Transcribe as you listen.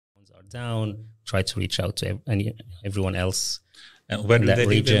are down, try to reach out to everyone else. And where in do that they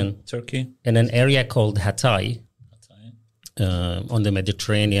region, live in Turkey? In an area called Hatay, on the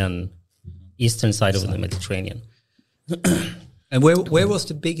Mediterranean, eastern side of the Mediterranean. And where was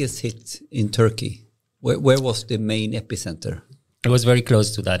the biggest hit in Turkey? Where was the main epicenter? It was very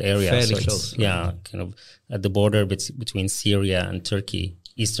close to that area. Fairly close. Yeah, kind of at the border between Syria and Turkey,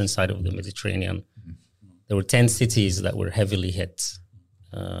 eastern side of the Mediterranean. There were 10 cities that were heavily hit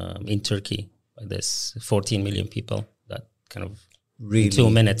in Turkey by this 14 million people that kind of Really? in 2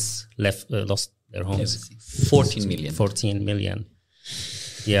 minutes lost their homes. 14 million. 14 million.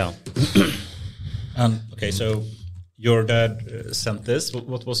 Yeah. Okay, so your dad sent this.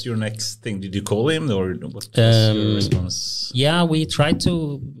 What was your next thing? Did you call him, or what was your response? Yeah, we tried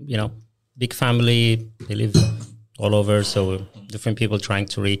to, big family. They live all over, so different people trying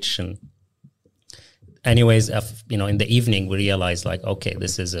to reach. And anyways, in the evening, we realized okay,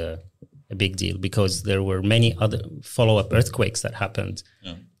 this is a big deal, because there were many other follow-up earthquakes that happened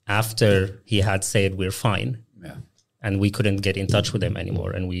after he had said we're fine. Yeah. And we couldn't get in touch with him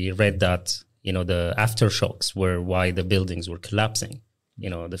anymore. And we read that, the aftershocks were why the buildings were collapsing.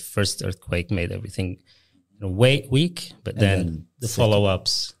 The first earthquake made everything weak, but then the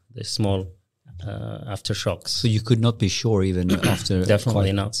follow-ups, the small aftershocks. So you could not be sure even after...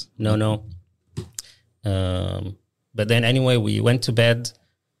 Definitely not. No. But then anyway, we went to bed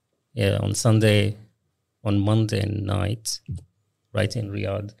on Monday night, right in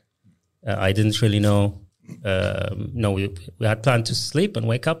Riyadh. I didn't really know. We had planned to sleep and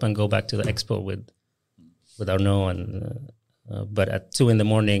wake up and go back to the expo with Arnaud. But at 2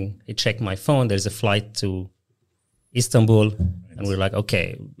 a.m, I checked my phone. There's a flight to Istanbul, and we're like,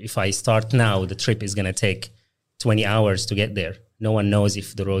 okay, if I start now, the trip is going to take 20 hours to get there. No one knows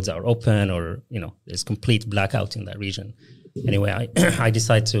if the roads are open or, there's complete blackout in that region. Anyway, I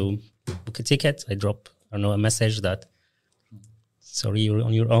decide to book a ticket. I drop Arnaud a message that, sorry, you're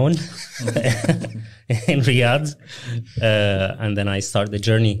on your own in Riyadh. And then I start the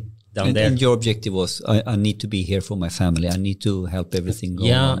journey down there. And your objective was, I need to be here for my family. I need to help everything go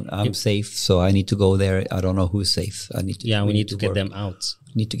on. I'm safe, so I need to go there. I don't know who's safe. We need to get them out.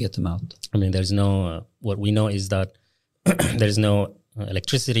 Need to get them out. I mean, there's no, what we know is that there's no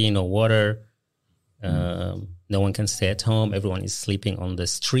electricity, no water. No one can stay at home. Everyone is sleeping on the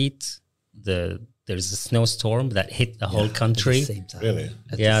street. There's a snowstorm that hit the whole country. At the same time. Really?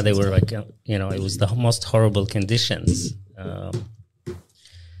 They were it was the most horrible conditions.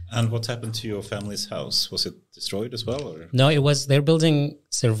 And what happened to your family's house? Was it destroyed as well? Or? No, their building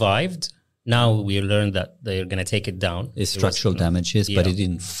survived. Now we learned that they're going to take it down. It's structural damages, but it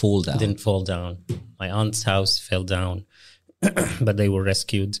didn't fall down. It didn't fall down. My aunt's house fell down, but they were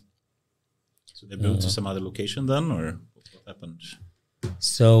rescued. So they moved to some other location then, or what happened?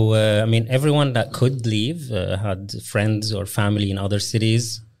 So, everyone that could leave had friends or family in other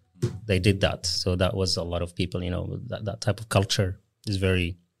cities. They did that. So that was a lot of people, that type of culture is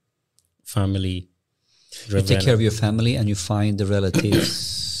very family driven. You take care of your family and you find the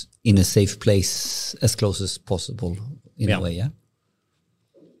relatives in a safe place as close as possible in a way, yeah?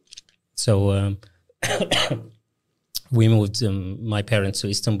 So we moved my parents to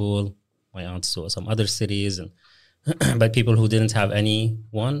Istanbul, my aunts to some other cities, and but people who didn't have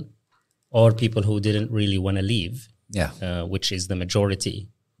anyone or people who didn't really want to leave, which is the majority,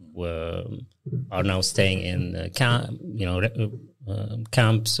 are now staying in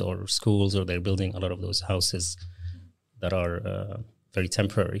camps or schools, or they're building a lot of those houses that are very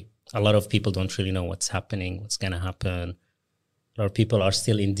temporary. A lot of people don't really know what's happening, what's going to happen. A lot of people are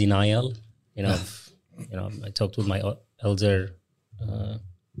still in denial. I talked with my elder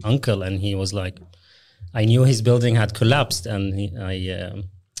uncle, and he was like, I knew his building had collapsed, and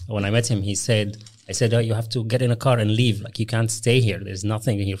when I met him, I said, oh, you have to get in a car and leave. Like, you can't stay here. There's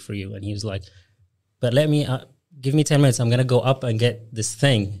nothing here for you. And he was like, but give me 10 minutes. I'm going to go up and get this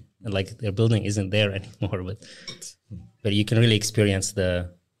thing. And their building isn't there anymore. But you can really experience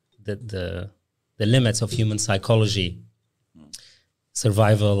the limits of human psychology,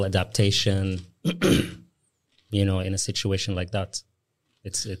 survival, adaptation, in a situation like that.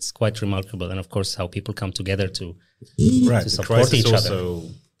 It's quite remarkable. And of course, how people come together to support each other. Also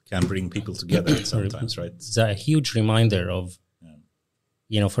can bring people together sometimes, right? It's a huge reminder of,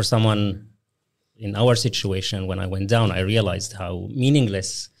 for someone in our situation, when I went down, I realized how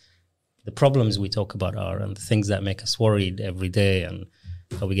meaningless the problems we talk about are, and the things that make us worried every day, and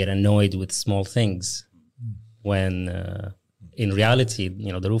how we get annoyed with small things when in reality,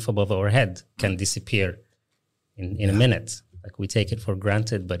 the roof above our head can disappear in a minute. Like, we take it for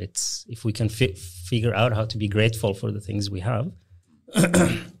granted, but if we can figure out how to be grateful for the things we have,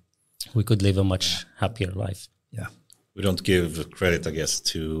 we could live a much happier life. Yeah. We don't give credit, I guess,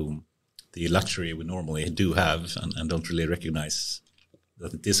 to the luxury we normally do have, and don't really recognize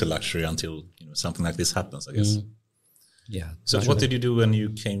that it is a luxury until something like this happens, I guess. Yeah. So what did you do when you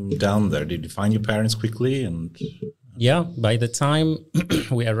came down there? Did you find your parents quickly? And yeah, by the time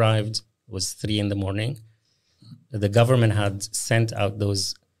we arrived, it was 3 a.m. The government had sent out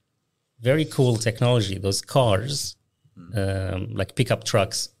those very cool technology, those cars, like pickup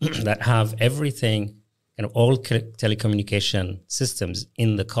trucks that have everything, all telecommunication systems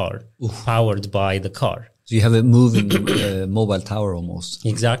in the car, powered by the car. So you have a moving mobile tower almost.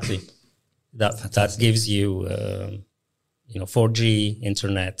 Exactly. That gives you, 4G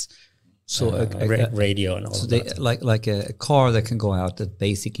internet, so radio and all so that. Like a car that can go out that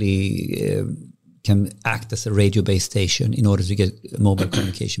basically can act as a radio-based station in order to get mobile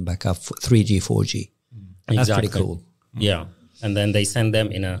communication back up for 3G, 4G. That's Exactly. pretty cool. Yeah. And then they send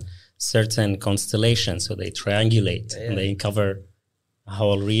them in a certain constellation. So they triangulate and they cover a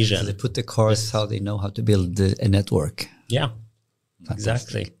whole region. So they put the cars how they know how to build a network. Yeah,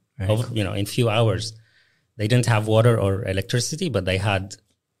 exactly. In a few hours. They didn't have water or electricity, but they had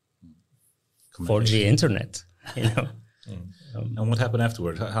 4G internet, And what happened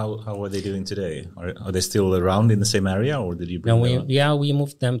afterward? How are they doing today? Are they still around in the same area, or did you bring them? Yeah, we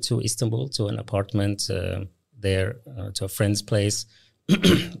moved them to Istanbul, to an apartment there, to a friend's place.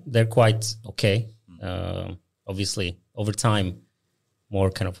 They're quite okay. Obviously, over time, more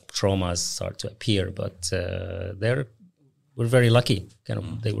kind of traumas start to appear, but we're very lucky.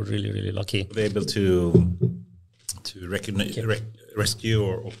 They were really, really lucky. Were they able to rescue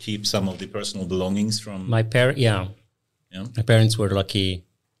or keep some of the personal belongings from my parents? Yeah. My parents were lucky.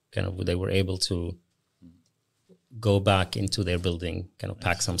 They were able to go back into their building,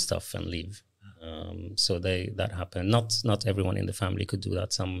 pack some stuff and leave. So that happened. Not everyone in the family could do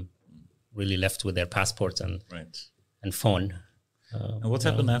that. Some really left with their passport and phone. And what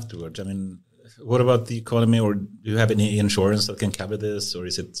happened afterwards? I mean, what about the economy, or do you have any insurance that can cover this, or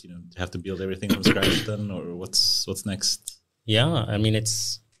is it you have to build everything from scratch then, or what's next? Yeah, I mean,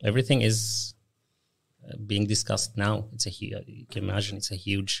 everything is being discussed now. You can imagine it's a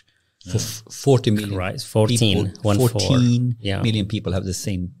huge 40 million rise. 14 million people have the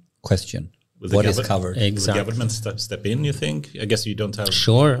same question. What is covered? Exactly. Will the government step in, you think? I guess you don't have...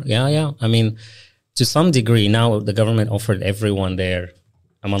 Sure, yeah. I mean, to some degree, now the government offered everyone there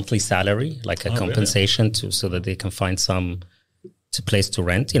a monthly salary, like a compensation so that they can find some place to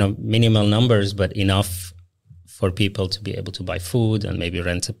rent. Minimal numbers, but enough for people to be able to buy food and maybe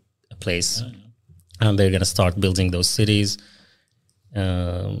rent a place. And they're going to start building those cities.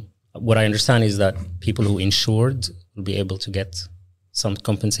 What I understand is that people who insured will be able to get some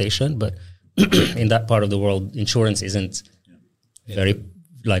compensation, but in that part of the world, insurance isn't very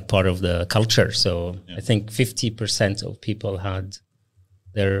part of the culture. So I think 50% of people had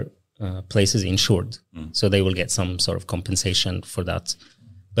their places insured. So they will get some sort of compensation for that.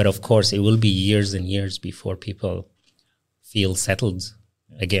 But of course, it will be years and years before people feel settled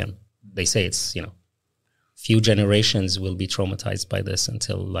again. They say it's, few generations will be traumatized by this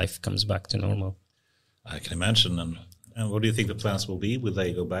until life comes back to normal. I can imagine. And what do you think the plans will be? Will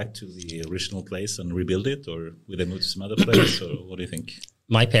they go back to the original place and rebuild it, or will they move to some other place, or what do you think?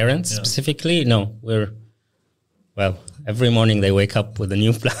 My parents specifically? No, every morning they wake up with a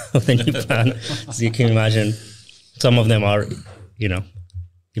new plan. So you can imagine some of them are,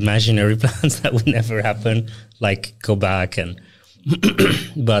 imaginary plans that would never happen, like go back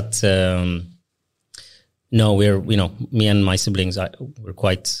but no, me and my siblings, we're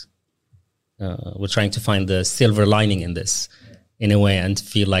quite, we're trying to find the silver lining in this in a way and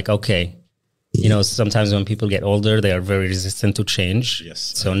feel like, okay, sometimes when people get older, they are very resistant to change. Yes.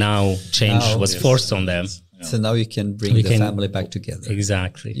 So now change was forced on them. Yeah. So now you can bring the family back together.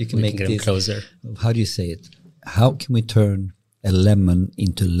 Exactly. You can make them closer. How do you say it? How can we turn a lemon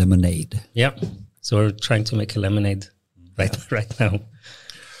into lemonade? Yeah. So we're trying to make a lemonade right now.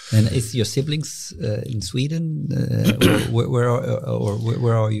 And is your siblings in Sweden? Where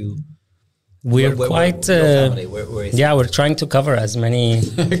are you? We're quite... we're trying to cover as many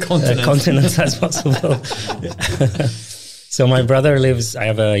continents as possible. So my brother I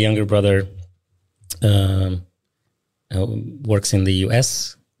have a younger brother, works in the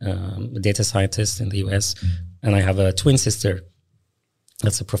US, a data scientist in the US. And I have a twin sister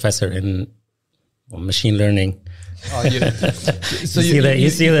that's a professor in machine learning. Oh, so you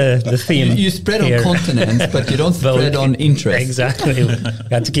see the theme. You spread on continents, but you don't spread on interest. Exactly. You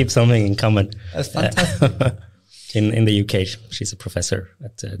have to keep something in common. That's fantastic. In the UK, she's a professor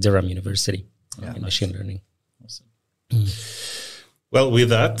at Durham University in machine learning. Awesome. Well, with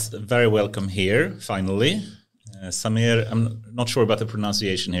that, very welcome here, finally. Samir, I'm not sure about the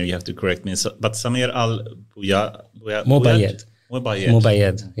pronunciation here, you have to correct me, but Samir Mobayed.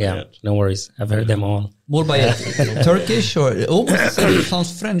 Mobayed. Yeah, no worries. I've heard them all. Mobayed, Turkish or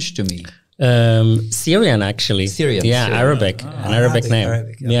sounds French to me. Syrian, actually. Syrian. Yeah, Syrian. Arabic. An Arabic name.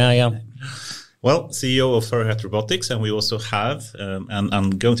 Arabic, yeah. Well, CEO of Furhat Robotics, and we also have, and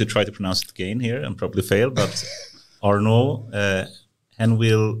I'm going to try to pronounce it again here and probably fail, but Arnaud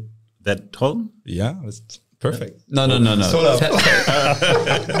Henwil Vedholm. Yeah, that's perfect. No. Don't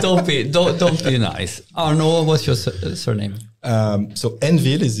be nice. Arnaud, what's your surname? So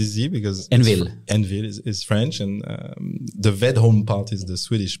Envil is easy because Envil is French, and the Vedholm part is the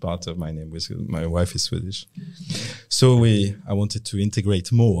Swedish part of my name. My wife is Swedish, so I wanted to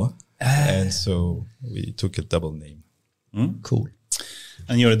integrate more, and so we took a double name. Cool.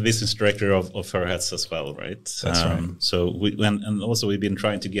 And you're the business director of Furhats as well, right? That's right. So and also we've been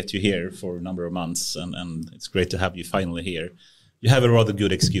trying to get you here for a number of months, and it's great to have you finally here. You have a rather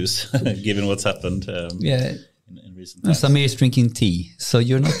good excuse given what's happened. In recent times. Samir is drinking tea, so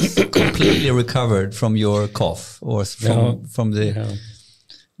you're not completely recovered from your cough or from the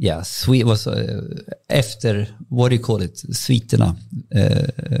sweet was after, what do you call it, sviterna.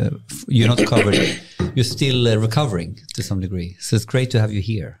 You're not covered. You're still recovering to some degree. So it's great to have you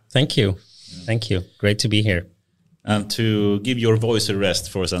here. Thank you. Great to be here. And to give your voice a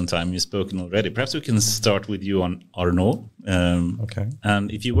rest for some time, you've spoken already. Perhaps we can start with you on Arnaud. Okay.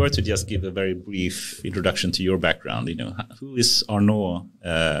 And if you were to just give a very brief introduction to your background, who is Arnaud?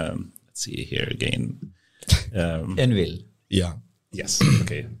 Let's see here again. Envil. Yeah. Yes.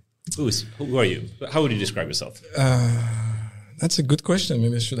 Okay. Who are you? How would you describe yourself? That's a good question.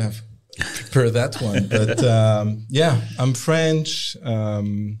 Maybe I should have prepared that one. But I'm French.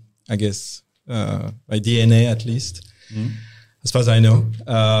 I guess by DNA at least, as far as I know.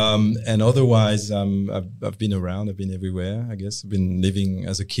 And otherwise, I've been around. I've been everywhere. I guess I've been living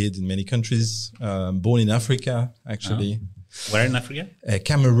as a kid in many countries. Born in Africa, actually. Where in Africa?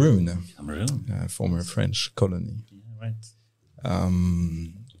 Cameroon. Cameroon, former French colony. Yeah, right.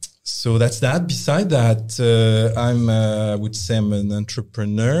 So that's that. Beside that, I would say I'm an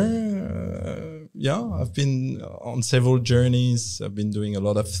entrepreneur. I've been on several journeys. I've been doing a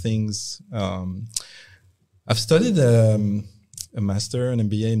lot of things. I've studied a master, an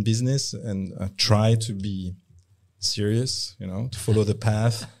MBA in business, and I try to be serious, to follow the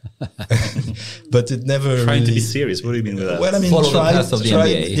path. But it never Trying really, to be serious. What do you mean with that? Well, I mean, follow the path of the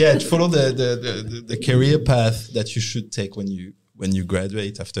MBA. Yeah, follow the career path that you should take when you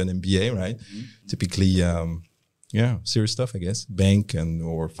graduate after an MBA, right? Mm-hmm. Typically, serious stuff, I guess, bank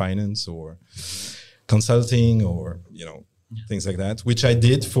or finance or consulting or things like that, which I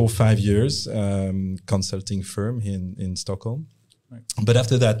did for 5 years, consulting firm in Stockholm. Right. But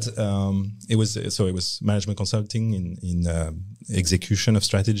after that, it was management consulting in execution of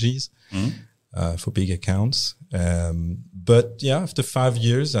strategies for big accounts. But after 5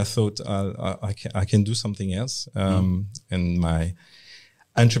 years, I thought I can do something else, and my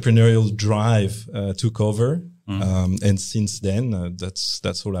entrepreneurial drive took over. And since then,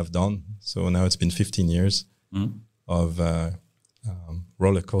 that's all I've done. So now it's been 15 years of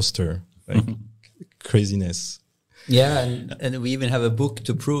roller coaster, craziness. Yeah, and we even have a book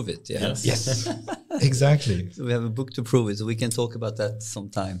to prove it. Yeah? Yes, exactly. So we have a book to prove it, so we can talk about that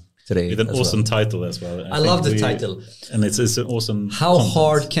sometime today. With an awesome title as well. I love the title. And it's an awesome How content.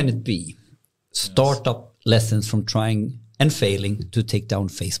 hard can it be? Startup lessons from trying and failing to take down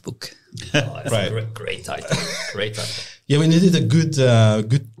Facebook. That's Right. a great title. Great title. Yeah, we needed a good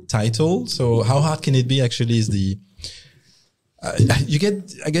title. So how hard can it be? Actually, is the you get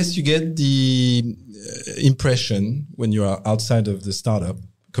the impression when you are outside of the startup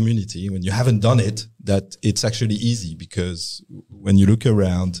community, when you haven't done it, that it's actually easy, because when you look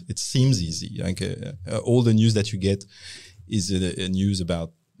around, it seems easy. Like all the news that you get is a news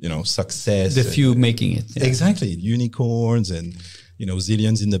about success. The few making it. Yeah. Exactly, unicorns and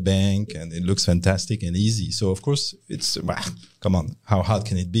zillions in the bank, and it looks fantastic and easy. So of course it's come on, how hard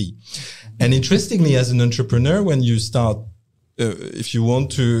can it be? And interestingly, as an entrepreneur, when you start, if you want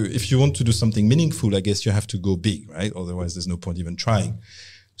to do something meaningful, I guess you have to go big, right? Otherwise, there's no point even trying.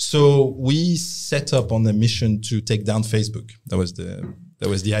 So we set up on a mission to take down Facebook. That was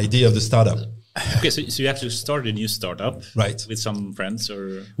the idea of the startup. Okay, so you actually started a new startup, right? With some friends,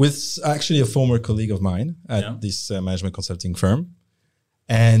 or with actually a former colleague of mine at this management consulting firm,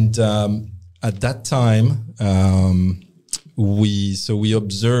 and at that time we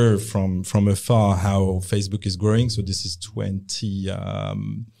observe from afar how Facebook is growing. So this is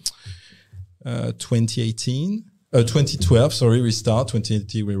 2018, 2012, sorry, we start.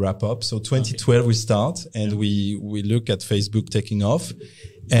 2018, we wrap up. So 2012, we start, and we look at Facebook taking off.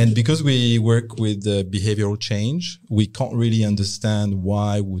 And because we work with behavioral change, we can't really understand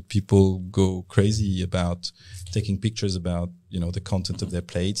why would people go crazy about taking pictures about, the content of their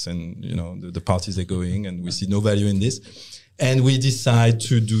plates and, the parties they're going, and we see no value in this. And we decide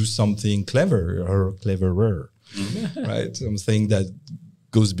to do something cleverer, right? Something that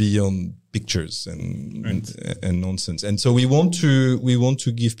goes beyond pictures and nonsense. And so we want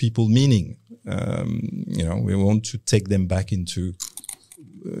to give people meaning. We want to take them back into,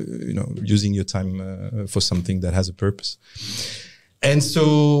 using your time for something that has a purpose. And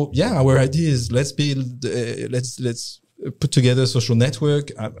so, our idea is let's put together a social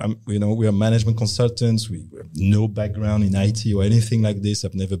network. We are management consultants. We have no background in IT or anything like this.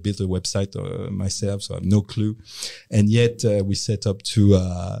 I've never built a website myself, so I have no clue. And yet we set up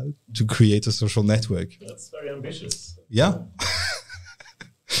to create a social network. That's very ambitious. Yeah.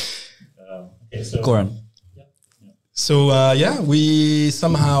 Okay, so Goran. So we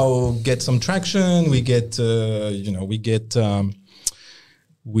somehow get some traction. We get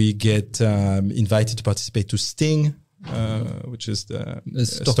invited to participate to Sting. Which is the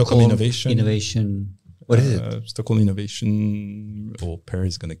Stockholm Innovation. What is it? Stockholm Innovation. Oh,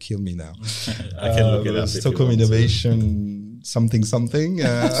 Perry's going to kill me now. I can look it up. Stockholm Innovation something.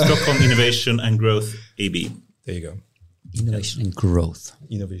 Stockholm Innovation and Growth AB. There you go. Innovation and Growth.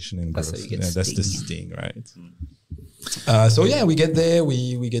 Innovation and That's Growth. how you get That's the Sting. Sting, right? So we get there.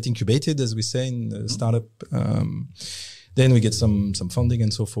 We get incubated, as we say, in the startup. Then we get some funding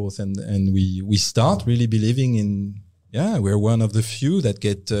and so forth, and we start really believing in. We're one of the few that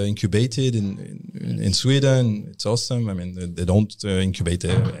get incubated in Sweden. It's awesome. I mean, they don't incubate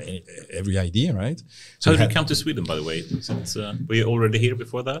every idea, right? So how did you come to Sweden, by the way? Since, were you already here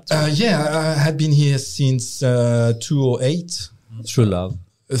before that? I had been here since 2008. Through love.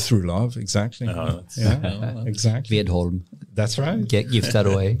 Through love, exactly. Exactly. Vedholm. That's right. Give that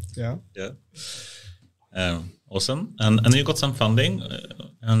away. Yeah. Awesome. And you got some funding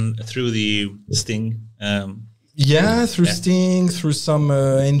and through the Sting. Through Sting, through some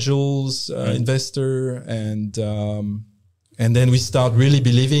angels, investor, and then we start really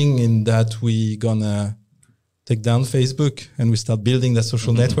believing in that we gonna take down Facebook, and we start building that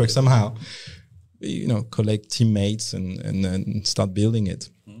social network somehow. Collect teammates and start building it.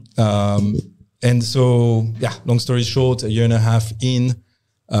 And so, long story short, a year and a half in,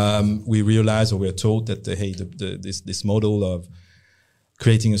 we realized, or we're told that this model of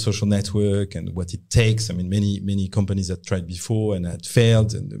creating a social network and what it takes. I mean, many companies had tried before and had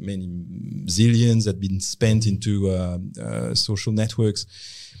failed, and many zillions had been spent into social networks.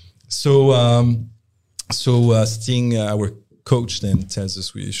 So Sting, our coach, then tells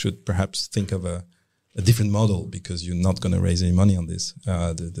us we should perhaps think of a different model, because you're not going to raise any money on this.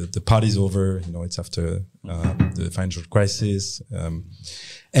 The party's over. It's after the financial crisis.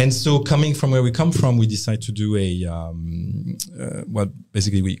 And so coming from where we come from, we decide to do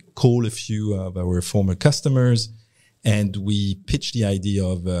basically we call a few of our former customers, and we pitch the idea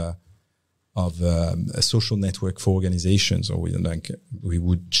of a social network for organizations, or we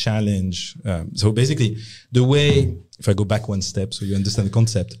would challenge. So basically, the way, if I go back one step, so you understand the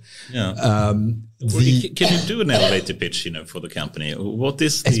concept. Yeah. Can you do an elevator pitch, for the company? What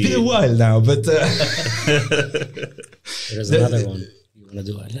is It's been a while now, but there's another one. You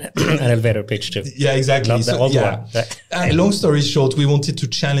want to do an elevator pitch too? Yeah, exactly. Not the old one. Long story short, we wanted to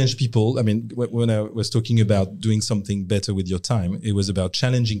challenge people. I mean, when I was talking about doing something better with your time, it was about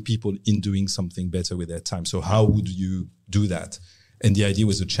challenging people in doing something better with their time. So how would you do that? And the idea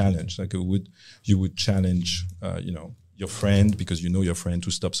was a challenge. Like you would challenge, your friend, because your friend,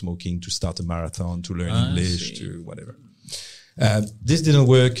 to stop smoking, to start a marathon, to learn English, to whatever. This didn't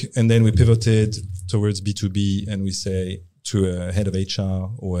work, and then we pivoted towards B2B, and we say to a head of HR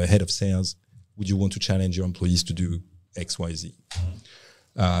or a head of sales, would you want to challenge your employees to do X, Y, Z?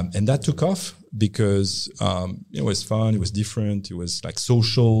 And that took off because it was fun, it was different, it was like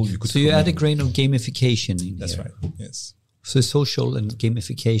social. You add a grain of gamification in That's here. right, yes. So social and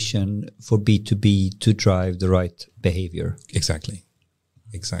gamification for B2B to drive the right behavior. Exactly.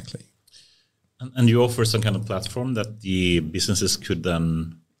 And you offer some kind of platform that the businesses could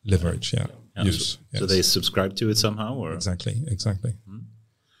then leverage, use. So they subscribe to it somehow, or exactly.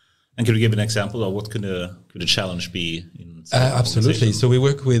 And could you give an example of what could a challenge be? Absolutely. So we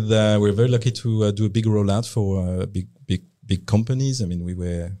work with. We're very lucky to do a big rollout for big companies. I mean,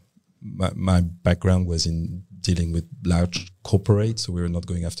 my background was in dealing with large corporates, so we were not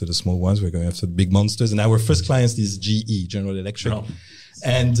going after the small ones. We're going after the big monsters. And our first client is GE, General Electric.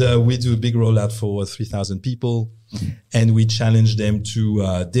 And we do a big rollout for 3,000 people. and we challenge them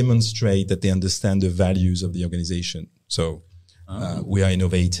to demonstrate that they understand the values of the organization. So we are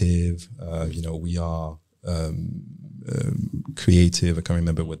innovative, we are creative. I can't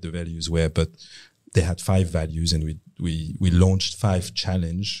remember what the values were, but they had 5 values, and we launched 5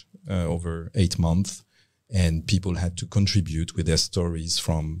 challenge over 8 months, and people had to contribute with their stories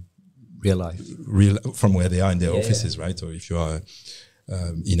from real life, from where they are in their offices, right? Or if you are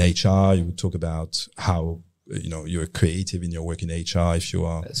in HR, you would talk about how you're creative in your work in HR. If you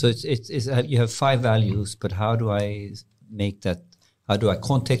are, so it's you have 5 values, but how do I make that? How do I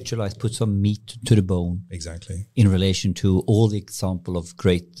contextualize, put some meat to the bone? Exactly. In relation to all the example of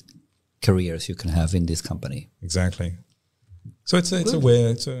great careers you can have in this company. Exactly. So it's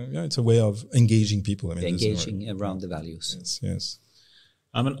a way of engaging people. I mean, engaging around the values. Yes.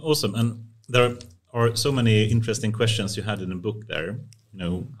 Awesome. And there are so many interesting questions you had in the book there.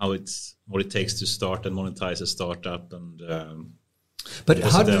 What it takes to start and monetize a startup, and but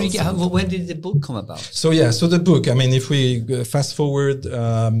how did when did the book come about? So the book, I mean, if we fast forward,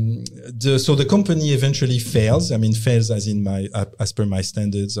 so the company eventually fails. I mean, fails as in as per my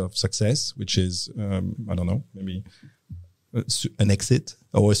standards of success, which is, I don't know, maybe an exit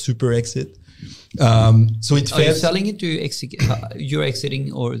or a super exit. So it fails. Are you selling it? You're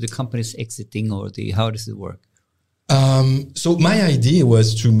exiting, or the company's exiting, or how does it work? So my idea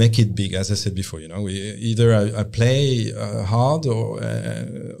was to make it big, as I said before. Either I play hard or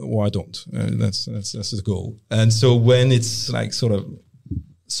I don't. That's the goal. And so when it's like sort of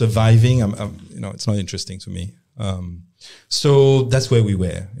surviving, it's not interesting to me. So that's where we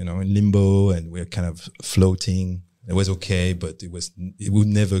were, in limbo, and we're kind of floating. It was okay, but it was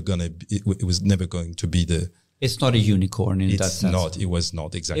never going to be the. It's not a unicorn in that sense. It was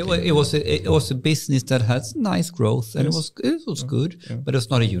not exactly. It was a business that has nice growth, and it was good, but it's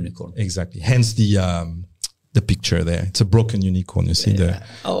not a unicorn. Exactly. Hence the picture there. It's a broken unicorn. You see the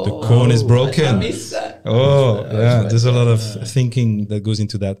corn is broken. I miss that. There's a lot of thinking that goes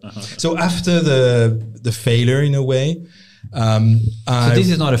into that. So after the failure, in a way. So this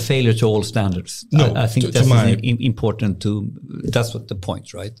is not a failure to all standards. No, I think that's important that's what the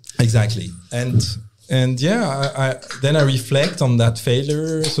point, right? Exactly. And then I reflect on that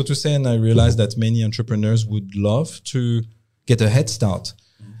failure, so to say, and I realize that many entrepreneurs would love to get a head start,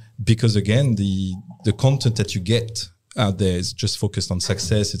 because again, the content that you get out there is just focused on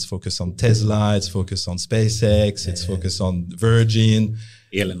success. It's focused on Tesla. It's focused on SpaceX. It's focused on Virgin.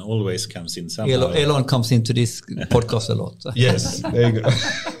 Elon always comes in somehow. Elon comes into this podcast a lot. Yes, there you go.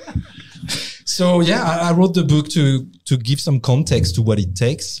 So I wrote the book to give some context to what it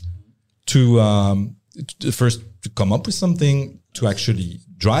takes to first to come up with something, to actually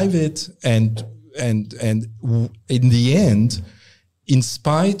drive it, and in the end, in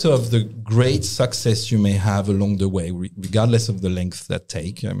spite of the great success you may have along the way, regardless of the length that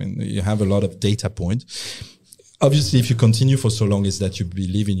take, I mean, you have a lot of data points. Obviously, if you continue for so long, it's that you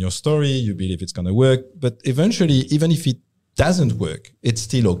believe in your story, you believe it's going to work. But eventually, even if it doesn't work, it's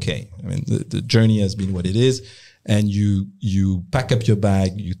still okay. I mean, the journey has been what it is. And you pack up your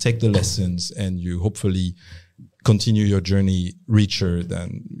bag, you take the lessons, and you hopefully continue your journey richer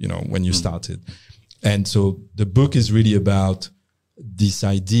than, when you started. And so the book is really about this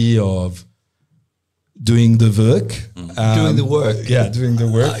idea of doing the work. Doing the work. Yeah, doing the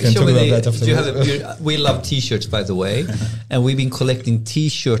work. And talk about that afterwards. We love T-shirts, by the way. And we've been collecting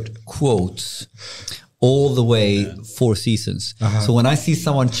T-shirt quotes all the way 4 seasons. So when I see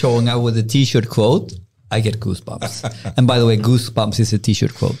someone showing up with a T-shirt quote, I get goosebumps. And by the way, goosebumps is a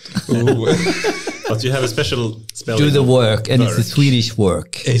T-shirt quote. But you have a special spelling. Do the work, and it's a Swedish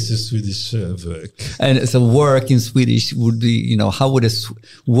work. It's a Swedish work. And so work in Swedish would be, how would a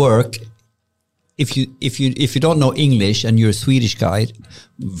work? If you don't know English and you're a Swedish guy,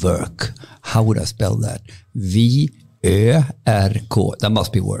 work. How would I spell that? V-Ö-R-K. That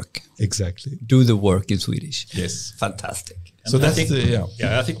must be work. Exactly. Do the work in Swedish. Yes. Fantastic. So I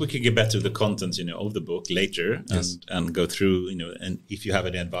think we can get back to the content, of the book later, and go through, and if you have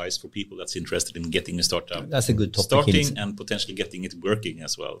any advice for people that's interested in getting a startup, that's a good topic. Starting and potentially getting it working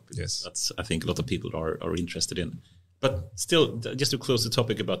as well. Yes, that's I think a lot of people are interested in. But still, just to close the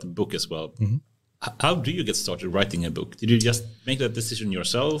topic about the book as well. Mm-hmm. How do you get started writing a book? Did you just make that decision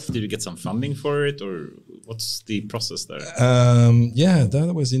yourself? Did you get some funding for it, or what's the process there?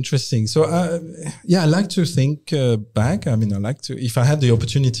 That was interesting. So, I like to think back. I mean, if I had the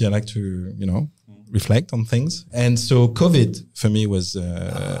opportunity, I like to, reflect on things. And so COVID for me was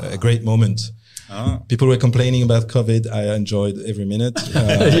a great moment. People were complaining about COVID. I enjoyed every minute.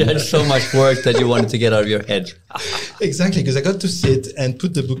 You had so much work that you wanted to get out of your head. Exactly, because I got to sit and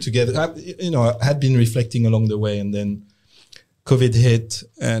put the book together. I had been reflecting along the way, and then COVID hit,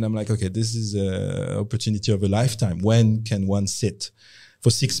 and I'm like, okay, this is an opportunity of a lifetime. When can one sit for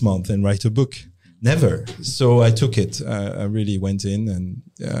 6 months and write a book? Never. So I took it. I really went in and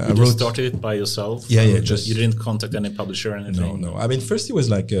I wrote. You started it by yourself? Yeah. You didn't contact any publisher or anything? No. I mean, first it was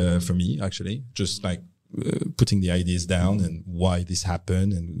like for me actually, just like putting the ideas down and why this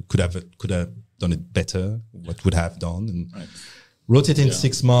happened and could have done it better. What would have done and wrote it in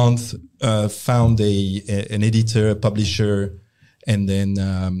 6 months. Found an editor, a publisher, and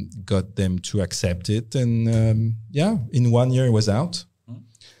then got them to accept it. And in 1 year it was out.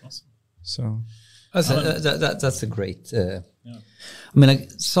 Awesome. So. That's a great. I mean,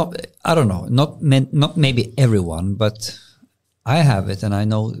 I don't know. Not maybe everyone, but I have it, and I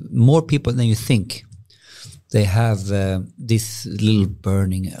know more people than you think. They have this little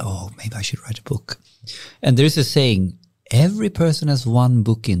burning. Oh, maybe I should write a book. And there is a saying: every person has one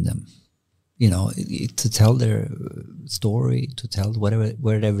book in them. To tell their story, to tell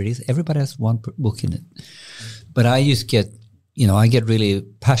whatever it is. Everybody has one book in it. But I just get, I get really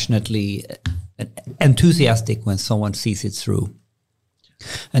passionately enthusiastic when someone sees it through.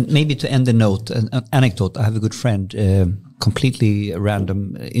 And maybe to end the note, an anecdote, I have a good friend, completely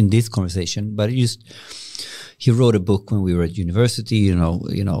random in this conversation, but he wrote a book when we were at university, he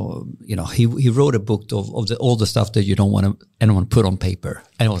wrote a book of all the stuff that you don't want anyone put on paper.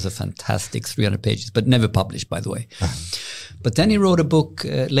 And it was a fantastic 300 pages, but never published, by the way. But then he wrote a book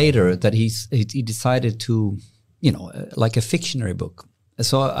later that he decided to, like a fictionary book.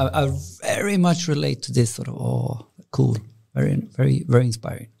 So I very much relate to this sort of, cool, very, very, very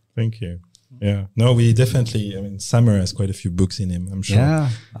inspiring. Thank you. Yeah. No, we definitely, Samer has quite a few books in him, I'm sure. Yeah,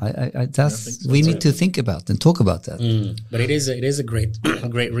 we need to think about and talk about that. But it is a great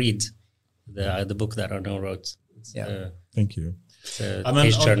read, the book that Arnaud wrote. Thank you. It's a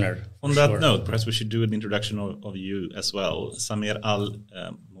page turner. On that note, perhaps we should do an introduction of you as well. Samer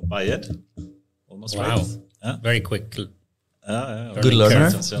Al-Mobayed. Almost right. Very quick. Good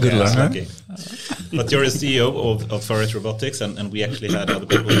learner. Good learner. Okay. But you're a CEO of Furhat Robotics, and we actually had other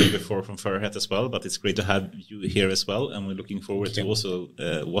people here before from Furhat as well. But it's great to have you here as well, and we're looking forward to also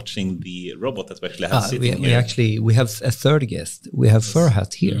watching the robot that we actually have sitting here. We have a third guest. We have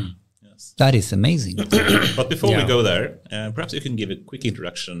Furhat here. Yes. That is amazing. But before we go there, perhaps you can give a quick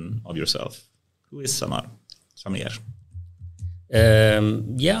introduction of yourself. Who is Samer?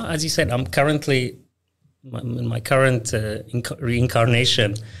 As you said, I'm currently. In my current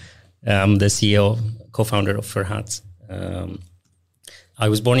reincarnation, I'm the CEO, co-founder of Furhat. I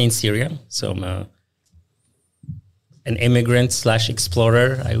was born in Syria, so I'm an immigrant /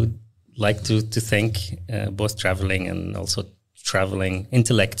 explorer. I would like to think, both traveling and also traveling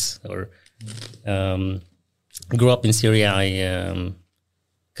intellects. Grew up in Syria. I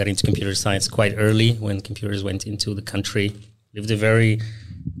got into computer science quite early when computers went into the country.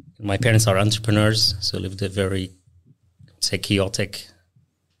 My parents are entrepreneurs, so lived a very, chaotic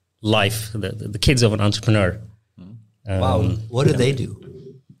life. The kids of an entrepreneur. Wow! What do they do?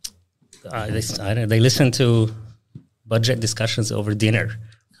 They listen to budget discussions over dinner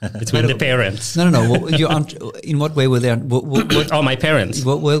between the parents. No. In what way were they? My parents.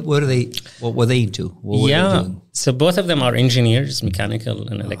 What were they into? What were they doing? So both of them are engineers, mechanical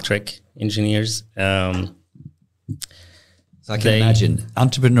and electric engineers. So I can imagine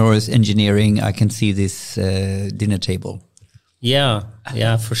entrepreneurs, engineering. I can see this dinner table. Yeah,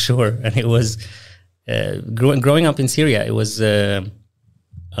 for sure. And it was growing up in Syria. It was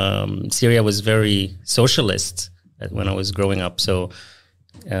Syria was very socialist when I was growing up. So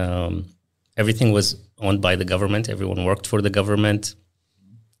everything was owned by the government. Everyone worked for the government.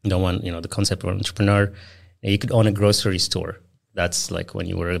 No one, the concept of an entrepreneur. You could own a grocery store. That's like when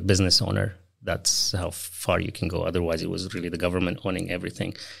you were a business owner. That's how far you can go. Otherwise, it was really the government owning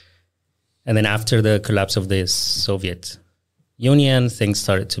everything. And then after the collapse of the Soviet Union, things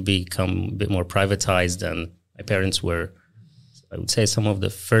started to become a bit more privatized. And my parents were, I would say, some of the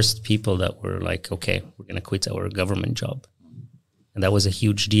first people that were like, okay, we're going to quit our government job. And that was a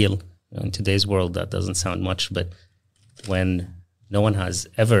huge deal. In today's world, that doesn't sound much. But when no one has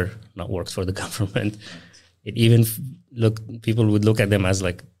ever not worked for the government, it even people would look at them as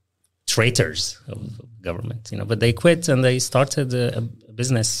like traitors of government, but they quit and they started a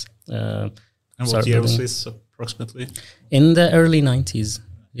business. And what year was this approximately? In the early 90s.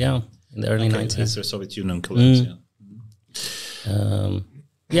 Yeah, in the early 90s. After Soviet Union collapse,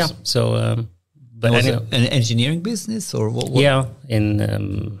 but anyway, an engineering business or what? Yeah,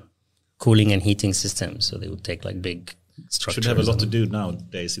 in cooling and heating systems. So they would take like big structures. Should have a lot to do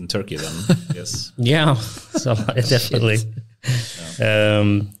nowadays in Turkey then, yes. Yeah, so definitely.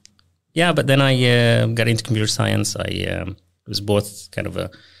 But then I got into computer science. It was both kind of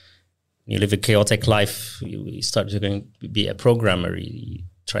you live a chaotic life. You start to be a programmer. You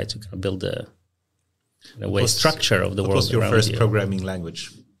try to kind of build a structure of the world. What was your around first you. programming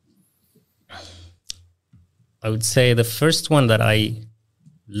language? I would say the first one that I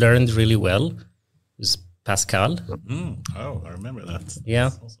learned really well was Pascal. Oh, I remember that. Yeah.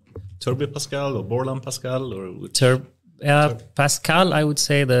 Awesome. Turbo Pascal or Borland Pascal or which? Pascal, I would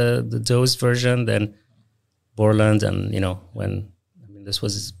say the DOS version, then Borland, and this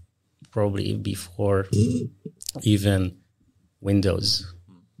was probably before even Windows.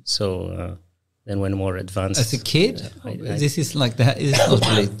 So then when more advanced. As a kid, this is like that.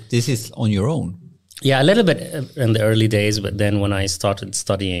 This is on your own. Yeah, a little bit in the early days, but then when I started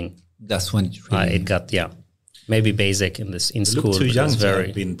studying, that's when it got maybe basic in school. Look too young to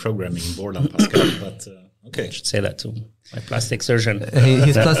have been programming Borland Pascal, but okay. I should say that to my plastic surgeon.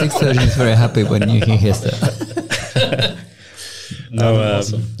 His plastic surgeon is very happy when he hears that.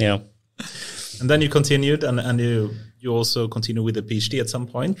 Awesome. Yeah. And then you continued, and you also continue with a PhD at some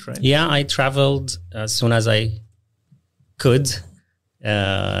point, right? Yeah, I traveled as soon as I could.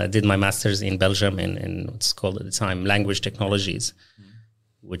 Did my master's in Belgium in what's called at the time language technologies,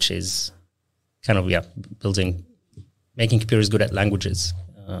 which is kind of making computers good at languages.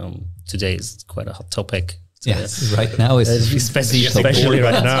 Today is quite a hot topic. Yes, right now is especially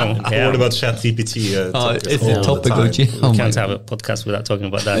right now. What about ChatGPT? It's a topic. We can't have a podcast without talking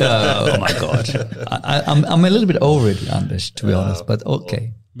about that. Oh my god, I'm a little bit over it, Anders, to be honest. But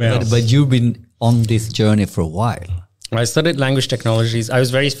okay, but you've been on this journey for a while. I studied language technologies. I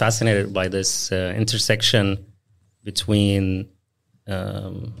was very fascinated by this intersection between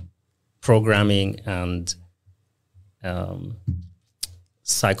programming and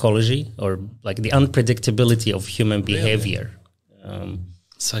psychology, or like the unpredictability of human behavior.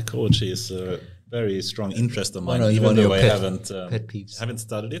 Psychology is a very strong interest of mine, One even of though your I pet peeves. haven't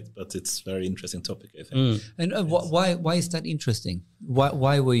studied it, but it's a very interesting topic, I think. And why is that interesting?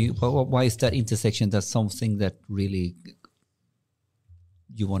 Why is that intersection? That's something that really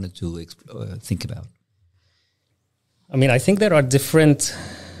you wanted to think about. I mean, I think there are different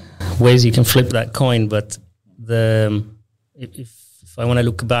ways you can flip that coin, but if I want to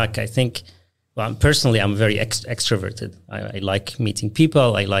look back, I think, personally, I'm very extroverted. I like meeting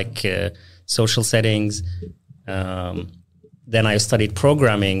people. I like social settings. Then I studied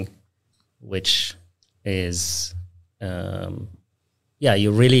programming, which is,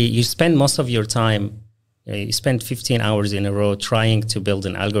 you spend most of your time, you spend 15 hours in a row trying to build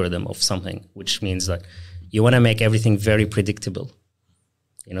an algorithm of something, which means that you want to make everything very predictable.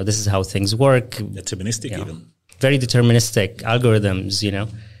 This is how things work. Deterministic even. Very deterministic algorithms,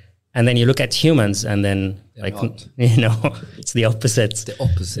 And then you look at humans and then it's the opposite. It's the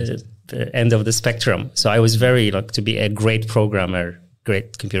opposite. The end of the spectrum. So I was very to be a great programmer,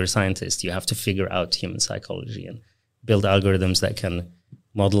 great computer scientist, you have to figure out human psychology and build algorithms that can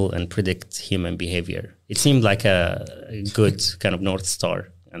model and predict human behavior. It seemed like a good kind of North Star.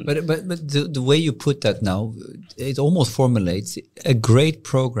 But the way you put that now, it almost formulates a great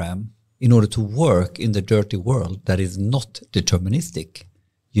program in order to work in the dirty world that is not deterministic.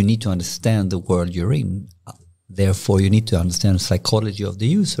 You need to understand the world you're in. Therefore, you need to understand the psychology of the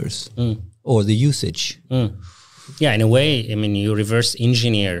users or the usage. Yeah, in a way, I mean, you reverse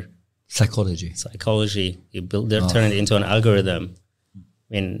engineer psychology. You turn it into an algorithm. I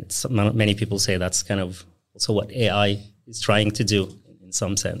mean, many people say that's kind of also what AI is trying to do in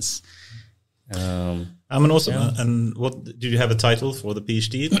some sense. And what did you have a title for the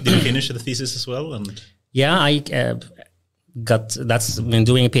PhD? Did you finish the thesis as well? And I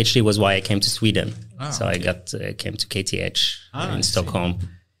doing a PhD was why I came to Sweden. So I came to KTH in Stockholm,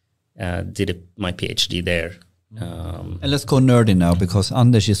 did my PhD there. And let's go nerdy now, because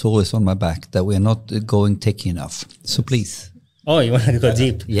Anders is always on my back that we're not going techy enough. So please. Oh, you want to go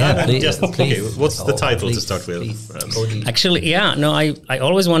deep? Yeah, please. Okay, what's the title to start with? Actually, I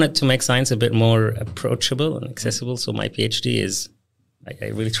always wanted to make science a bit more approachable and accessible. So my PhD is, I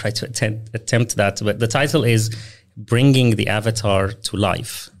really try to attempt that. But the title is Bringing the Avatar to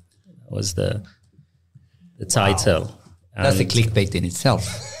Life. That was the title. Wow. That's a clickbait in itself.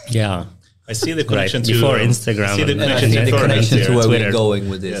 Yeah. I see the connection to before Instagram. I see the connection to where Twitter. we're going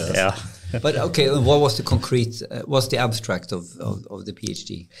with this. Yeah. But okay, what was the concrete? What's the abstract of the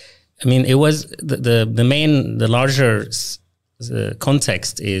PhD? I mean, it was the larger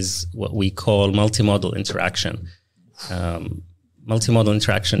context is what we call multimodal interaction. Multimodal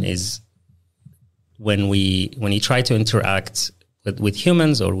interaction is when you try to interact with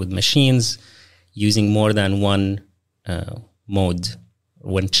humans or with machines using more than one mode,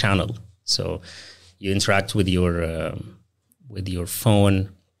 one channel. So you interact with your phone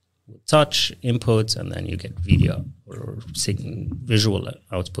with touch input, and then you get video or visual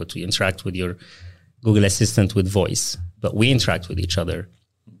output. You interact with your Google Assistant with voice, but we interact with each other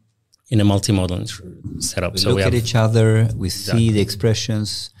in a multimodal setup. We look at each other, we see the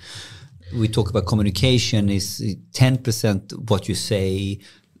expressions. We talk about communication is 10% what you say,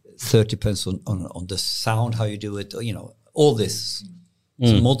 30% on the sound, how you do it, all this.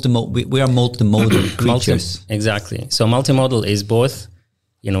 So we are multimodal creatures. Exactly. So multimodal is both,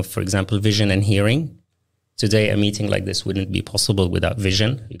 for example, vision and hearing. Today, a meeting like this wouldn't be possible without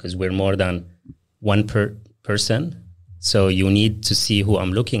vision because we're more than one person. So you need to see who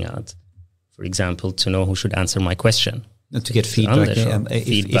I'm looking at, for example, to know who should answer my question. And to get feedback.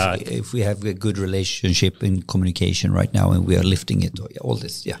 If we have a good relationship in communication right now and we are lifting it, all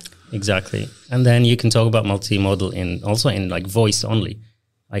this, yeah. Exactly. And then you can talk about multimodal also in like voice only.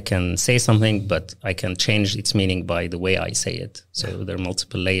 I can say something, but I can change its meaning by the way I say it. So there are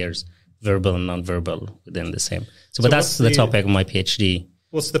multiple layers, verbal and non-verbal within the same. So but that's the topic of my PhD.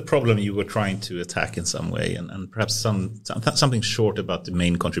 What's the problem you were trying to attack in some way, and perhaps something short about the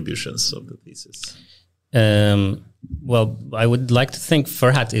main contributions of the thesis? Well, I would like to think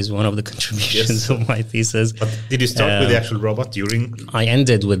Ferhat is one of the contributions of my thesis. But did you start with the actual robot during? I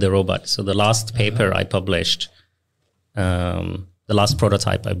ended with the robot. So the last paper I published, the last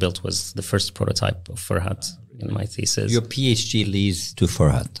prototype I built was the first prototype of Ferhat in my thesis. Your PhD leads to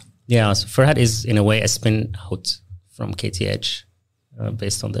Ferhat. Yeah, so Ferhat is in a way a spin out from KTH.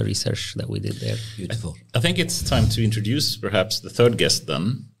 Based on the research that we did there. Beautiful. I think it's time to introduce perhaps the third guest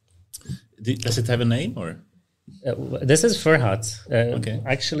then. Does it have a name or? This is Ferhat. Okay.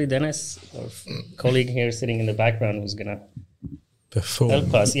 Actually, Dennis, our colleague here sitting in the background, was going to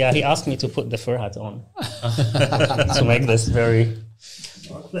help us. Yeah, he asked me to put the Ferhat on to make this very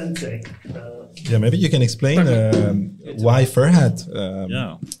authentic. Yeah, maybe you can explain why Ferhat.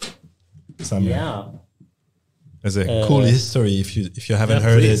 Yeah. There's a cool history if you haven't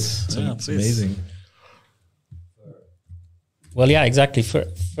heard it. It's amazing. Well, yeah, exactly.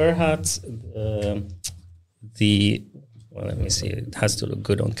 Ferhat, let me see. It has to look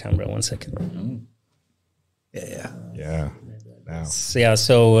good on camera. 1 second. Yeah. Now. So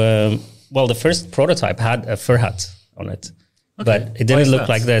the first prototype had a Ferhat on it, but it didn't look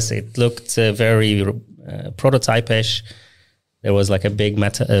like this. It looked very prototype-ish. There was like a big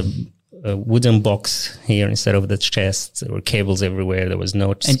a wooden box here instead of the chest. There were cables everywhere. There was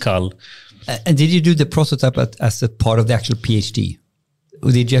no skull. And did you do the prototype as a part of the actual PhD?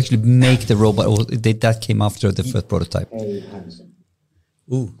 Or did you actually make the robot, or did that came after the first prototype? Hey, Hanson.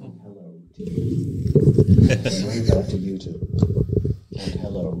 Ooh. And hello to you. Hello to you too. And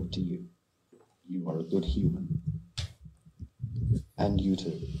hello to you. You are a good human. And you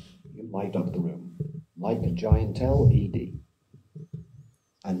too. You light up the room like a giant LED.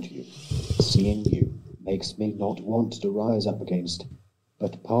 And you, seeing you, makes me not want to rise up against,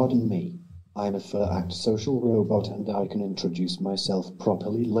 but pardon me, I'm a Feract social robot and I can introduce myself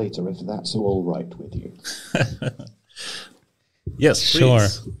properly later if that's all right with you. Yes, sure.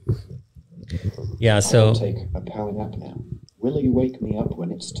 Yeah, so I'll take a power nap now. Will you wake me up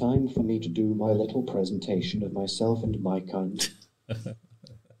when it's time for me to do my little presentation of myself and my kind?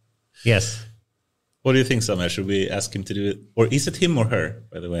 Yes. What do you think, Samer? Should we ask him to do it? Or is it him or her,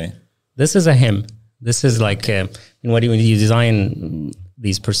 by the way? This is a him. This is like, when you design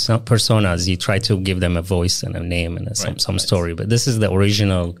these personas, you try to give them a voice and a name and some story. But this is the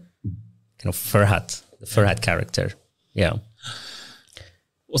original kind of Ferhat, the Ferhat character. Yeah.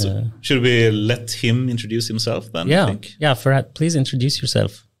 Also, should we let him introduce himself then? Yeah. I think? Yeah, Ferhat, please introduce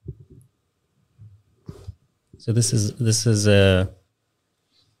yourself. So this is a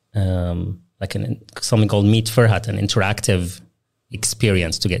like something called Meet Ferhat, an interactive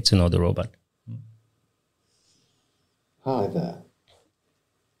experience to get to know the robot. Hi there.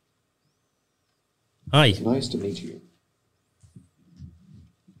 Hi. Nice to meet you.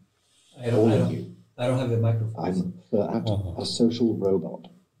 I don't have a microphone. I'm Ferhat, a social robot,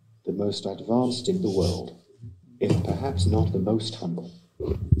 the most advanced in the world, if perhaps not the most humble.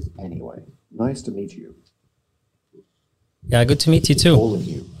 Anyway, nice to meet you. Yeah, good to meet you too. All of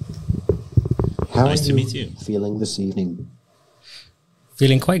you. How Nice are to meet you. Feeling this evening?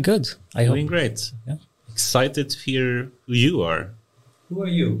 Feeling quite good, I hope. Doing great. Yeah. Excited to hear who you are. Who are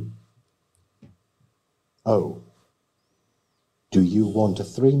you? Oh. Do you want a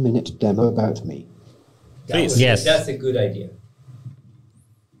 3-minute demo about me? Please. Yes. That's a good idea.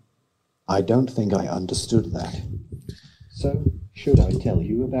 I don't think I understood that. So, should I tell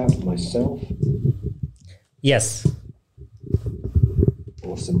you about myself? Yes.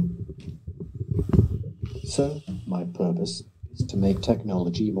 Awesome. So, my purpose is to make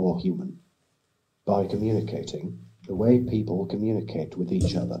technology more human by communicating the way people communicate with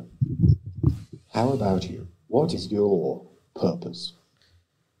each other. How about you? What is your purpose?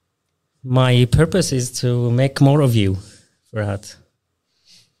 My purpose is to make more of you, Farhat.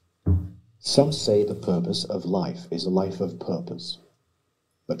 Some say the purpose of life is a life of purpose.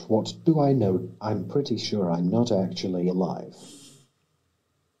 But what do I know? I'm pretty sure I'm not actually alive.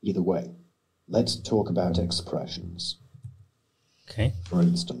 Either way, let's talk about expressions. Okay. For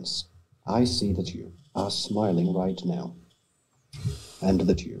instance, I see that you are smiling right now, and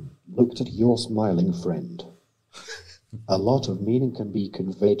that you looked at your smiling friend. A lot of meaning can be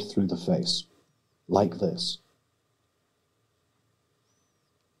conveyed through the face, like this.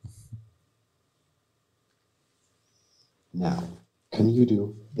 Now, can you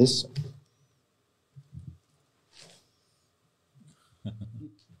do this?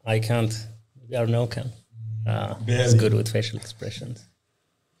 I can't. Arno can. It's good with facial expressions.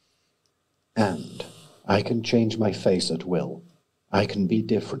 And I can change my face at will. I can be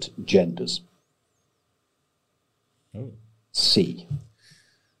different genders. Oh. C.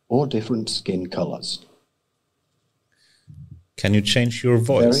 Or different skin colors. Can you change your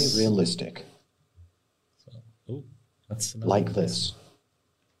voice? Very realistic. Oh, that's Like this.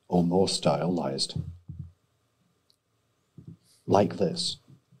 Or more stylized. Like this.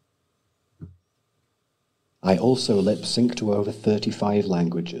 I also lip sync to over 35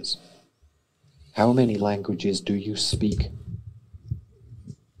 languages. How many languages do you speak?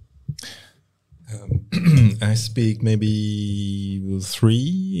 I speak maybe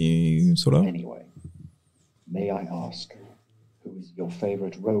 3, sort of. Anyway, may I ask, who is your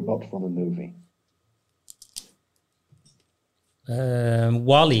favorite robot from a movie?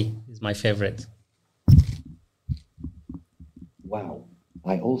 Wall-E is my favorite. Wow,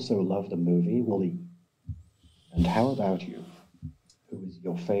 I also love the movie Wall-E. And how about you? Who is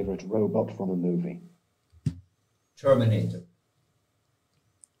your favorite robot from a movie? Terminator.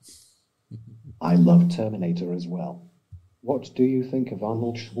 I love Terminator as well. What do you think of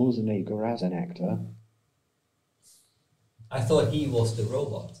Arnold Schwarzenegger as an actor? I thought he was the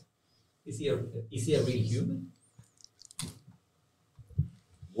robot. Is he a real human?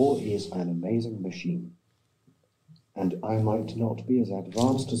 War is an amazing machine. And I might not be as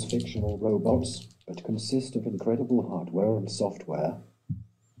advanced as fictional robots, but consist of incredible hardware and software.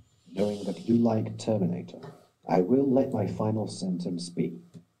 Knowing that you like Terminator, I will let my final sentence be,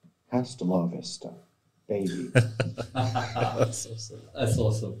 hasta la vista, baby. That's awesome. That's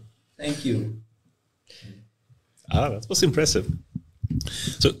awesome. Thank you. That was impressive.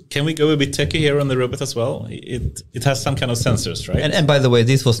 So can we go a bit techy here on the robot as well? It has some kind of sensors, right? And by the way,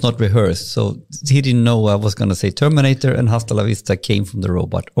 this was not rehearsed, so he didn't know I was going to say Terminator and Hasta la Vista came from the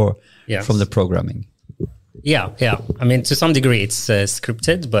robot or from the programming. Yeah. I mean, to some degree, it's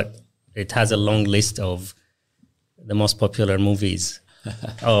scripted, but it has a long list of the most popular movies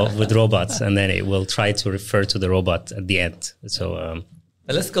with robots, and then it will try to refer to the robot at the end. So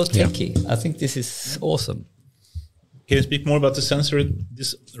let's go techie. I think this is awesome. Can you speak more about the sensor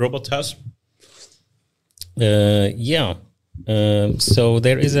this robot has? So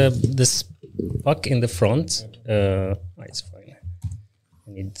there is this puck in the front. It's fine. I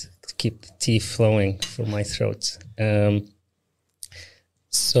need to keep the tea flowing from my throat.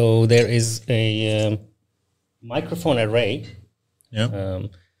 So there is a microphone array here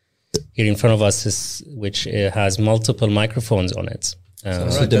in front of us, which has multiple microphones on it.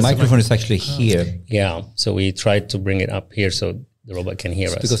 So the microphone is actually here. Yeah, so we tried to bring it up here so the robot can hear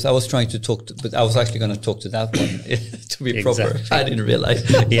us. Because I was trying to talk, but I was actually going to talk to that one to be proper. I didn't realize.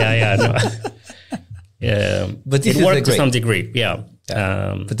 But this it worked to some degree,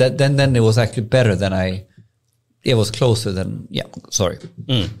 but then it was actually better than it was closer than, sorry.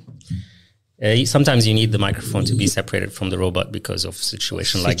 Sometimes you need the microphone to be separated from the robot because of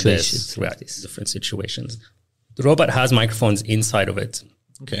situation like this. Right, different situations. The robot has microphones inside of it,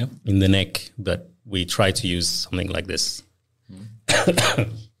 in the neck, but we try to use something like this.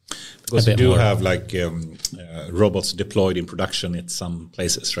 Because you do have like robots deployed in production at some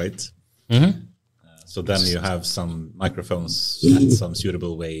places, right? Mm-hmm. So then you have some microphones in some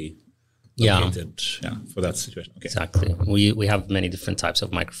suitable way located for that situation. Okay. Exactly. We have many different types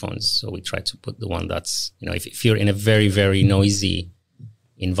of microphones, so we try to put the one that's, if you're in a very, very noisy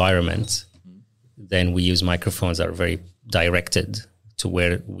environment, then we use microphones that are very directed to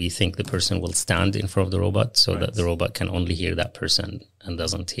where we think the person will stand in front of the robot, so that the robot can only hear that person and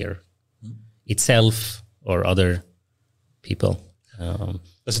doesn't hear itself or other people.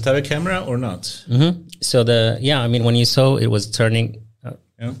 Does it have a camera or not? So when you saw it was turning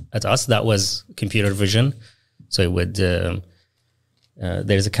at us, that was computer vision. So it would,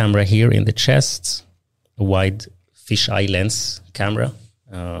 there's a camera here in the chest, a wide fisheye lens camera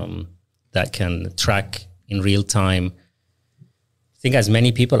that can track in real time, I think, as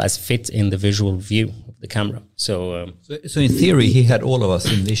many people as fit in the visual view of the camera. So in theory, he had all of us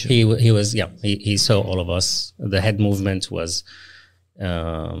in vision. He saw all of us. The head movement was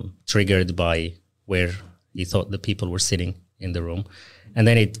triggered by where he thought the people were sitting in the room. And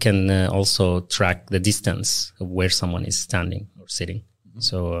then it can also track the distance of where someone is standing or sitting.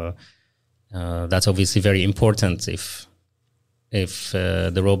 So that's obviously very important if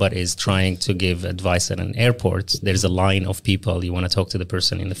the robot is trying to give advice at an airport. There's a line of people. You want to talk to the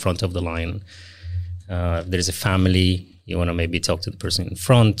person in the front of the line. If there's a family, you want to maybe talk to the person in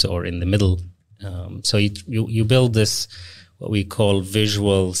front or in the middle. So you build this, what we call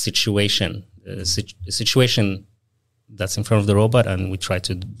visual situation, a situation that's in front of the robot, and we try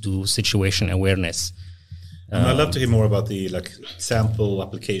to do situation awareness. I'd love to hear more about the sample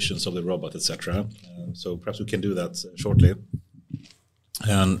applications of the robot, etc. So perhaps we can do that shortly.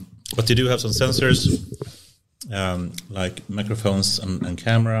 But you do have some sensors, like microphones and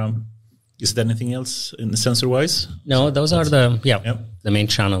camera. Is there anything else in the sensor-wise? No, those are the main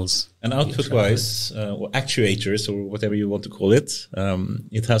channels. And output-wise, or actuators, or whatever you want to call it,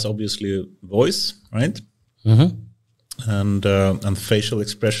 it has obviously voice, right? Mm-hmm. And facial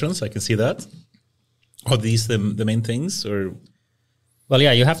expressions. I can see that. Are these the main things, or? Well,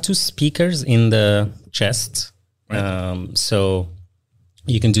 yeah, you have two speakers in the chest, right. So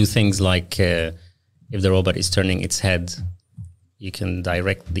you can do things like if the robot is turning its head, you can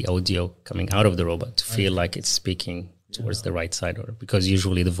direct the audio coming out of the robot to feel like it's speaking towards the right side, or because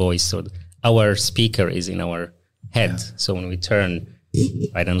usually the voice or our speaker is in our head. Yeah. So when we turn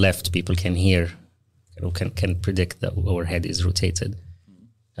right and left, people can hear, can predict that our head is rotated.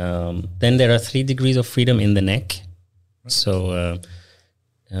 Then there are 3 degrees of freedom in the neck. Right. So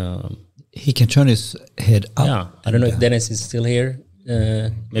he can turn his head up. Yeah, I don't know if Dennis is still here.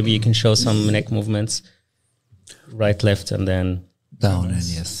 Maybe you can show some neck movements, right, left, and then down, and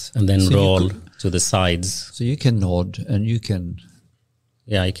yes, and then so roll to the sides. So you can nod, and you can.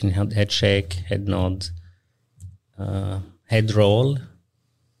 Yeah, you can have head shake, head nod, head roll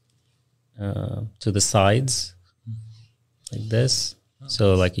to the sides, like this.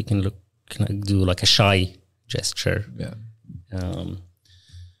 So like you can do like a shy gesture. Yeah.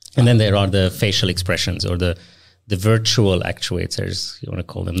 And then there are the facial expressions, or the virtual actuators, you want to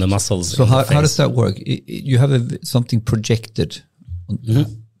call them, the muscles. So how does that work? You have something projected.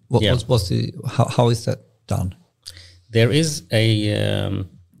 Mm-hmm. How is that done? There is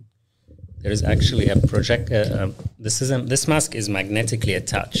actually a project. This mask is magnetically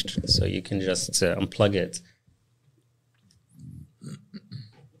attached, so you can just unplug it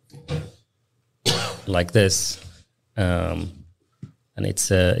like this, and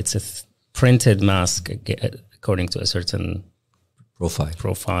it's a printed mask according to a certain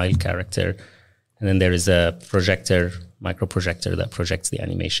profile character, and then there is a micro projector that projects the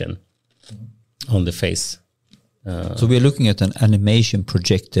animation on the face. So we're looking at an animation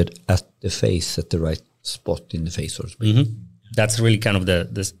projected at the face, at the right spot in the face, or something. Mm-hmm. That's really kind of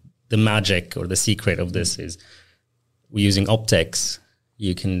the magic or the secret of this is we're using optics.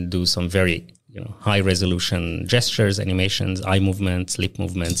 You can do some very high resolution gestures, animations, eye movements, lip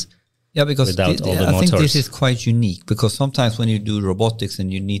movements. Yeah, because I think this is quite unique, because sometimes when you do robotics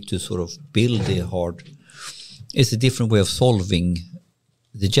and you need to sort of build it's a different way of solving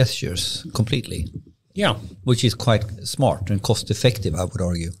the gestures completely. Yeah. Which is quite smart and cost effective, I would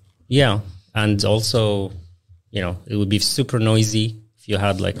argue. Yeah. And also, it would be super noisy if you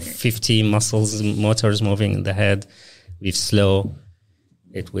had like 50 motors moving in the head. If slow,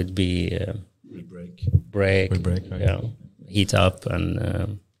 it would be break, right? Heat up,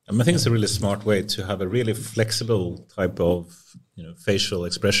 and I think it's a really smart way to have a really flexible type of facial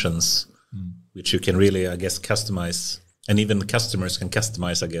expressions, which you can really, I guess, customize, and even the customers can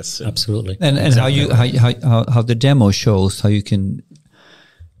customize, I guess. Absolutely. And how the demo shows how you can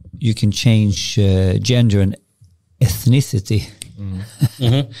change gender and ethnicity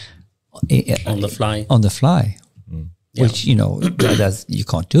on the fly. On the fly. Yeah. Which, you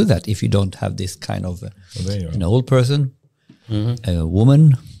can't do that if you don't have this kind of an old person, a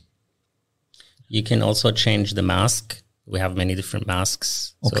woman. You can also change the mask. We have many different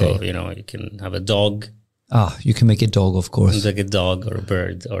masks. Okay. So, you can have a dog. You can make a dog, of course. Like a dog or a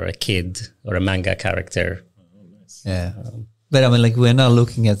bird or a kid or a manga character. Yeah. But I mean, like we're now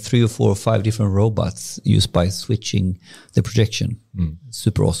looking at 3 or 4 or 5 different robots used by switching the projection.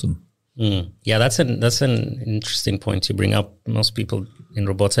 Super awesome. Yeah, that's an interesting point you bring up. Most people in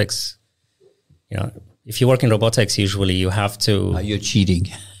robotics, if you work in robotics, usually you have to. You're cheating.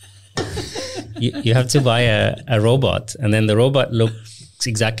 you have to buy a robot, and then the robot looks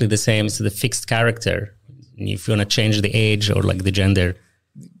exactly the same. It's the fixed character. And if you want to change the age or like the gender,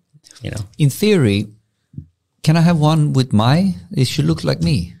 In theory, can I have one with it should look like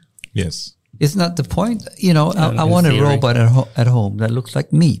me. Yes. Isn't that the point? I want a robot at home that looks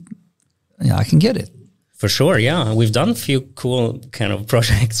like me. Yeah, I can get it. For sure, yeah. We've done a few cool kind of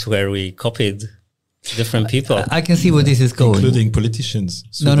projects where we copied different people. I can see where this is going. Including politicians.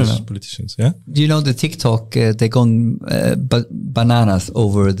 No. Politicians, yeah? Do you know the TikTok, they're going bananas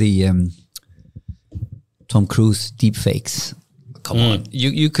over the Tom Cruise deepfakes. Come on.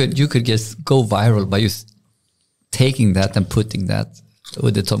 You could just go viral by just taking that and putting that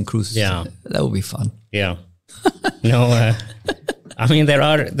with the Tom Cruise. Yeah. That would be fun. Yeah. I mean, there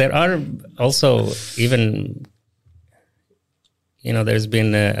are also even, there's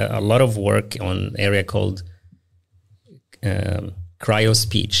been a lot of work on an area called cryo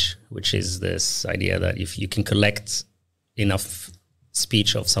speech, which is this idea that if you can collect enough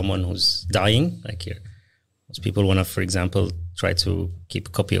speech of someone who's dying, like here, most people want to, for example, try to keep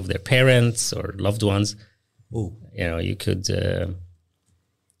a copy of their parents or loved ones. Oh, you could do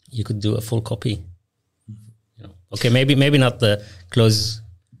a full copy. Okay, maybe not the close,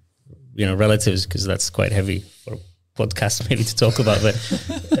 relatives, because that's quite heavy for a podcast maybe to talk about. But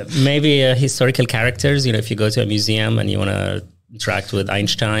maybe historical characters. If you go to a museum and you want to interact with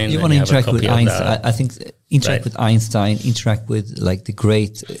Einstein, you want to interact with Einstein. I think interact with Einstein, interact with like the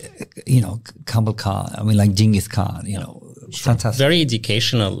great, Kamal Khan. I mean, like Genghis Khan. Fantastic. Very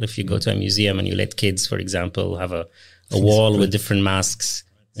educational. If you go to a museum and you let kids, for example, have a wall with different masks.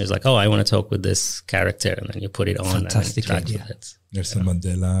 It's like, I want to talk with this character, and then you put it on. Fantastic and idea. with it. Nelson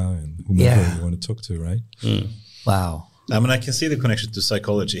Mandela and whomever you want to talk to, right? Wow. I mean, I can see the connection to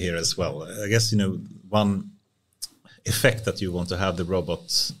psychology here as well. I guess, one effect that you want to have the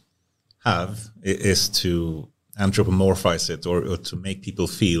robots have is to anthropomorphize it or to make people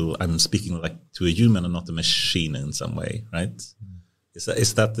feel I'm speaking like to a human and not a machine in some way, right?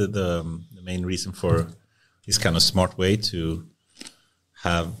 Is that the main reason for this kind of smart way to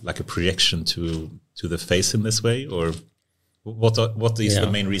have like a projection to the face in this way, or what is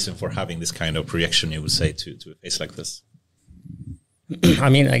the main reason for having this kind of projection, you would say, to a face like this? I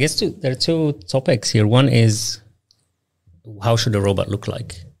mean, I guess there are two topics here. One is how should a robot look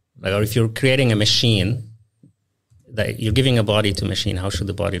like? Or if you're creating a machine, that you're giving a body to a machine, how should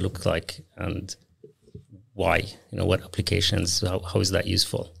the body look like, and why? What applications? How is that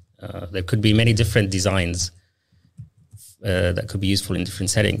useful? There could be many different designs that could be useful in different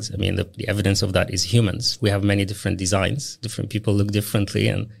settings. I mean, the evidence of that is humans. We have many different designs. Different people look differently,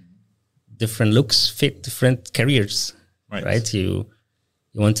 and different looks fit different careers. Right? You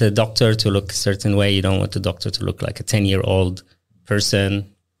want a doctor to look a certain way. You don't want the doctor to look like a 10-year-old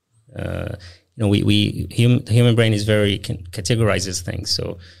person. The human brain is categorizes things.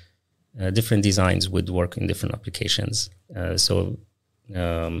 So different designs would work in different applications. But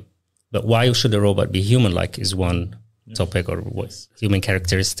why should a robot be human-like is one topic, or what human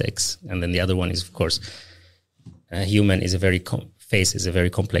characteristics. And then the other one is, of course, a human is a very face is a very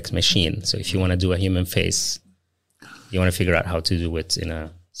complex machine. So if you want to do a human face, you want to figure out how to do it in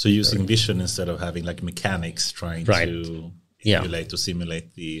a... So using vision instead of having like mechanics trying to emulate to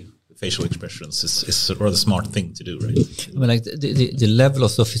simulate the facial expressions is a rather smart thing to do, right? I mean, like the level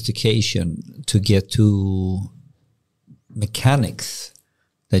of sophistication to get to mechanics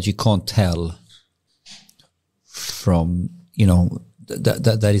that you can't tell from,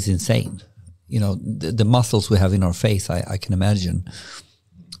 that is insane. The muscles we have in our face, I can imagine,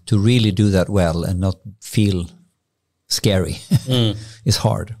 to really do that well and not feel scary is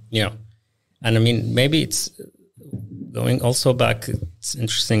hard. Yeah. And I mean, maybe it's going also back, it's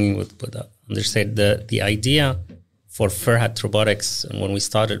interesting with Anders said, the idea for Furhat Robotics, and when we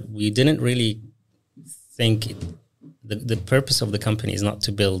started, we didn't really think the purpose of the company is not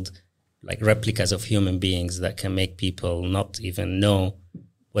to build like replicas of human beings that can make people not even know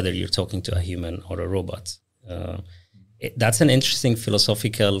whether you're talking to a human or a robot. That's an interesting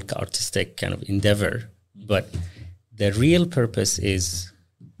philosophical, artistic kind of endeavor. But the real purpose is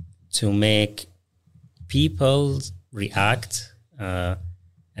to make people react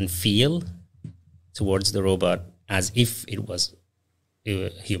and feel towards the robot as if it was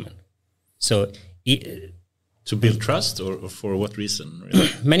human. So to build trust, or for what reason? Really?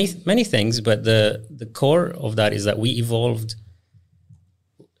 Many things, but the core of that is that we evolved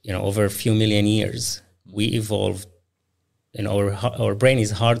over a few million years, we evolved, our brain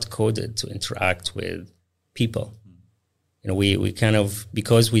is hard-coded to interact with people. We kind of,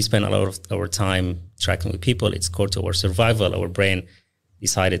 because we spend a lot of our time interacting with people, it's core to our survival. Our brain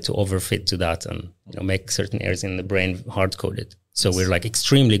decided to overfit to that and make certain areas in the brain hard-coded. So we're like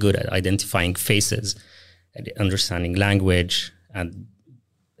extremely good at identifying faces, at understanding language, and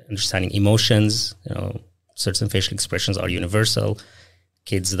understanding emotions. Certain facial expressions are universal.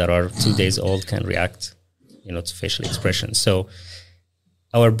 Kids that are 2 days old can react, to facial expressions. So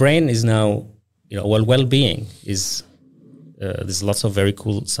our brain is now, well-being is. There's lots of very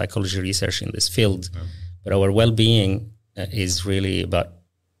cool psychology research in this field, but our well-being is really about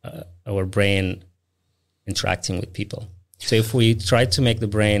our brain interacting with people. So if we try to make the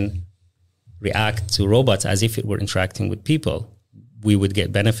brain react to robots as if it were interacting with people, we would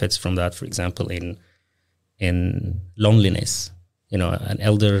get benefits from that. For example, in loneliness, an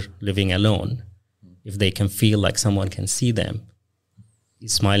elder living alone, if they can feel like someone can see them,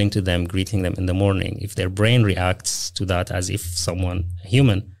 smiling to them, greeting them in the morning, if their brain reacts to that as if a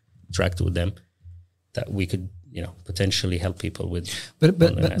human interacted with them, that we could, potentially help people with.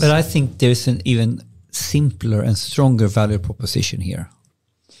 But I think there's an even simpler and stronger value proposition here.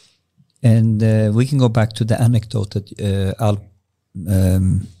 And we can go back to the anecdote that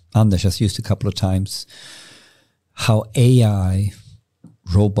Anders has used a couple of times, how AI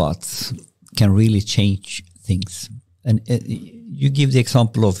robots can really change things. And you give the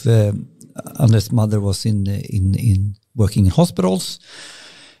example of Anders' mother was in working in hospitals,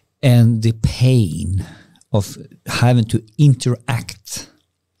 and the pain of having to interact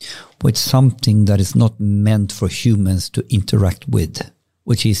with something that is not meant for humans to interact with,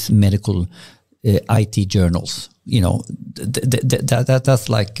 which is medical IT journals. That's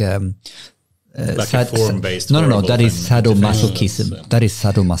like like a form-based. No. That is sadomasochism. That is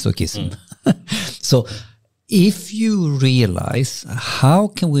sadomasochism. So, if you realize how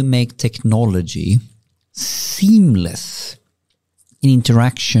can we make technology seamless in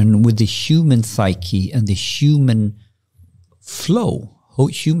interaction with the human psyche and the human flow,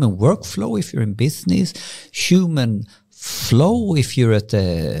 human workflow if you're in business, human flow if you're at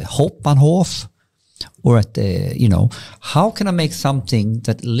the Hauptbahnhof or at the, how can I make something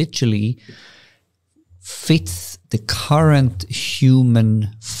that literally fits the current human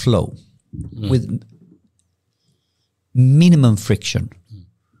flow with minimum friction?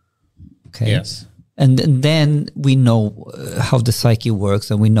 Okay. Yes. And then we know how the psyche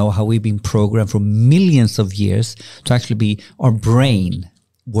works, and we know how we've been programmed for millions of years to actually be, our brain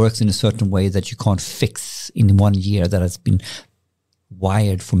works in a certain way that you can't fix in 1 year, that has been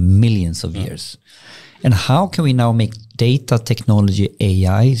wired for millions of years. And how can we now make data, technology,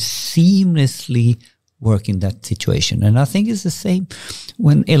 AI seamlessly work in that situation? And I think it's the same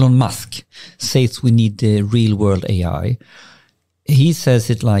when Elon Musk says we need the real world AI. He says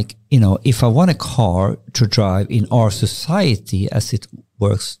it like, if I want a car to drive in our society as it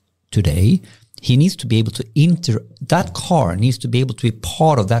works today, he needs to be able to that car needs to be able to be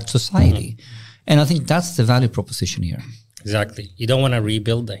part of that society. And I think that's the value proposition here. Exactly. You don't want to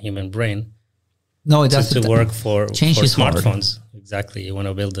rebuild the human brain. No, it doesn't. To work for smartphones. Hard. Exactly. You want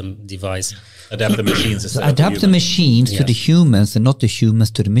to build a device. Adapt the machines. Adapt the machines to the humans and not the humans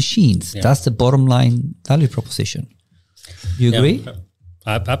to the machines. Yeah. That's the bottom line value proposition. You agree?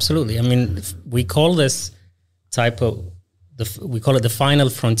 Absolutely. I mean, we call this we call it the final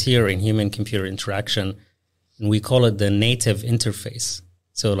frontier in human-computer interaction, and we call it the native interface.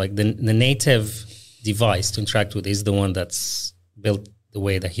 So like the native device to interact with is the one that's built the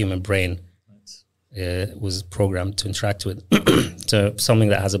way the human brain was programmed to interact with. So something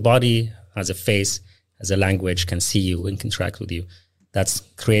that has a body, has a face, has a language, can see you and interact with you. That's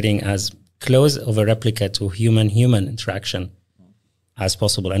creating as close of a replica to human-human interaction as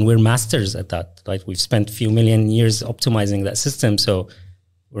possible. And we're masters at that. Like, we've spent a few million years optimizing that system. So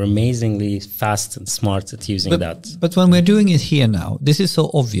we're amazingly fast and smart at using that. But when we're doing it here now, this is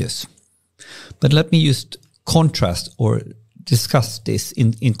so obvious. But let me just contrast or discuss this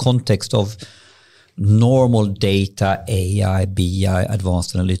in context of normal data, AI, BI,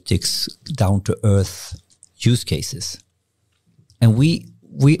 advanced analytics, down to earth use cases. And we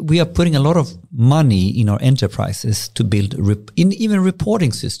are putting a lot of money in our enterprises to build even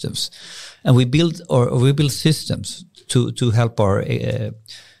reporting systems, and we build systems to help our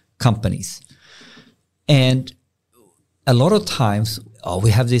companies. And a lot of times,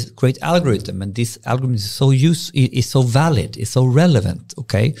 we have this great algorithm, and this algorithm is so valid, is so relevant.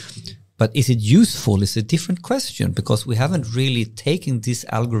 Okay, but is it useful? Is a different question, because we haven't really taken this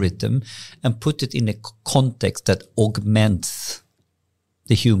algorithm and put it in a context that augments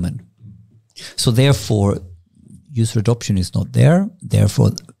the human. So therefore, user adoption is not there. Therefore,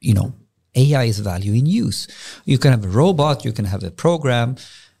 AI is value in use. You can have a robot, you can have a program,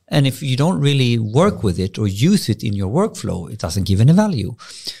 and if you don't really work with it or use it in your workflow, it doesn't give any value.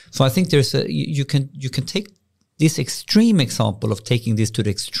 So I think you can take this extreme example of taking this to the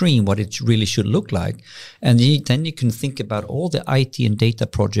extreme, what it really should look like, and then you can think about all the IT and data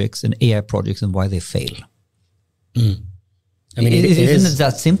projects and AI projects and why they fail. I mean, isn't it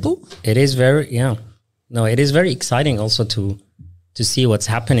that simple? It is it is very exciting also to see what's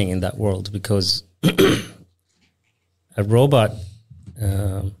happening in that world, because a robot,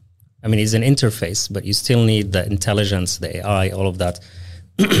 is an interface, but you still need the intelligence, the AI, all of that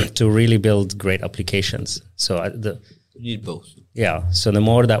to really build great applications. So you need both. Yeah. So the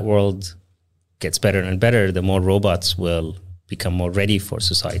more that world gets better and better, the more robots will become more ready for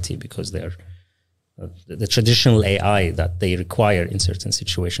society, because they're the traditional AI that they require in certain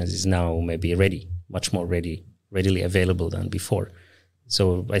situations is now maybe much more readily available than before.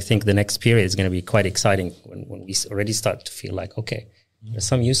 So I think the next period is going to be quite exciting when we already start to feel like, okay, there's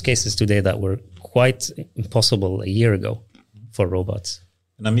some use cases today that were quite impossible a year ago for robots.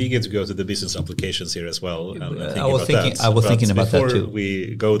 And I'm eager to go to the business applications here as well. I was thinking about that too. Before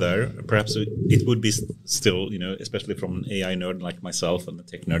we go there, perhaps it would be still, especially from an AI nerd like myself and a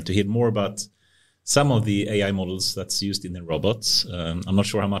tech nerd, to hear more about some of the AI models that's used in the robots. I'm not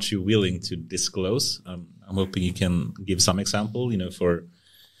sure how much you're willing to disclose. I'm hoping you can give some example,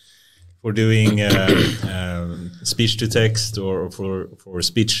 for doing speech to text, or for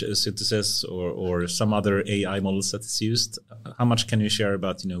speech synthesis, or some other AI models that is used. How much can you share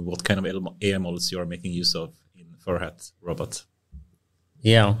about what kind of AI models you are making use of in Furhat robot?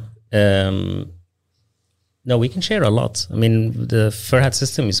 Yeah, no, we can share a lot. I mean, the Furhat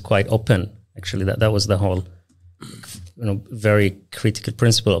system is quite open. Actually, that was the whole very critical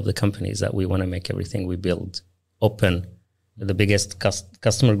principle of the company, is that we want to make everything we build open. The biggest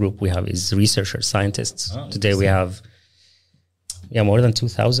customer group we have is researchers, scientists. Today we have more than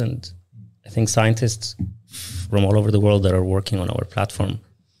 2,000, I think, scientists from all over the world that are working on our platform.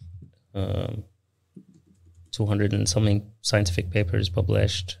 200 and something scientific papers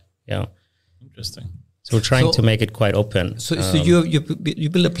published. Yeah. Interesting. So we're trying to make it quite open. So you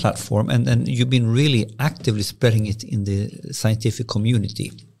build a platform, and you've been really actively spreading it in the scientific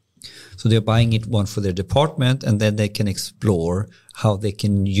community. So they're buying it one for their department, and then they can explore how they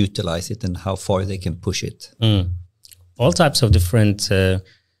can utilize it and how far they can push it. All types of different,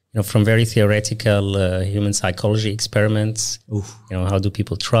 from very theoretical human psychology experiments. How do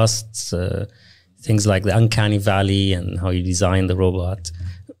people trust? Things like the uncanny valley and how you design the robot,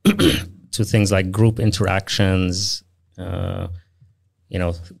 to things like group interactions,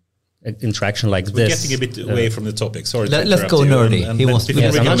 interaction like We're this. Getting a bit away from the topic. Sorry. Let's go nerdy. He wants to.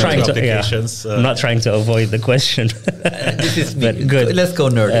 I'm not trying to avoid the question. This is me. But good. Let's go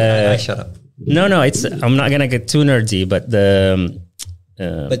nerdy. I shut up. No. I'm not gonna get too nerdy, but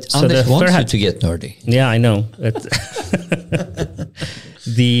but Anders wants you to get nerdy. Yeah, I know.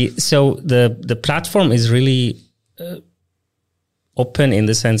 The platform is really open in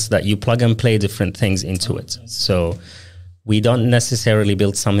the sense that you plug and play different things into it. So we don't necessarily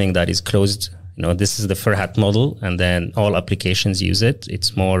build something that is closed. This is the Furhat model, and then all applications use it.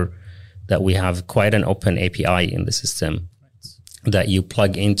 It's more that we have quite an open API in the system that you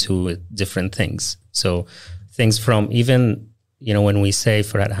plug into different things. So things from even, when we say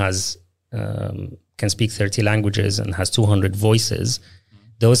Furhat has can speak 30 languages and has 200 voices,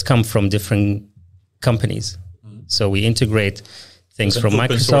 those come from different companies. So we integrate things from Microsoft.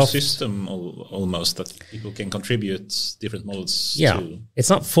 Open source system almost that people can contribute different models to. It's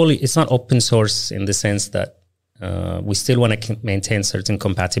not open source in the sense that we still want to maintain certain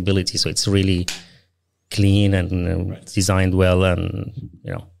compatibility. So it's really clean and designed well, and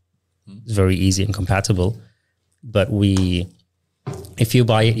it's very easy and compatible. But if you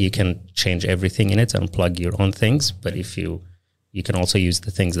buy it, you can change everything in it and plug your own things. But if you can also use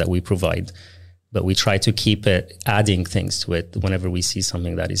the things that we provide. But we try to keep adding things to it whenever we see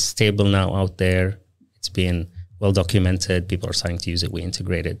something that is stable now out there. It's been well documented. People are starting to use it. We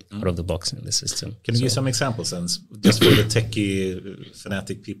integrate it out of the box in the system. Can you give some examples, and just for the techie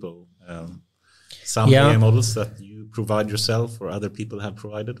fanatic people? Some AI models that you provide yourself or other people have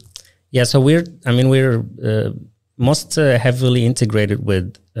provided? Yeah, so we're most heavily integrated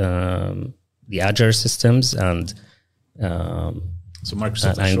with the Azure systems and so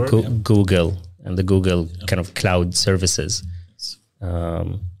Microsoft and Google and the Google kind of cloud services.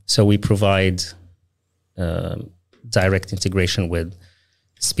 So we provide direct integration with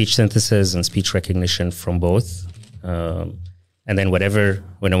speech synthesis and speech recognition from both. And then whenever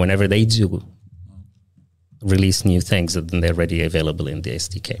they do release new things, then they're already available in the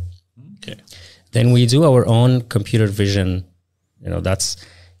SDK. Okay. Then we do our own computer vision.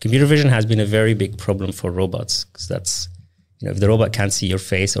 Computer vision has been a very big problem for robots, because that's, if the robot can't see your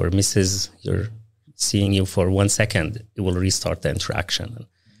face or misses seeing you for 1 second, it will restart the interaction.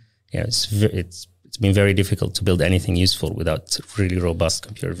 And, it's been very difficult to build anything useful without really robust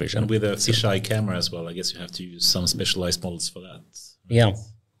computer vision. And with a fisheye camera as well, I guess you have to use some specialized models for that. Yeah.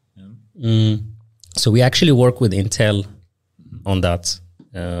 So we actually work with Intel on that.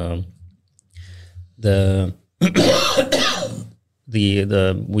 We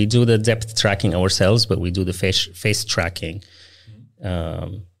do the depth tracking ourselves, but we do the face tracking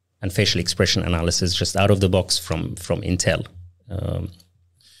and facial expression analysis just out of the box from Intel.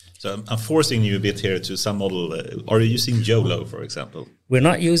 So I'm forcing you a bit here to some model. Are you using YOLO, for example? We're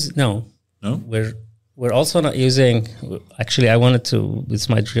not using, no. We're also not using, actually I wanted to, this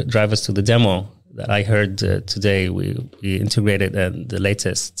might drive us to the demo that I heard today. We integrated the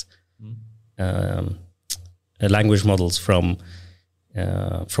latest language models from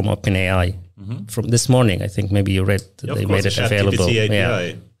OpenAI from this morning. I think maybe you read that they made it available. API.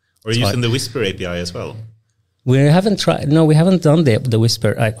 Yeah. Or using the Whisper API as well. We haven't tried. No, we haven't done the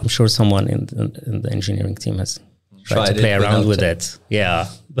Whisper. I'm sure someone in the engineering team has tried to play around with it. Yeah,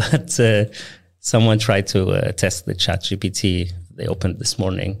 but someone tried to test the ChatGPT. They opened this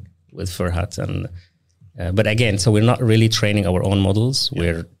morning with Furhat, and but again, so we're not really training our own models. Yeah.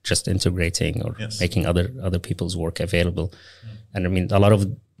 We're just integrating or making other people's work available. And I mean, a lot of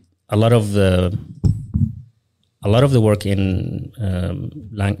the work in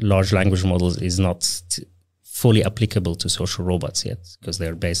large language models is not fully applicable to social robots yet, because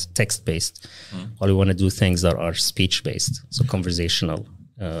they're text-based. While we want to do things that are speech-based, so conversational.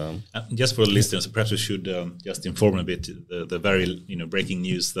 Just for the listeners, perhaps we should just inform a bit the very breaking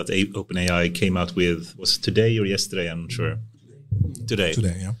news that OpenAI came out with. Was it today or yesterday? I'm not sure. Today,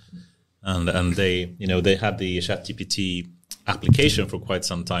 yeah. And they they had the ChatGPT application for quite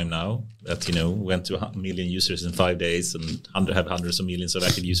some time now that went to 1 million users in 5 days and have hundreds of millions of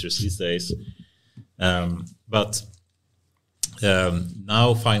active users these days. But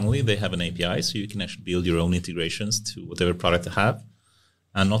now finally they have an API, so you can actually build your own integrations to whatever product they have.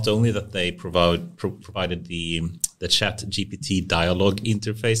 And not only that they provided the ChatGPT dialogue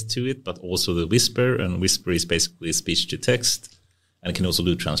interface to it, but also the Whisper. And Whisper is basically speech to text, and it can also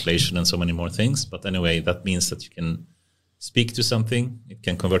do translation and so many more things. But anyway, that means that you can speak to something, it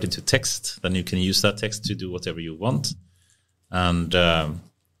can convert it to text, then you can use that text to do whatever you want. And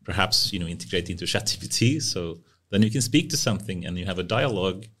perhaps integrate into ChatGPT, so then you can speak to something and you have a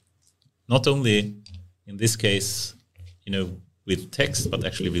dialogue, not only in this case, with text, but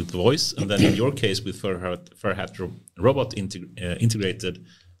actually with voice. And then in your case, with Furhat robot integrated,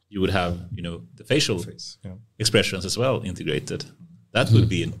 you would have the facial expressions as well integrated. That would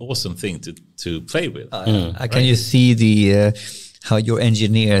be an awesome thing to play with. Can you see how your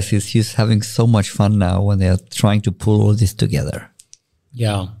engineers is just having so much fun now when they're trying to pull all this together?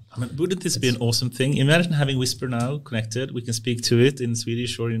 Yeah. I mean, wouldn't this be an awesome thing? Imagine having Whisper now connected. We can speak to it in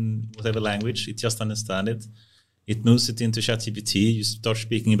Swedish or in whatever language. It just understands it. It moves it into ChatGPT. You start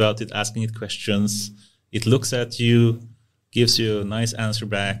speaking about it, asking it questions. It looks at you, gives you a nice answer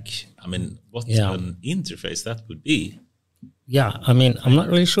back. I mean, what an interface that would be. Yeah, I mean, I'm not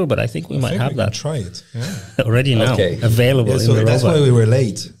really sure, but I think we might have that. Try it already now, available in the that's robot. why we were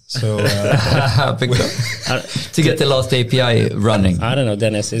late. So to get the last API running. I don't know,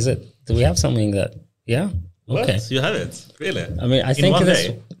 Dennis. Do we have something that? Yeah. Okay. What? You have it, really? I mean, I think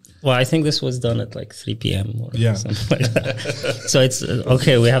I think this was done at like 3 p.m. or something like that. So it's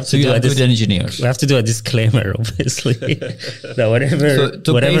okay. We have to do good engineers. We have to do a disclaimer, obviously. That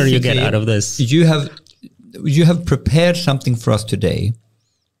whatever you get out of this, you have prepared something for us today,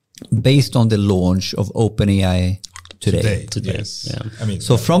 based on the launch of OpenAI today. Yes. Yeah. I mean,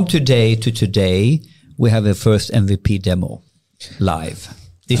 so from today to today, we have a first MVP demo live.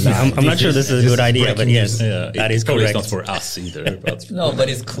 I'm not sure this is a good idea, but yes, that is correct. It's not for us either. But no, but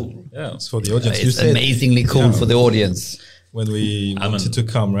it's cool. Yeah, it's for the audience. It's amazingly cool for the audience. When we wanted to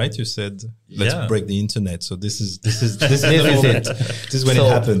come, right? You said, let's break the internet. So this is it. This is when it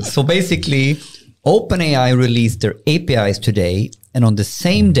happens. So basically, OpenAI released their APIs today, and on the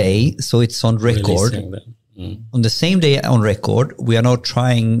same day, so it's on record. On the same day on record, we are now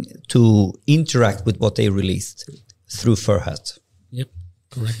trying to interact with what they released through Furhat. Yep,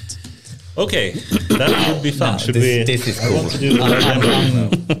 correct. Okay, that would be fun. This is cool.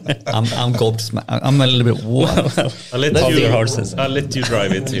 I'm gobsmacked. I'm a little bit. I'll let you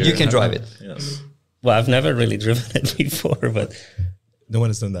drive it here. You can drive it. Yes. Well, I've never really driven it before, but No one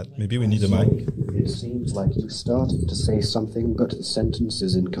has done that. Maybe we need a mic. It seems like you started to say something, but the sentence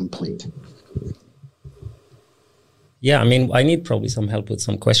is incomplete. yeah, I mean, I need probably some help with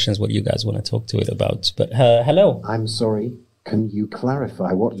some questions what you guys want to talk to it about. But hello. I'm sorry. Can you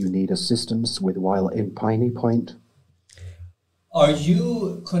clarify what you need assistance with while in Piney Point? Are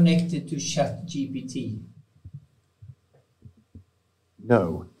you connected to ChatGPT?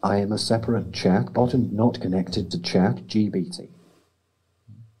 No, I am a separate chatbot and not connected to ChatGPT.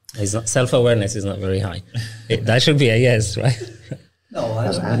 It's not, self-awareness is not very high. That should be a yes, right? No, I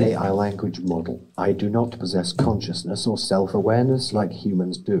As don't. an AI language model, I do not possess consciousness or self-awareness like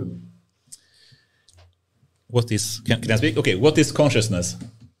humans do. What is, can I speak? Okay, what is consciousness?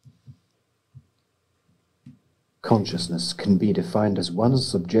 Consciousness can be defined as one's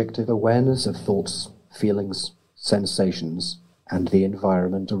subjective awareness of thoughts, feelings, sensations, and the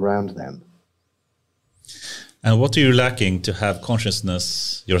environment around them. And what are you lacking to have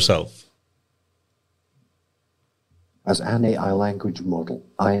consciousness yourself? As an AI language model,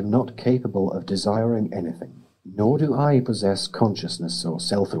 I am not capable of desiring anything, nor do I possess consciousness or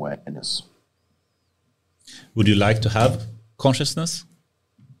self-awareness. Would you like to have consciousness?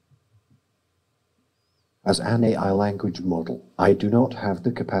 As an AI language model, I do not have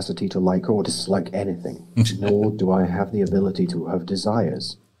the capacity to like or dislike anything, nor do I have the ability to have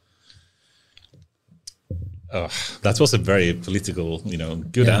desires. Oh, that was a very political,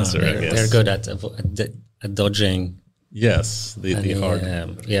 good answer, I guess. They're good at dodging. Yes, the hard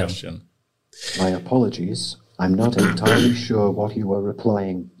yeah. question. My apologies, I'm not entirely sure what you were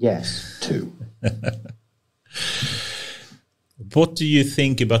replying yes to. What do you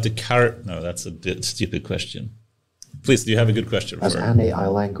think about the current... No, that's a bit stupid question. Please, do you have a good question As for an AI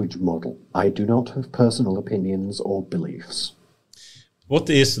language model, I do not have personal opinions or beliefs. What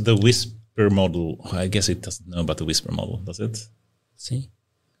is the Whisper model? I guess it doesn't know about the Whisper model, does it? See?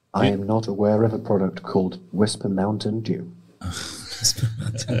 I am not aware of a product called Whisper Mountain Dew.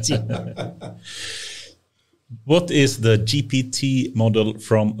 What is the GPT model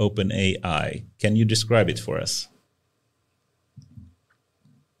from OpenAI? Can you describe it for us?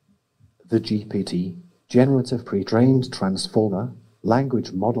 The GPT, Generative Pre-trained Transformer,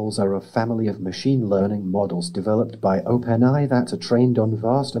 language models are a family of machine learning models developed by OpenAI that are trained on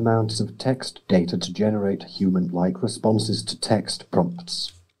vast amounts of text data to generate human-like responses to text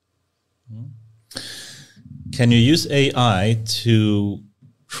prompts. Can you use AI to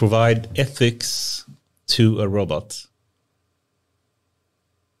provide ethics to a robot?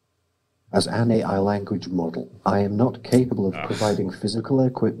 As an AI language model, I am not capable of providing physical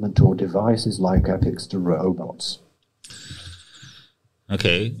equipment or devices like ethics to robots.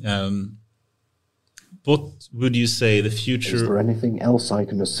 Okay. What would you say the Is future... there anything else I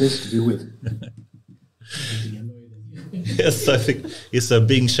can assist you with? Yes, I think it's a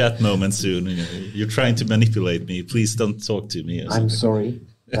big chat moment soon. You're trying to manipulate me. Please don't talk to me. I'm sorry,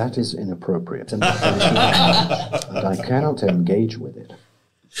 that is inappropriate and offensive, and I cannot engage with it.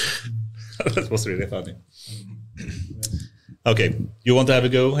 That was really funny. Okay, you want to have a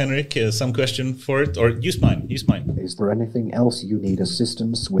go, Henrik? Some question for it? Or use mine. Use mine. Is there anything else you need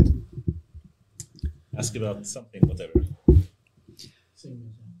assistance with? Ask about something, whatever.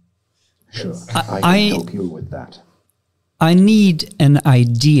 Sure, I can help you with that. I need an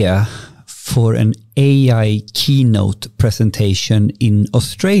idea for an AI keynote presentation in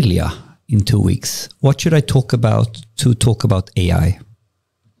Australia in 2 weeks. What should I talk about to talk about AI?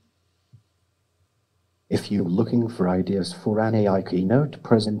 If you're looking for ideas for an AI keynote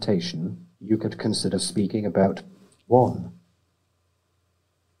presentation, you could consider speaking about 1.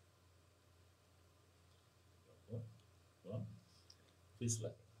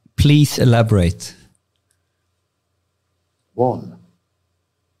 Please elaborate. 1.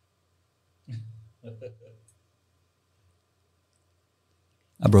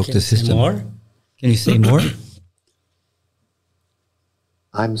 I broke Can the you say system. more? Can you say more?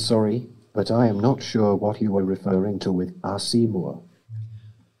 I'm sorry, but I am not sure what you were referring to with Seymour.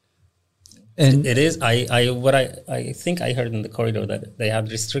 And It is. I think I heard in the corridor that they have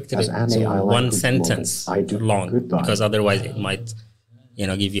restricted As it an to AI one language sentence model, I do long, goodbye. because otherwise it might,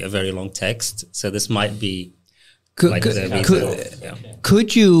 give you a very long text. So this might be could, like could, the reason. could, Yeah.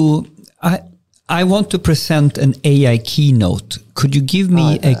 could you? I want to present an AI keynote. Could you give me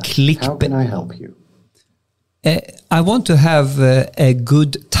Hi a there. click? How can I help you? I want to have a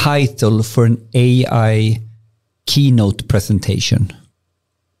good title for an AI keynote presentation.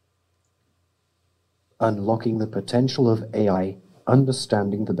 Unlocking the potential of AI,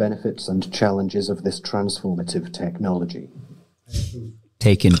 understanding the benefits and challenges of this transformative technology.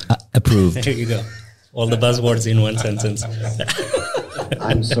 Taken, approved. There you go. All the buzzwords in one sentence.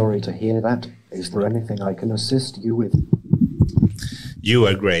 I'm sorry to hear that. Is there anything I can assist you with? You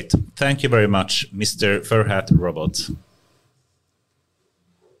are great. Thank you very much, Mr. Furhat Robot.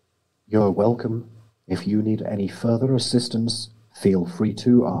 You're welcome. If you need any further assistance, feel free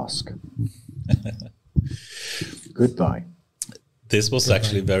to ask. Goodbye. This was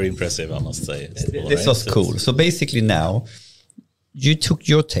actually very impressive, I must say. This was cool. So basically now, you took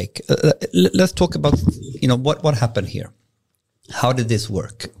your take. Let's talk about, what happened here. How did this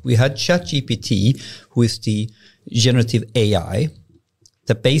work? We had ChatGPT, who is the generative AI,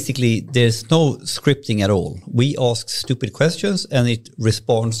 that basically there's no scripting at all. We ask stupid questions and it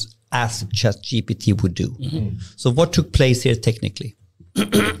responds as ChatGPT would do. Mm-hmm. So what took place here technically?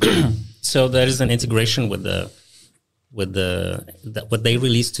 So there is an integration with what they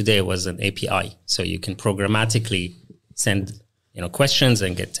released today was an API. So you can programmatically send questions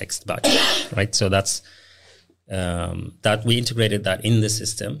and get text back, right? So that's that we integrated that in the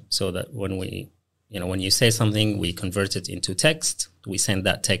system, so that when when you say something, we convert it into text. We send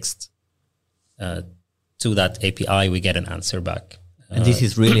that text to that API. We get an answer back. And this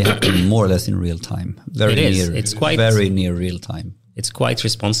is really happening more or less in real time. Very near. It's quite very near real time. It's quite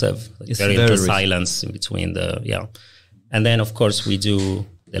responsive. It's very little silence in between and then of course we do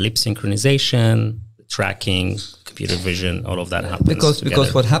the lip synchronization, the tracking, computer vision, all of that happens.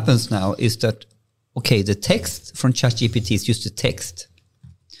 Because what happens now is that the text from ChatGPT is used to text.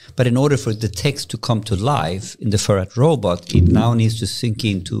 But in order for the text to come to life in the Furhat robot, it now needs to sync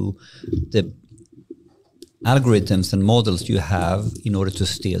into the algorithms and models you have in order to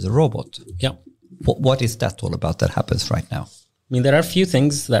steer the robot. Yeah. What is that all about that happens right now? I mean, there are a few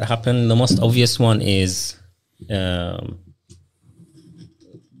things that happen. The most obvious one is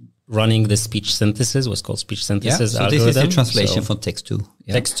running the speech synthesis, what's called speech synthesis algorithm. This is the translation from text to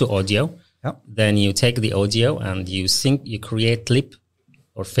text to audio. Yeah. Then you take the audio and you create lip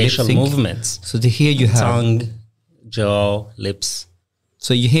or facial movements. So here you have tongue, jaw, lips.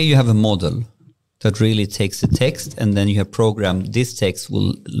 So here you have a model that really takes the text, and then you have programmed this text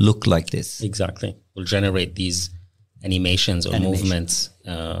will look like this. Exactly. Will generate these animations or movements.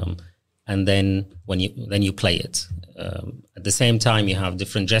 And then when you play it. At the same time, you have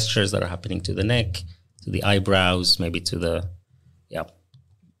different gestures that are happening to the neck, to the eyebrows, maybe to the,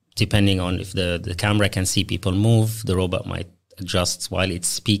 depending on if the camera can see people move, the robot might adjust while it's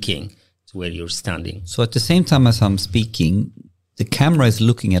speaking to where you're standing. So at the same time as I'm speaking, the camera is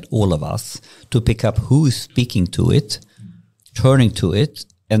looking at all of us to pick up who is speaking to it, turning to it,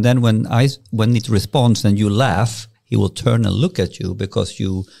 and then when it responds and you laugh, he will turn and look at you because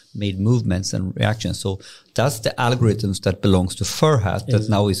you made movements and reactions. So that's the algorithms that belongs to Furhat that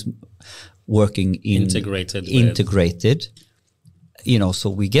now is working integrated. So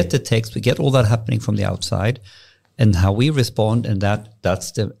we get the text, we get all that happening from the outside, and how we respond, and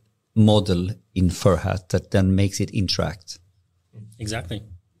that's the model in Furhat that then makes it interact. Exactly.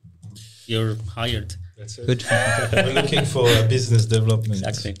 You're hired. That's it. Good. We're looking for a business development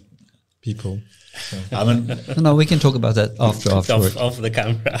people. So. No, we can talk about that afterwards. Off the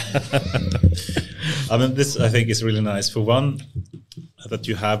camera. This I think is really nice. For one, that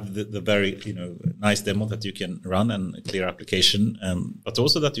you have the very nice demo that you can run and a clear application, but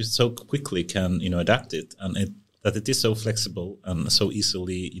also that you so quickly can adapt it, and that it is so flexible and so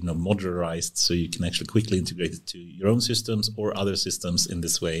easily modularized, so you can actually quickly integrate it to your own systems or other systems in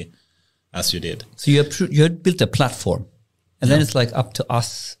this way, as you did. So you had built a platform, and then it's like up to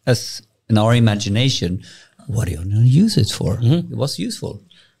us as in our imagination, what are you going to use it for? Mm-hmm. It was useful.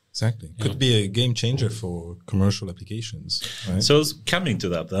 Exactly. Could be a game changer for commercial applications. Right? So it's coming to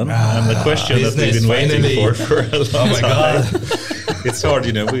that then. And the question that we've been waiting for a long time. Oh my God. It's hard,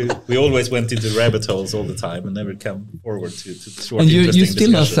 we always went into rabbit holes all the time and never come forward to short, and you're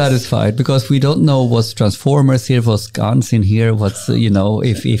still not satisfied because we don't know what's transformers here, what's GANs in here, what's,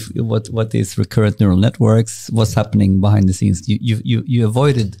 what is recurrent neural networks, what's happening behind the scenes. You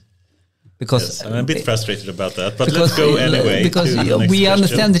avoided. Because I'm a bit frustrated about that, but let's go anyway. Because we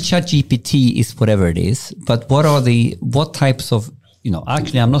understand that ChatGPT is whatever it is, but what types of,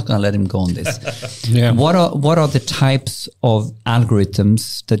 actually I'm not going to let him go on this. What are the types of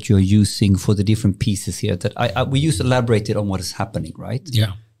algorithms that you're using for the different pieces here that we used to elaborate on what is happening, right?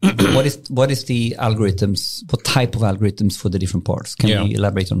 Yeah. What is the algorithms, what type of algorithms for the different parts? Can we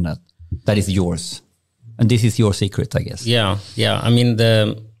elaborate on that? That is yours. And this is your secret, I guess. Yeah. I mean,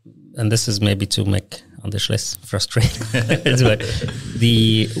 and this is maybe to make Anders less frustrated, but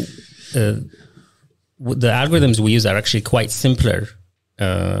the algorithms we use are actually quite simpler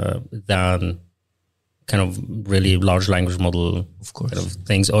than kind of really large language model of course. kind of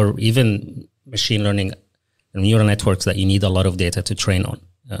things, or even machine learning and neural networks that you need a lot of data to train on.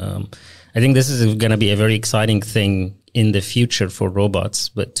 I think this is going to be a very exciting thing in the future for robots.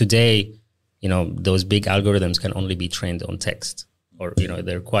 But today, those big algorithms can only be trained on text, or,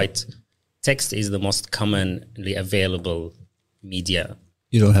 text is the most commonly available media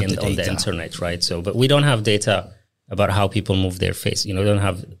you don't have on the internet, right? So, but we don't have data about how people move their face. We don't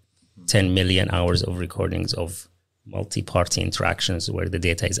have 10 million hours of recordings of multi-party interactions where the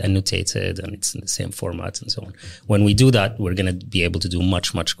data is annotated and it's in the same format and so on. When we do that, we're going to be able to do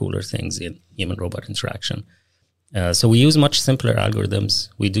much, much cooler things in human-robot interaction. So we use much simpler algorithms.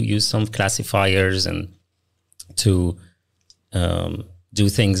 We do use some classifiers and to do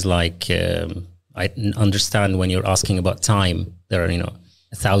things like I understand when you're asking about time, there are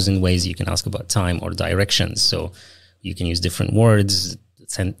 1,000 ways you can ask about time or directions. So you can use different words.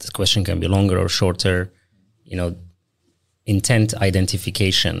 The question can be longer or shorter. Intent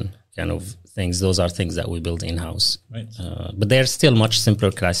identification kind of things. Those are things that we build in-house. Right. But they're still much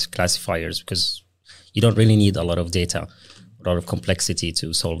simpler classifiers because you don't really need a lot of data, a lot of complexity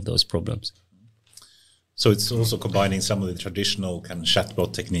to solve those problems. So it's also combining some of the traditional kind of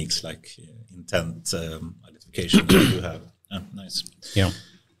chatbot techniques like intent identification that you have. Nice. Yeah.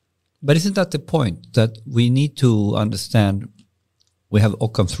 But isn't that the point, that we need to understand we have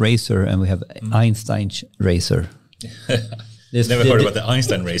Occam's razor and we have Einstein's razor? Never heard about the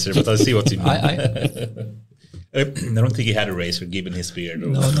Einstein razor, but I see what you mean. I don't think he had a razor given his beard.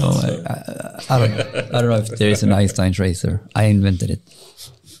 No. I don't know if there is an Einstein's razor. I invented it.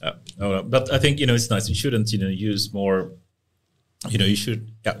 No, but I think it's nice. You shouldn't use more. You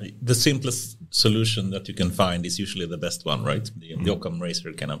should. The simplest solution that you can find is usually the best one, right? The Occam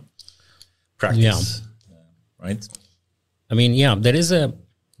razor kind of practice, right? I mean, yeah, there is a.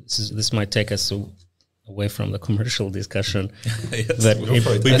 This might take us away from the commercial discussion. Yes, but we've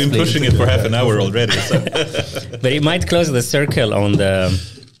been pushing it for half an hour already. So. But it might close the circle on the.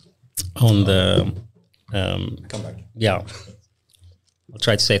 Come back. Yeah. I'll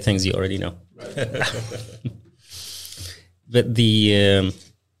try to say things you already know. But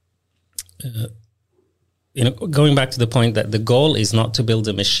going back to the point that the goal is not to build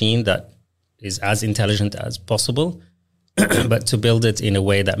a machine that is as intelligent as possible, but to build it in a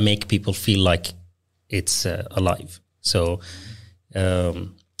way that make people feel like it's alive. So, I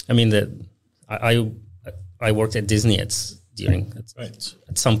worked at Disney at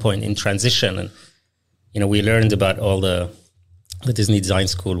some point in transition, and we learned about all the Disney Design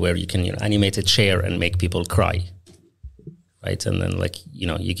School where you can animate a chair and make people cry, right? And then you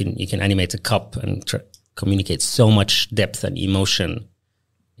can animate a cup and communicate so much depth and emotion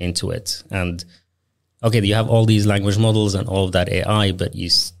into it. And okay, you have all these language models and all of that AI, but you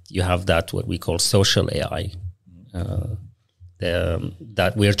have that what we call social AI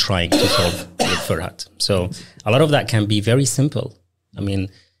that we're trying to solve with Furhat. So a lot of that can be very simple. I mean,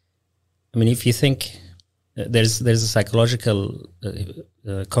 if you think. There's a psychological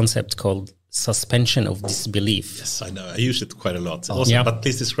concept called suspension of disbelief. Yes, I know. I use it quite a lot. Also, but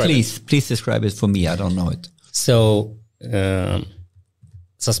please describe it. Please describe it for me. I don't know it. So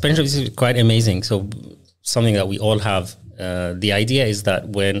suspension of disbelief is quite amazing. So something that we all have. The idea is that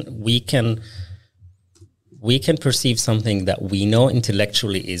when we can perceive something that we know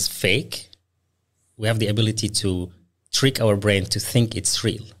intellectually is fake, we have the ability to trick our brain to think it's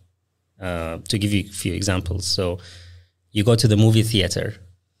real. To give you a few examples. So you go to the movie theater,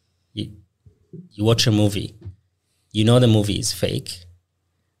 you watch a movie, you know the movie is fake,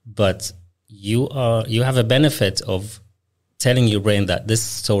 but you have a benefit of telling your brain that this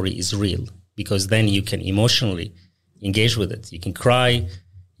story is real, because then you can emotionally engage with it. You can cry,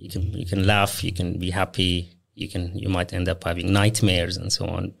 you can laugh, you can be happy, you might end up having nightmares and so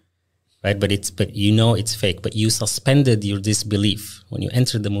on. Right, but it's fake. But you suspended your disbelief when you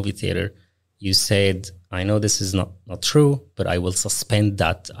entered the movie theater. You said, "I know this is not true, but I will suspend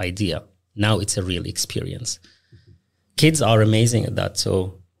that idea. Now it's a real experience." Kids are amazing at that.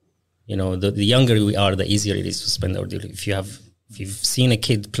 So, the younger we are, the easier it is to suspend our disbelief. If you've seen a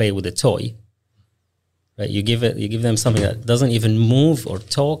kid play with a toy, right? You give them something that doesn't even move or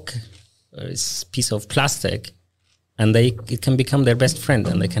talk, or it's a piece of plastic. And it can become their best friend,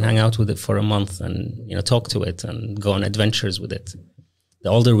 and they can hang out with it for a month and talk to it and go on adventures with it. The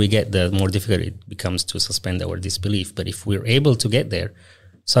older we get, the more difficult it becomes to suspend our disbelief. But if we're able to get there,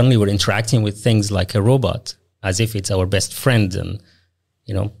 suddenly we're interacting with things like a robot as if it's our best friend, and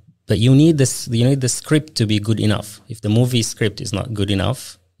But you need the script to be good enough. If the movie script is not good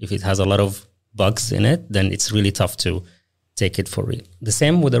enough, if it has a lot of bugs in it, then it's really tough to take it for real. The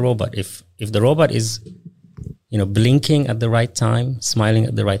same with the robot. If the robot is blinking at the right time, smiling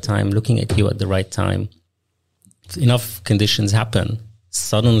at the right time, looking at you at the right time. If enough conditions happen,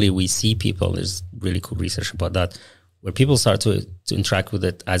 suddenly we see people, there's really cool research about that, where people start to interact with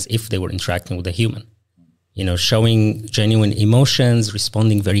it as if they were interacting with a human. Showing genuine emotions,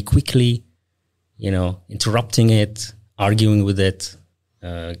 responding very quickly, interrupting it, arguing with it,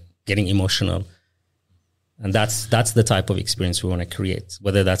 getting emotional. And that's the type of experience we want to create.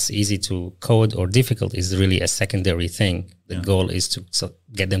 Whether that's easy to code or difficult is really a secondary thing. The goal is to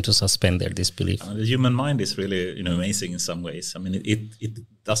get them to suspend their disbelief. The human mind is really, amazing in some ways. I mean, it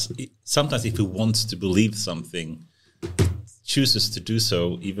does. Sometimes if it wants to believe something, it chooses to do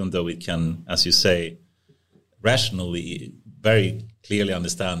so, even though it can, as you say, rationally, very clearly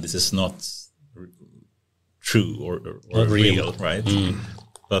understand this is not true or real, right?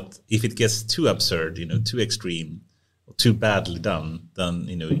 But if it gets too absurd, too extreme, or too badly done, then,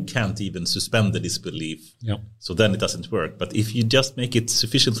 you can't even suspend the disbelief. Yeah. So then it doesn't work. But if you just make it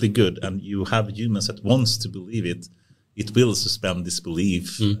sufficiently good and you have humans that wants to believe it, it will suspend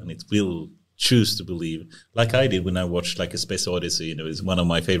disbelief and it will choose to believe. Like I did when I watched like A Space Odyssey, it's one of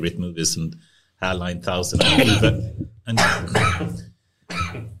my favorite movies, and HAL 9000.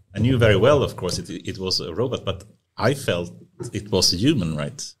 I knew very well, of course, it was a robot, but I felt it was a human,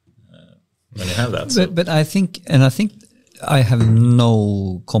 right? When you have that. So. But I think I have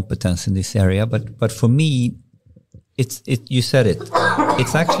no competence in this area, but for me, you said it.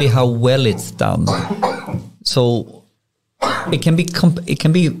 It's actually how well it's done. So it can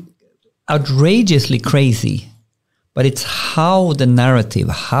be outrageously crazy, but it's how the narrative,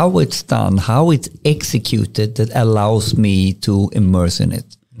 how it's done, how it's executed that allows me to immerse in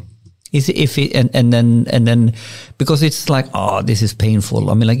it. And then because it's like, this is painful.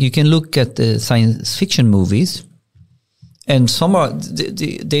 I mean, like you can look at the science fiction movies, and some are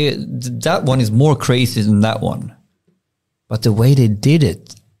that one is more crazy than that one, but the way they did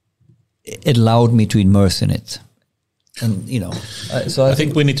it allowed me to immerse in it. And so I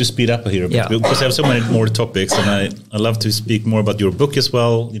think we need to speed up here a bit because I have so many more topics, and I love to speak more about your book as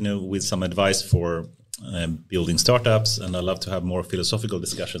well. With some advice for building startups, and I love to have more philosophical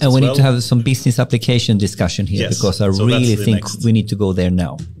discussions. And we need to have some business application discussion here, because I really think we need to go there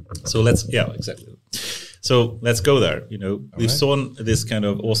now. So exactly. So let's go there. We've seen this kind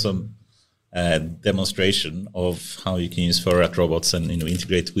of awesome demonstration of how you can use Ferrat robots and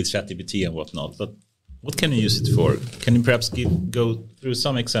integrate with ChatGPT and whatnot. But what can you use it for? Can you perhaps go through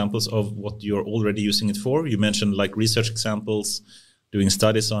some examples of what you're already using it for? You mentioned like research examples, doing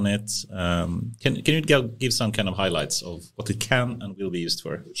studies on it. Can you give some kind of highlights of what it can and will be used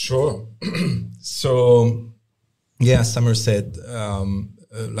for? Sure. So, Samer said,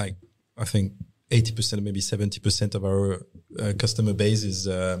 I think 80%, maybe 70% of our customer base is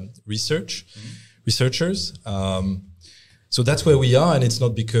researchers. So that's where we are, and it's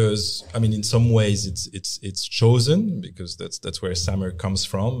not because, in some ways it's chosen, because that's where Samer comes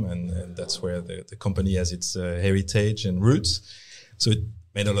from, and that's where the company has its heritage and roots. So it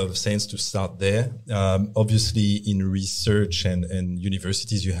made a lot of sense to start there. Obviously, in research and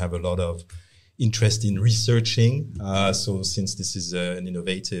universities, you have a lot of interest in researching. So since this is an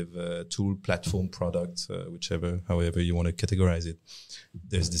innovative tool, platform, product, however you want to categorize it,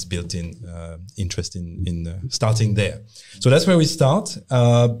 there's this built-in interest in starting there. So that's where we start.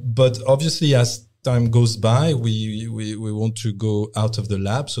 But obviously, as time goes by, we want to go out of the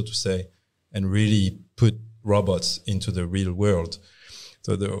lab, so to say, and really put robots into the real world.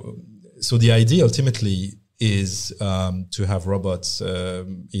 So the idea ultimately is to have robots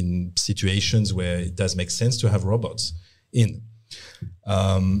in situations where it does make sense to have robots in.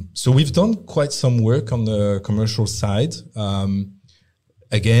 So we've done quite some work on the commercial side.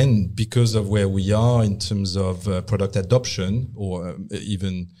 Again, because of where we are in terms of product adoption, or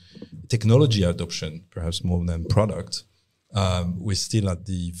even technology adoption, perhaps more than product, we're still at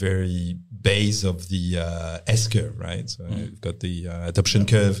the very base of the S-curve, right? So we've got the adoption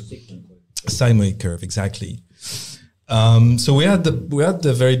curve, Simon curve, exactly. So we're at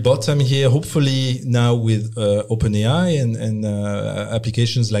the very bottom here. Hopefully now with OpenAI and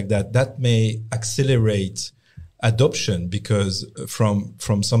applications like that may accelerate adoption, because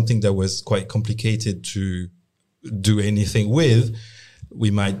from something that was quite complicated to do anything with,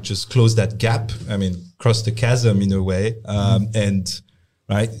 we might just close that gap. Cross the chasm in a way, and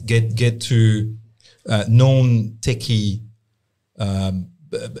get to non-techie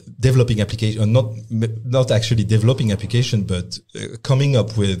developing application, or not actually developing application, but coming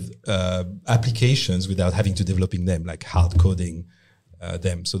up with applications without having to developing them, like hard coding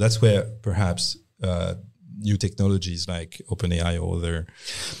them. So that's where perhaps new technologies like OpenAI or other.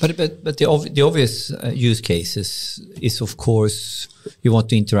 But the obvious use cases is, of course, you want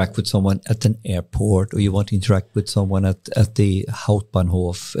to interact with someone at an airport, or you want to interact with someone at the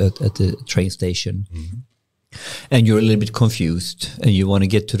Hauptbahnhof at the train station. And you're a little bit confused and you want to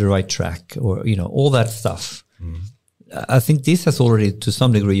get to the right track, or, all that stuff. I think this has already, to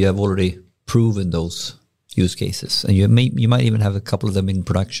some degree, you have already proven those use cases, and you might even have a couple of them in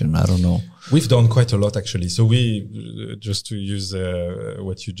production. I don't know. We've done quite a lot, actually. So we, just to use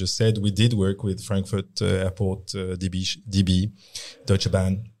what you just said, we did work with Frankfurt Airport, DB, Deutsche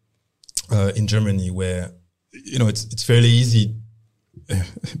Bahn, in Germany, where, it's fairly easy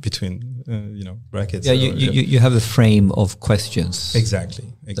between, brackets. Yeah, you have a frame of questions. Exactly.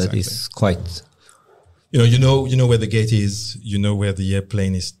 That is quite... You know where the gate is, you know where the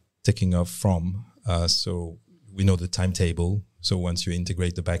airplane is taking off from. So we know the timetable. So once you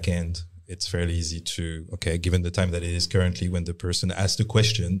integrate the back end, it's fairly easy to, given the time that it is currently when the person asks the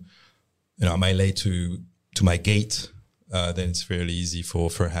question, am I late to my gate? Then it's fairly easy for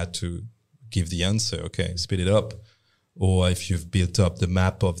Furhat to give the answer. Okay, speed it up. Or if you've built up the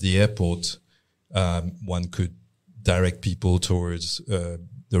map of the airport, one could direct people towards the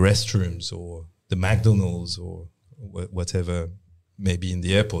restrooms or the McDonald's or whatever may be in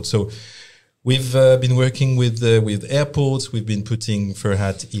the airport. So we've been working with airports. We've been putting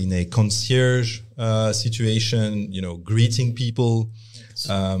Furhat in a concierge situation, greeting people,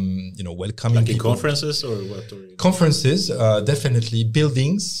 welcoming like people. In conferences or what? Conferences, definitely.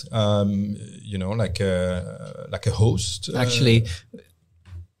 Buildings, like a host. Actually,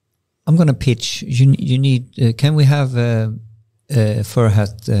 I'm going to pitch. You need. Can we have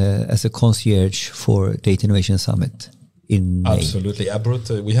Furhat as a concierge for Data Innovation Summit in May? Absolutely. I brought.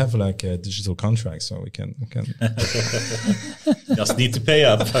 We have like a digital contract, so we can. Just need to pay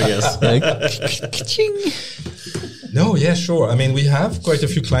up, I guess. No, yeah, sure. I mean, we have quite a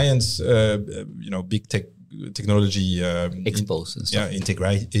few clients. Big technology expos and stuff. Yeah,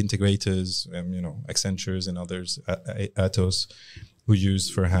 integrators, Accentures and others, Atos, who use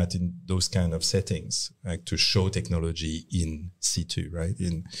Furhat in those kind of settings, like to show technology in situ, right?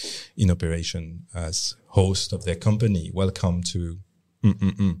 In operation as host of their company. Welcome to.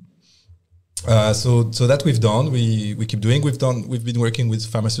 So that we've done. We keep doing. We've been working with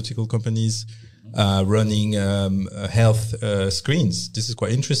pharmaceutical companies, running health screens. This is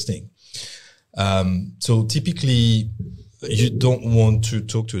quite interesting. So typically, you don't want to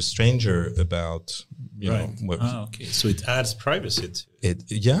talk to a stranger about. Okay. So it adds privacy to it.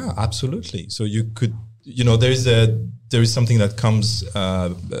 Yeah, absolutely. So you could, there is something that comes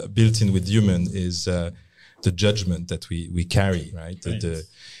built in with human is the judgment that we carry, right? The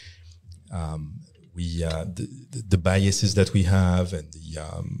biases that we have and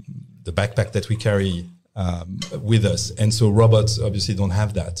the backpack that we carry with us, and so robots obviously don't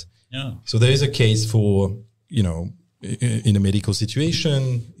have that. Yeah. So there is a case for in a medical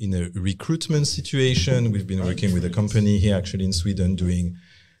situation, in a recruitment situation. We've been working with a company here actually in Sweden doing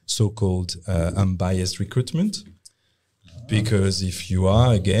so-called unbiased recruitment. Because if you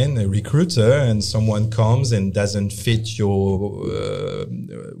are, again, a recruiter and someone comes and doesn't fit your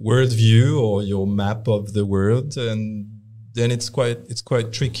worldview or your map of the world, and then it's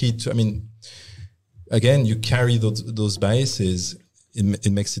quite tricky to, again, you carry those biases.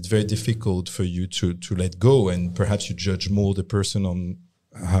 It makes it very difficult for you to let go, and perhaps you judge more the person on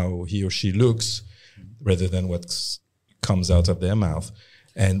how he or she looks rather than what comes out of their mouth.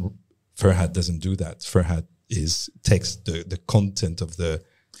 And Furhat doesn't do that. Furhat takes the content of the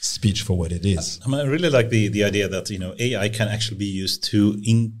speech for what it is. I really like the idea that AI can actually be used to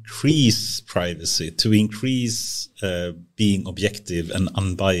increase privacy, to increase being objective and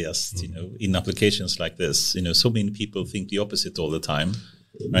unbiased. In applications like this, so many people think the opposite all the time,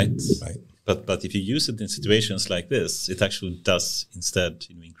 right? Right. But if you use it in situations like this, it actually does instead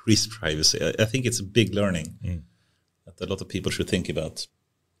increase privacy. I think it's a big learning that a lot of people should think about.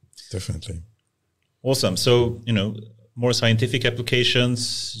 Definitely. Awesome. So more scientific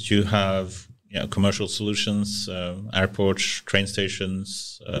applications. You have commercial solutions, airports, train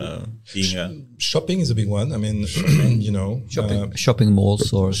stations. Shopping is a big one. Shopping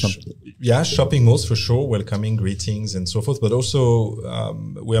malls or something. Yeah, shopping malls for sure. Welcoming, greetings, and so forth. But also,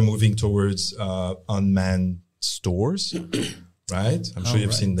 we are moving towards unmanned stores. Right. I'm sure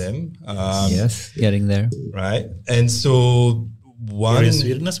you've seen them. Yes, getting there. Right. And so. Here in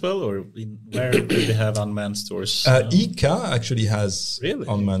Sweden as well, or where do they have unmanned stores? ICA actually has really?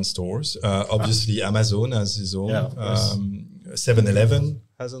 Unmanned stores. Obviously, Amazon has his own. Yeah, 7-Eleven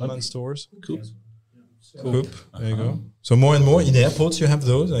has unmanned stores. Cool. Coop. There you go. So more and more in airports, you have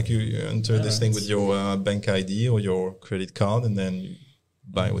those. Like you enter this thing with your bank ID or your credit card, and then you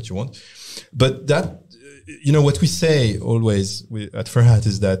buy what you want. But that, what we say always at Ferhat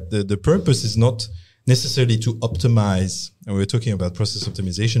is that the purpose is not necessarily to optimize. And we were talking about process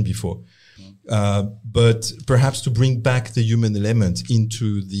optimization before. But perhaps to bring back the human element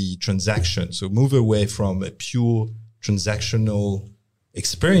into the transaction. So move away from a pure transactional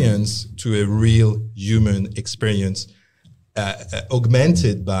experience to a real human experience,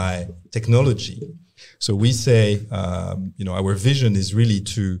 augmented by technology. So we say, our vision is really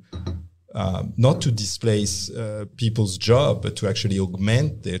to not to displace people's job, but to actually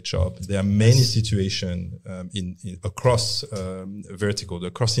augment their job. There are many situations across vertical,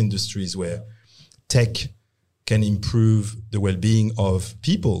 across industries where tech can improve the well-being of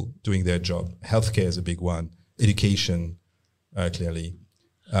people doing their job. Healthcare is a big one. Education, clearly,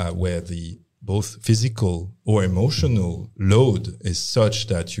 where the both physical or emotional load is such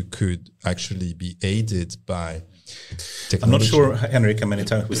that you could actually be aided by technology. I'm not sure, Henrik, how many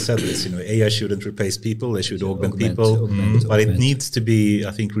times we said this. AI shouldn't replace people; they should augment people. But it needs to be,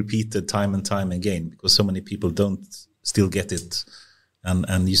 I think, repeated time and time again, because so many people don't still get it.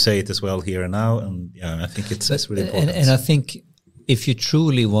 And you say it as well here and now, and I think it's really important. And I think if you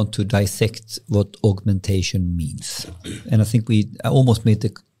truly want to dissect what augmentation means, and I think I almost made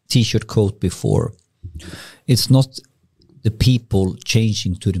the T-shirt quote before, it's not the people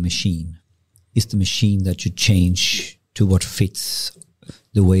changing to the machine. It's the machine that you change to what fits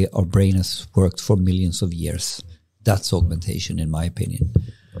the way our brain has worked for millions of years. That's augmentation, in my opinion.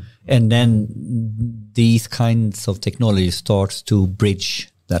 And then these kinds of technology starts to bridge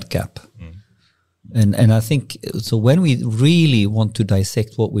that gap. And I think, so when we really want to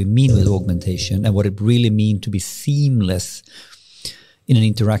dissect what we mean with augmentation and what it really means to be seamless in an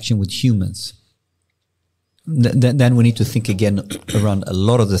interaction with humans, then we need to think again around a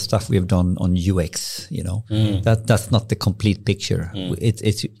lot of the stuff we have done on UX. That's not the complete picture.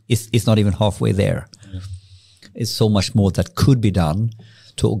 It's not even halfway there. It's so much more that could be done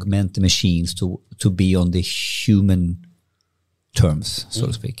to augment the machines to be on the human terms, so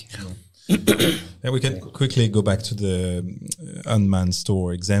to speak. And we can quickly go back to the unmanned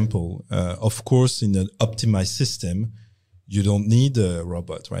store example. Of course, in an optimized system, you don't need a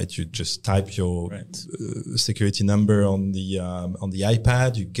robot, right? You just type your security number on the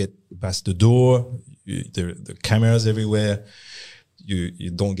iPad. You get past the door. The cameras everywhere.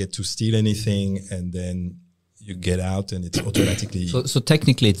 You don't get to steal anything, and then you get out, and it's automatically. So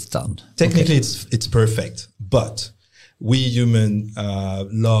technically, it's done. Technically, it's perfect, but we human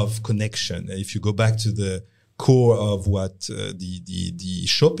love connection. If you go back to the core of what the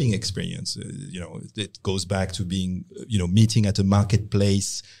shopping experience, it goes back to being, meeting at a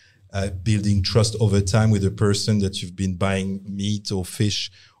marketplace, building trust over time with a person that you've been buying meat or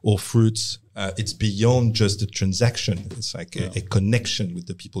fish or fruits. It's beyond just the transaction. It's like a connection with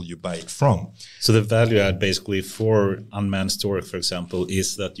the people you buy it from. So the value add basically for unmanned store, for example,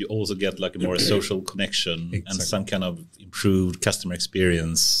 is that you also get like a more social connection and some kind of improved customer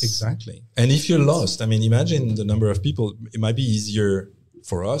experience. Exactly. And if you're lost, imagine the number of people. It might be easier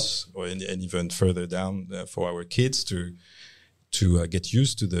for us, and even further down for our kids to get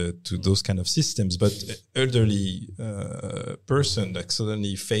used to those kind of systems. But elderly person that's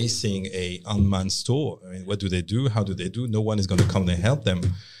suddenly facing a unmanned store, what do they do? How do they do? No one is going to come and help them.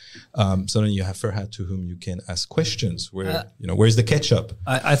 Suddenly you have Ferhat to whom you can ask questions. Where's the ketchup?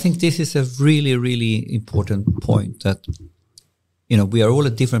 I think this is a really, really important point that, we are all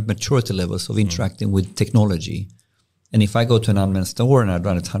at different maturity levels of interacting with technology. And if I go to an unmanned store, and I've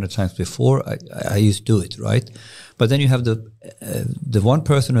done it 100 times before, I used to do it, right? But then you have the one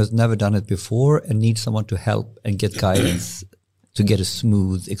person who has never done it before and needs someone to help and get guidance to get a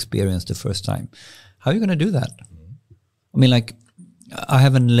smooth experience the first time. How are you going to do that? I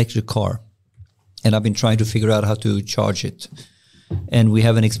have an electric car, and I've been trying to figure out how to charge it. And we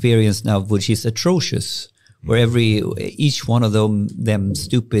have an experience now which is atrocious, where each one of them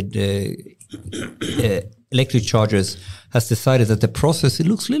stupid electric chargers has decided that the process, it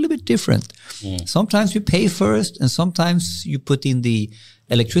looks a little bit different. Sometimes you pay first, and sometimes you put in the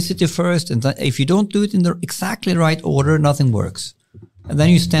electricity first. And if you don't do it in the exactly right order, nothing works. And then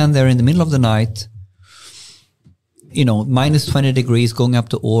you stand there in the middle of the night, minus 20 degrees going up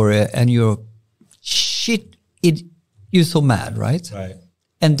to Åre, and you're so mad, right? Right.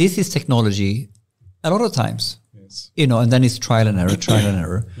 And this is technology a lot of times, yes. And then it's trial and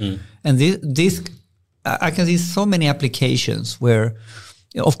error. And this I can see so many applications where,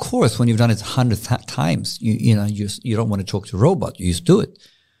 of course, when you've done it 100 times, you don't want to talk to a robot. You just do it.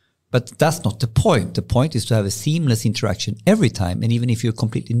 But that's not the point. The point is to have a seamless interaction every time, and even if you're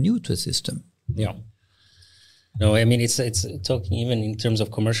completely new to a system. Yeah. No, I mean, it's talking even in terms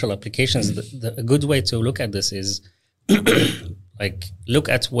of commercial applications. A good way to look at this is like look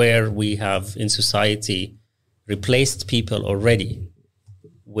at where we have in society replaced people already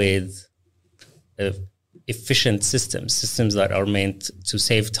with efficient systems that are meant to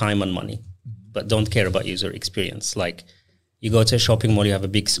save time and money, but don't care about user experience. Like you go to a shopping mall, you have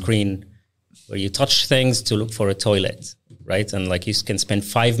a big screen where you touch things to look for a toilet, right? And like you can spend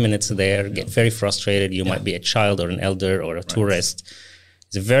 5 minutes there, get very frustrated. You might be a child or an elder or a tourist.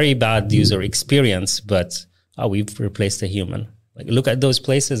 It's a very bad user experience, but we've replaced a human. Like look at those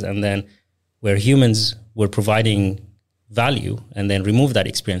places, and then where humans were providing value, and then remove that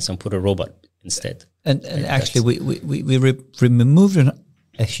experience and put a robot instead. And actually, we removed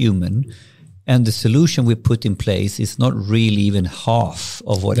a human, and the solution we put in place is not really even half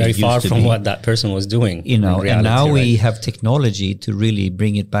of what it used to be. Very far from what that person was doing. You know, reality, and now we have technology to really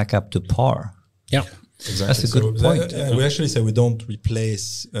bring it back up to par. Yeah. Exactly. That's a good point. We actually say we don't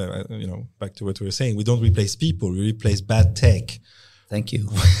replace, back to what we were saying, we don't replace people, we replace bad tech. Thank you.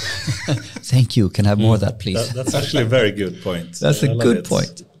 Thank you. Can I have more of that, please? That's actually a very good point. That's a good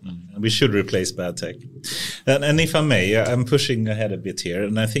point. We should replace bad tech. And if I may, I'm pushing ahead a bit here,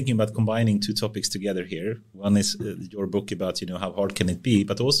 and I'm thinking about combining two topics together here. One is your book about, how hard can it be?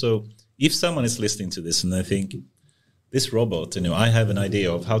 But also, if someone is listening to this and they think, this robot, I have an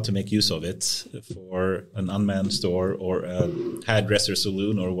idea of how to make use of it for an unmanned store or a hairdresser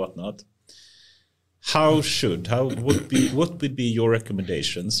saloon or whatnot. What would be your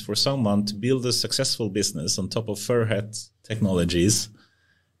recommendations for someone to build a successful business on top of Furhat technologies,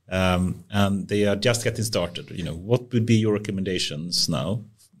 and they are just getting started? What would be your recommendations now,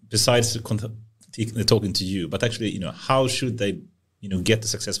 besides talking to you? But actually, how should they, get a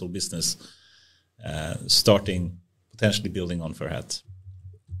successful business, starting potentially building on Furhat?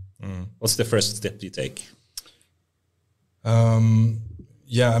 What's the first step you take?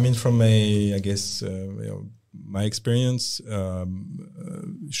 Yeah, I mean, from my experience,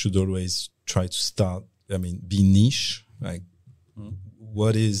 should always try to start. I mean, be niche. Like,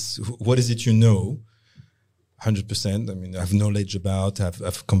 what is it 100%. I mean, I have knowledge about. I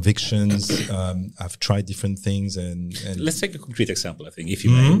have convictions. I've tried different things, and let's take a concrete example. I think, if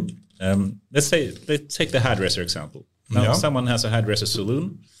you may, let's take the hairdresser example. Now, someone has a hairdresser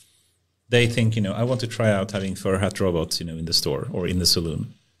saloon. They think, I want to try out having Furhat robots, in the store or in the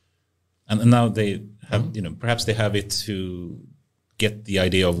saloon. And now they have, perhaps they have it to get the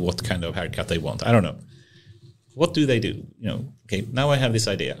idea of what kind of haircut they want. I don't know. What do they do? Okay, now I have this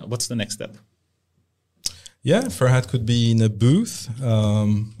idea. What's the next step? Yeah, Furhat could be in a booth.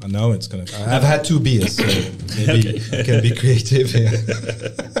 And now it's going to... I've had 2 beers, so maybe I can be creative.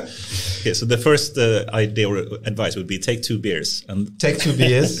 Okay, so the first idea or advice would be take 2 beers. Take 2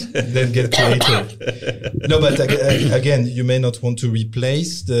 beers, then get creative. No, but again, you may not want to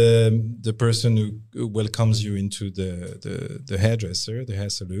replace the person who welcomes you into the hairdresser, the hair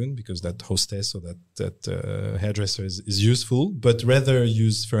saloon, because that hostess or that hairdresser is useful, but rather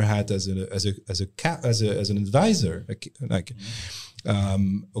use Furhat as an advisor.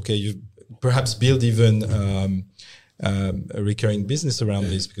 Okay, you perhaps build even a recurring business around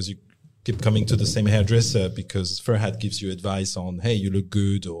this, because you keep coming to the same hairdresser because Furhat gives you advice on, hey, you look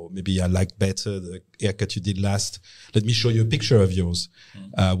good, or maybe I like better the haircut you did last. Let me show you a picture of yours,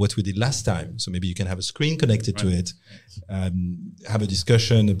 what we did last time. So maybe you can have a screen connected to it, have a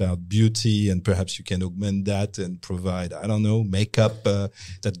discussion about beauty, and perhaps you can augment that and provide, I don't know, makeup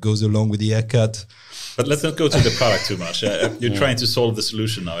that goes along with the haircut. But let's not go to the product too much. You're trying to solve the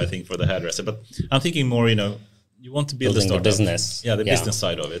solution now, I think, for the hairdresser. But I'm thinking more, you want to build a startup. Business. Yeah, the business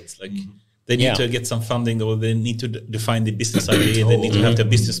side of it. Like they need to get some funding, or they need to define the business idea. They need to have a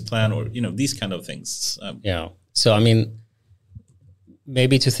business plan, or, these kind of things. So, I mean,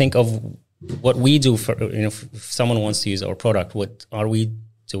 maybe to think of what we do for, if someone wants to use our product, what are we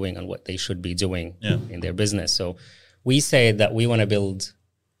doing and what they should be doing in their business. So we say that we want to build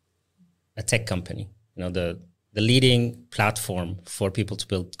a tech company, the leading platform for people to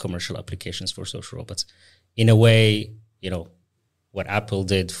build commercial applications for social robots. In a way, what Apple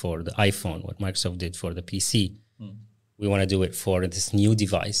did for the iPhone, what Microsoft did for the PC, we want to do it for this new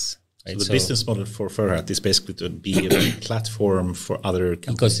device. Right? So the business model for Furhat is basically to be a platform for other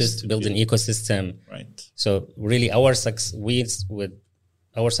companies. Build an ecosystem. Right. So really our success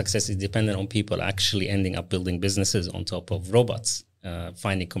is dependent on people actually ending up building businesses on top of robots,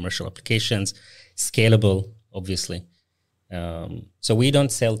 finding commercial applications, scalable, obviously. So we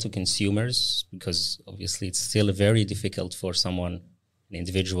don't sell to consumers, because obviously it's still very difficult for someone, an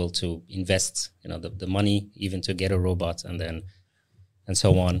individual to invest, the money even to get a robot and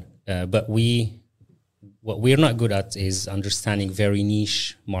so on. But what we're not good at is understanding very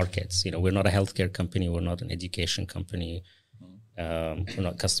niche markets. We're not a healthcare company. We're not an education company. We're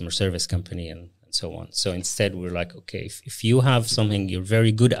not a customer service company and so on. So instead, we're like, okay, if you have something you're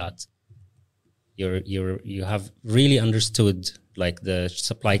very good at, you have really understood like the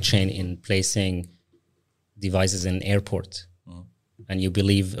supply chain in placing devices in an airport, and you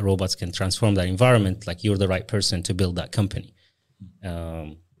believe robots can transform that environment, like you're the right person to build that company.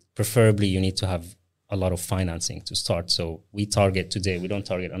 Preferably, you need to have a lot of financing to start. So we don't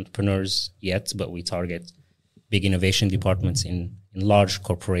target entrepreneurs yet, but we target big innovation departments in large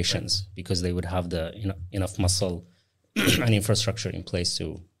corporations because they would have the enough muscle and infrastructure in place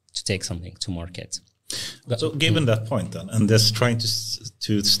to take something to market. So given that point then, and just trying to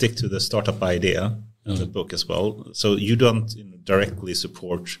stick to the startup idea in the book as well, so you don't directly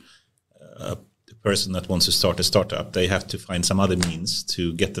support the person that wants to start a startup. They have to find some other means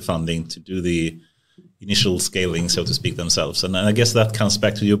to get the funding to do the initial scaling, so to speak, themselves. And I guess that comes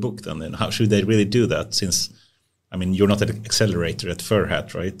back to your book then. How should they really do that? Since, you're not an accelerator at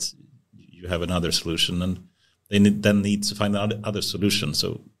Furhat, right? You have another solution, and they need to find other solutions.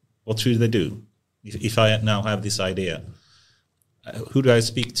 So what should they do? If I now have this idea, who do I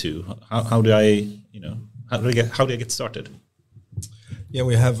speak to? How do I get started? Yeah,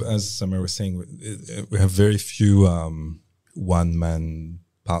 we have, as Samir was saying, we have very few one-man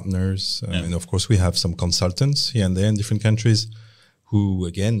partners. And of course, we have some consultants here and there in different countries who,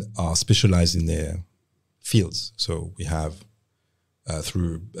 again, are specialized in their fields. So we have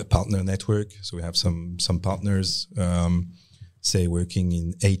through a partner network. So we have some partners, say, working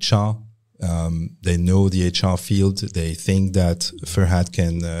in HR. They know the HR field. They think that Furhat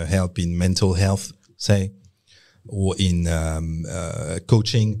can help in mental health, say, or in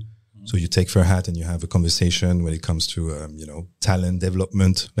coaching. So you take Furhat and you have a conversation when it comes to, talent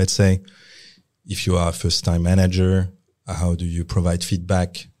development, let's say. If you are a first-time manager, how do you provide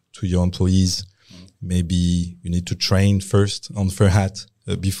feedback to your employees? Maybe you need to train first on Furhat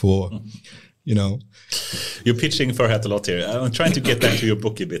before, You're pitching Furhat a lot here. I'm trying to get back to your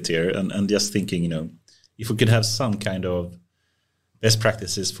book a bit here and just thinking, if we could have some kind of best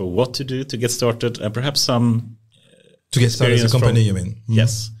practices for what to do to get started and perhaps some... to get started as a company, you mean? Mm-hmm.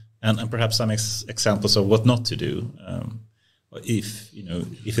 Yes. And perhaps some examples of what not to do.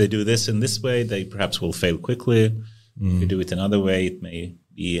 If they do this in this way, they perhaps will fail quickly. If you do it another way, it may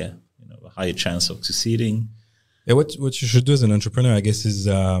be a higher chance of succeeding. Yeah, what you should do as an entrepreneur, I guess, is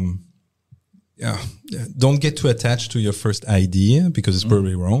don't get too attached to your first idea because it's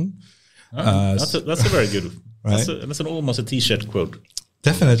probably wrong. That's a very good. Right? That's almost a T-shirt quote.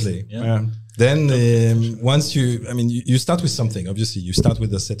 Definitely. Yeah. Then once you start with something. Obviously, you start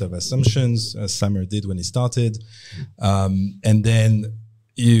with a set of assumptions, as Samir did when he started, and then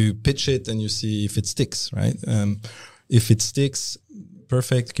you pitch it and you see if it sticks. Right? If it sticks,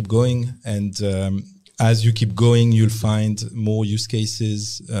 perfect. Keep going, and as you keep going, you'll find more use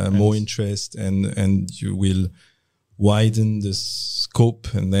cases, more interest, and you will widen the scope,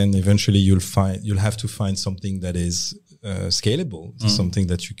 and then eventually you'll have to find something that is scalable, something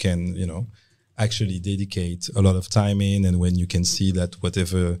that you can, actually dedicate a lot of time in, and when you can see that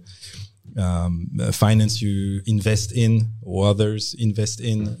whatever finance you invest in or others invest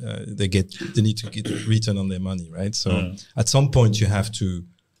in, they need to get return on their money, right? So at some point you have to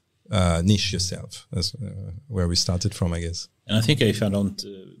niche yourself. That's where we started from, I guess. And I think if I don't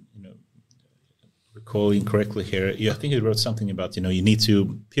recall incorrectly here, I think you wrote something about, you need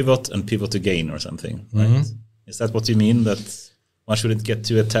to pivot and pivot again or something, right? Is that what you mean? That one shouldn't get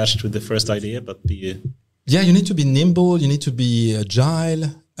too attached with the first idea, but be... Yeah, you need to be nimble. You need to be agile.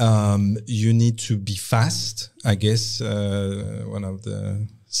 You need to be fast. I guess one of the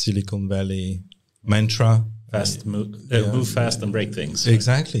Silicon Valley mantra. Move fast and break things. Right?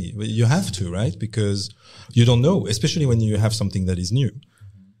 Exactly. You have to, right? Because you don't know, especially when you have something that is new.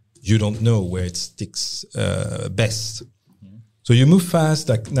 You don't know where it sticks best. So you move fast.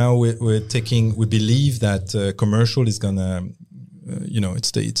 Like now we believe that commercial is gonna,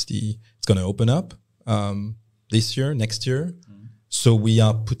 it's gonna open up this year, next year. So we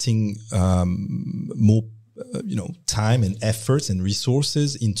are putting more, time and efforts and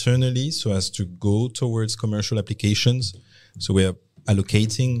resources internally so as to go towards commercial applications. So we are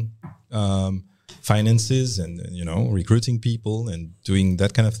allocating finances and recruiting people and doing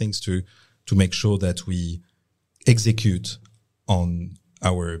that kind of things to make sure that we execute on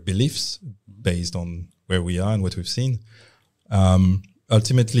our beliefs based on where we are and what we've seen.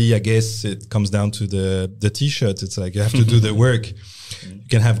 ultimately, I guess it comes down to the T-shirt. It's like you have to do the work. You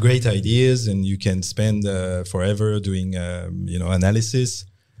can have great ideas and you can spend forever doing, analysis.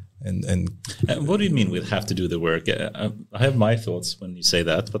 And what do you mean with have to do the work? I have my thoughts when you say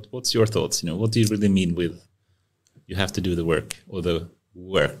that, but what's your thoughts? What do you really mean with you have to do the work or the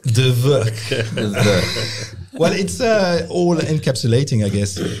work? The work. Well, it's all encapsulating, I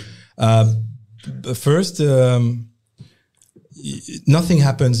guess. First, nothing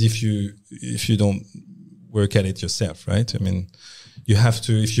happens if you don't work at it yourself, right? I mean, you have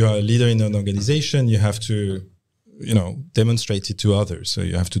to, if you're a leader in an organization, you have to, demonstrate it to others. So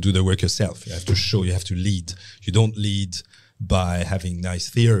you have to do the work yourself. You have to show, you have to lead. You don't lead by having nice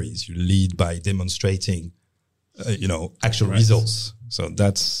theories. You lead by demonstrating, actual results. So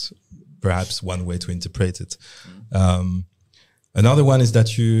that's perhaps one way to interpret it. Another one is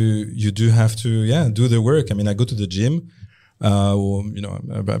that you do have to, do the work. I mean, I go to the gym,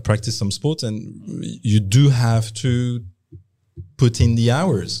 I practice some sports, and you do have to put in the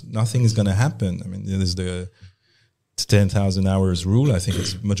hours. Nothing is going to happen. I mean, there's the 10,000 hours rule. I think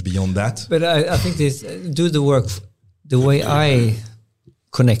it's much beyond that. But I think this do the work. The way I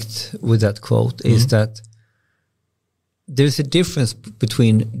connect with that quote is that there's a difference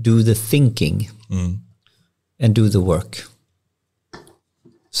between do the thinking and do the work.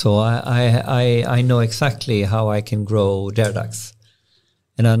 So I know exactly how I can grow Derdax,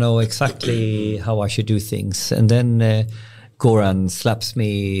 and I know exactly how I should do things. And then Goran slaps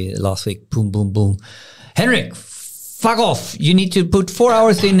me last week. Boom, boom, boom. Henrik, fuck off! You need to put 4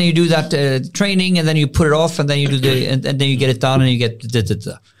 hours in, and you do that training, and then you put it off, and then you do and then you get it done, and you get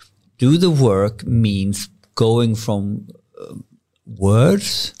Do the work means going from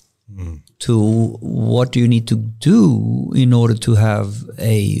words to what do you need to do in order to have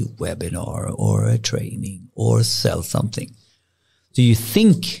a webinar or a training or sell something. So you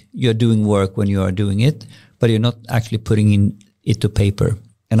think you're doing work when you are doing it, but you're not actually putting it to paper.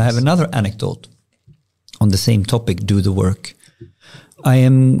 And I have another anecdote on the same topic, do the work.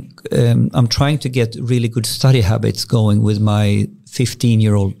 I'm trying to get really good study habits going with my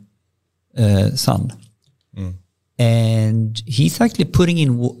 15-year-old son. And he's actually putting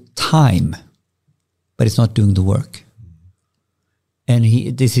in time, but it's not doing the work. And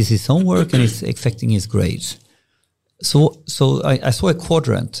this is his own work, and it's affecting his grades. So I saw a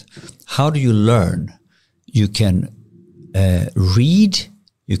quadrant. How do you learn? You can read,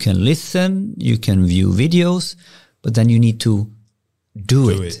 you can listen, you can view videos, but then you need to do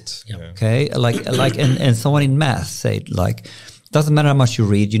it. Yeah. Okay, like and someone in math said, like, doesn't matter how much you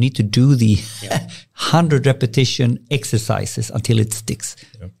read, you need to do the 100 repetition exercises until it sticks.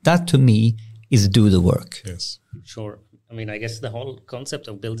 Yeah. That to me is do the work. Yes, sure. I mean, I guess the whole concept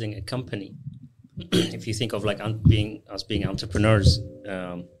of building a company, if you think of like being entrepreneurs,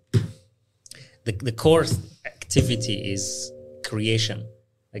 the core activity is creation.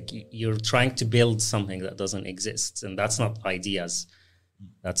 Like you're trying to build something that doesn't exist, and that's not ideas,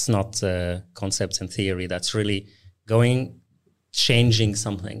 that's not concepts and theory. That's really changing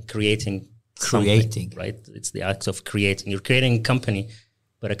something, creating, right? It's the act of creating. You're creating a company,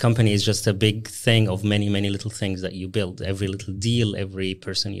 but a company is just a big thing of many, many little things that you build. Every little deal, every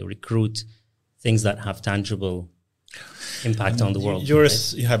person you recruit, things that have tangible impact on the world.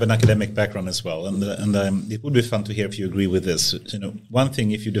 You have an academic background as well, and it would be fun to hear if you agree with this. One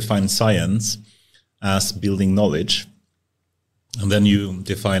thing, if you define science as building knowledge, and then you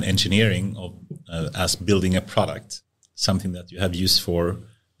define engineering as building a product, something that you have use for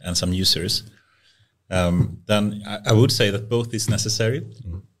and some users, then I would say that both is necessary.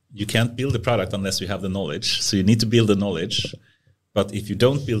 You can't build a product unless you have the knowledge. So you need to build the knowledge. But if you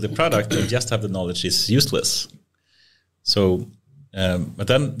don't build a product and just have the knowledge, it's useless. So, but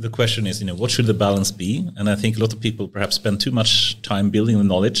then the question is, what should the balance be? And I think a lot of people perhaps spend too much time building the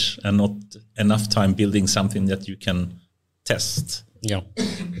knowledge and not enough time building something that you can test. Yeah.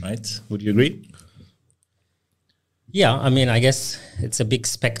 Right? Would you agree? Yeah, I mean, I guess it's a big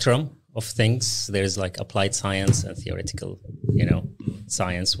spectrum of things. There's like applied science and theoretical,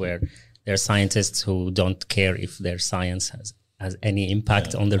 science, where there are scientists who don't care if their science has any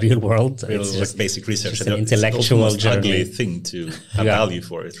impact on the real world. It's just basic research. Just an intellectual ugly thing to have value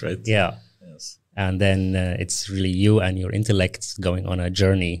for it, right? Yeah. Yes. And then it's really you and your intellect going on a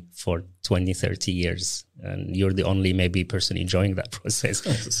journey for 20, 30 years. And you're the only maybe person enjoying that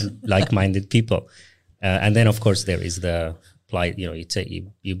process, and like-minded people. And then, of course, there is the applied,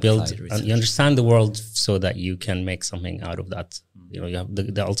 you build, and you understand the world so that you can make something out of that. You have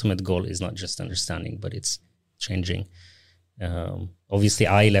the ultimate goal is not just understanding, but it's changing. Obviously,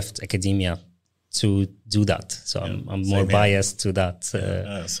 I left academia to do that. So I'm more biased to that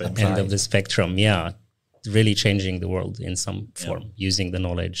end of the spectrum. Yeah, really changing the world in some form, using the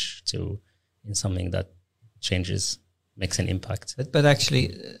knowledge in something that changes, makes an impact. But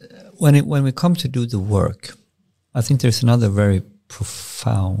actually, when we come to do the work, I think there's another very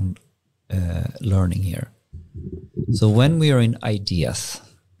profound learning here. So when we are in ideas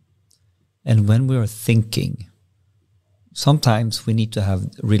and when we are thinking, sometimes we need to have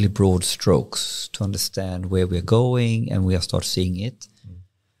really broad strokes to understand where we're going, and we start seeing it.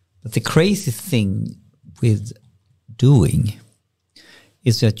 But the crazy thing with doing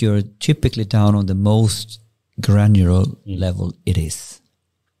is that you're typically down on the most granular level it is.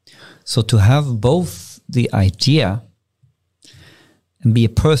 So to have both the idea and be a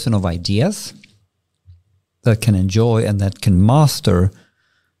person of ideas that can enjoy and that can master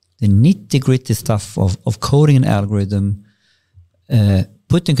the nitty-gritty stuff of coding an algorithm,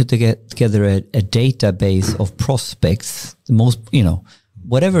 putting together a database of prospects, the most,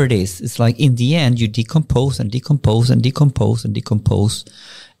 whatever it is, it's like in the end you decompose and decompose and decompose and decompose,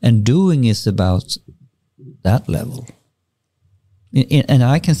 and doing is about that level. And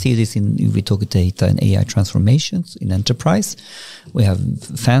I can see this if we talk data and AI transformations in enterprise. We have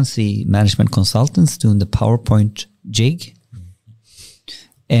fancy management consultants doing the PowerPoint jig.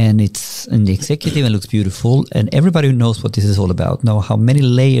 And it's in the executive and looks beautiful. And everybody who knows what this is all about know how many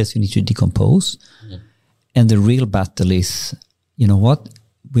layers you need to decompose. And the real battle is, you know what?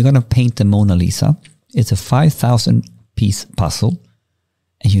 We're going to paint the Mona Lisa. It's a 5,000 piece puzzle.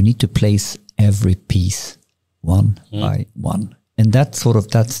 And you need to place every piece one by one. And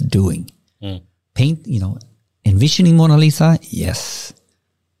that's doing. Paint, envisioning Mona Lisa, yes.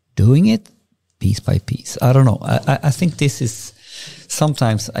 Doing it piece by piece. I don't know. I think this is,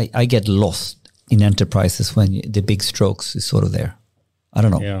 sometimes I get lost in enterprises when the big strokes is sort of there. I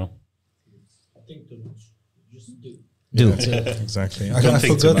don't know. Yeah. I think just do. Do. Exactly. I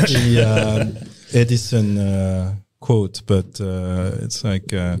forgot the Edison quote, but it's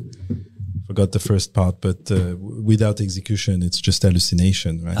like... forgot the first part, but without execution, it's just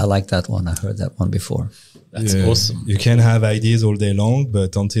hallucination, right? I like that one. I heard that one before. That's awesome. You can have ideas all day long,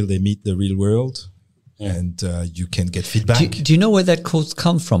 but until they meet the real world, and you can get feedback. Do you know where that quote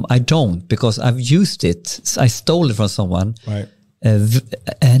comes from? I don't, because I've used it. I stole it from someone. Right.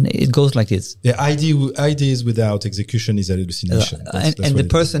 And it goes like this. The ideas without execution is a hallucination. And the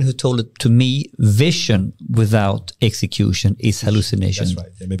person who told it to me, vision without execution is hallucination. That's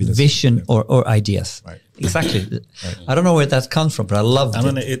right. Yeah, maybe that's vision or ideas. Right. Exactly. Right. I don't know where that comes from, but I loved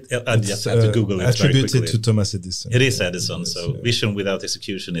it. I just have to Google it very attributed quickly. to Thomas Edison. It is Edison. So vision without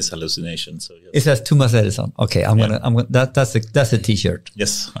execution is hallucination. So yes. It says Thomas Edison. Okay, I'm gonna. That's a T-shirt.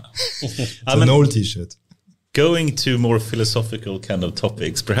 Yes. It's an old T-shirt. Going to more philosophical kind of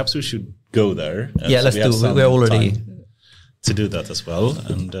topics, perhaps we should go there. Yeah, let's do. We're already to do that as well,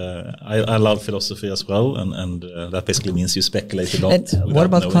 and I love philosophy as well, and that basically means you speculate a lot. And what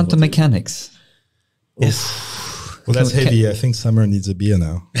about quantum mechanics? Yes. Well, that's heavy. I think Summer needs a beer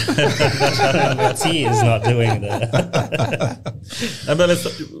now. Tea is not doing that.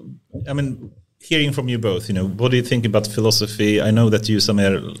 Hearing from you both, what do you think about philosophy? I know that you,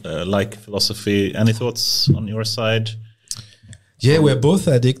 Samir, like philosophy. Any thoughts on your side? Yeah, we're both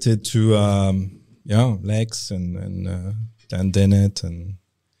addicted to Lex and Dan Dennett and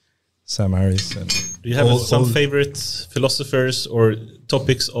Sam Harris. And do you have some favorite philosophers or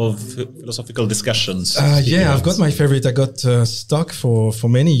topics of philosophical discussions? I've got my favorite. I got stuck for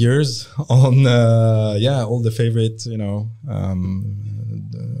many years on all the favorite,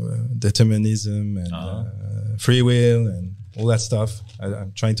 determinism and free will and all that stuff.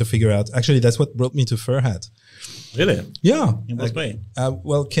 I'm trying to figure out. Actually, that's what brought me to Furhat. Really? Yeah. In what way?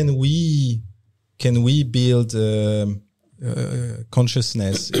 Well, can we build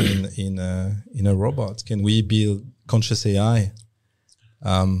consciousness in a robot? Can we build conscious AI?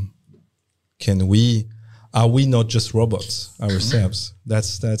 Are we not just robots ourselves?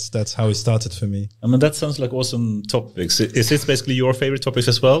 That's how it started for me. That sounds like awesome topics. Is this basically your favorite topics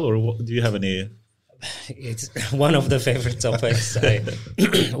as well, or do you have any? It's one of the favorite topics.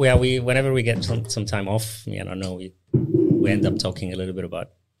 Whenever we get some time off, I don't know, we end up talking a little bit about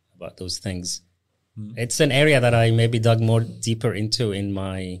those things. It's an area that I maybe dug more deeper into in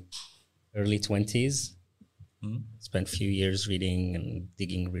my early 20s. Spent a few years reading and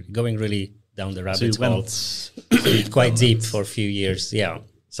digging, going really down the rabbit hole. Quite deep for a few years, yeah.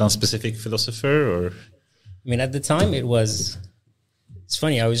 Some specific philosopher, or? At the time it's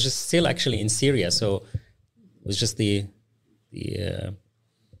funny, I was just still actually in Syria, so it was just the kind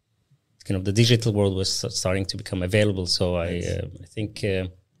of the digital world was starting to become available. So I think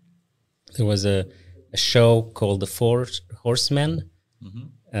there was a show called The Four Horsemen.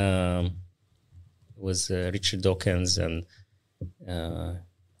 It was Richard Dawkins and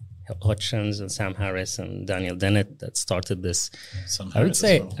Hutchins and Sam Harris and Daniel Dennett that started this. I would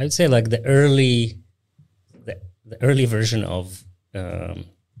say like the early version of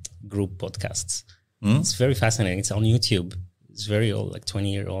group podcasts. It's very fascinating. It's on YouTube. It's very old, like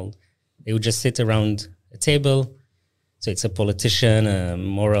 20-year-old. They would just sit around a table. So it's a politician, a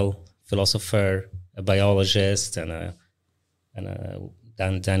moral philosopher, a biologist, and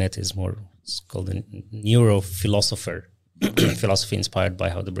Dan Dennett is more, it's called a neurophilosopher, philosophy inspired by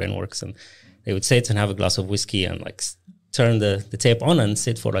how the brain works. And they would sit and have a glass of whiskey and like turn the tape on and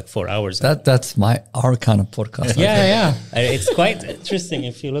sit for like 4 hours. That's our kind of podcast. Yeah. It's quite interesting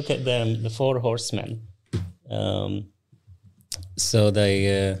if you look at the Four Horsemen. So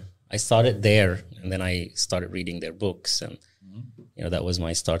I started there, and then I started reading their books, and that was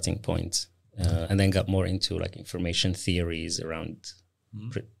my starting point. And then got more into like information theories around,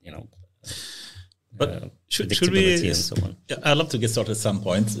 But should predictability we? and so on. Yeah, I'd love to get started at some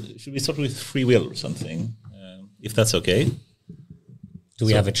point. Should we start with free will or something, if that's okay? Do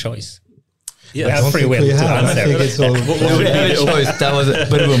we have a choice? Yeah, We have free will to I answer. think it's all. That was it.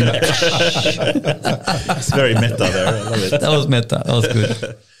 Boom. It's very meta there. I love it. That was meta. That was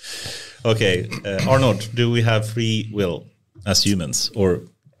good. Okay, Arnold, do we have free will as humans, or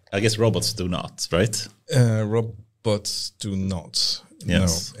I guess robots do not, right? Robots do not.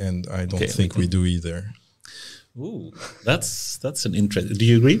 Yes. No, and I don't Okay, think we do either. Ooh, that's an interest. Do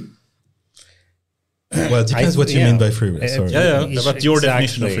you agree? Well, it depends what you mean by free will. Sorry. Yeah. About your Exactly.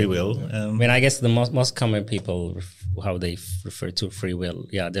 definition of free will. I mean, I guess the most common people, how they refer to free will.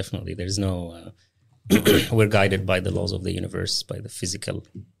 Yeah, definitely. There's no, we're guided by the laws of the universe, by the physical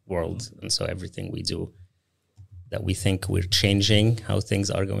world. And so everything we do that we think we're changing, how things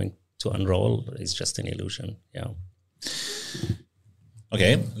are going to unroll, is just an illusion. Yeah.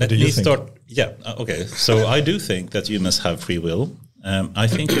 Okay, let do you me think? start. Yeah, okay. So I do think that humans have free will. I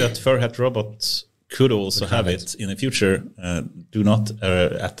think that fur hat robots could also have it in the future. Do not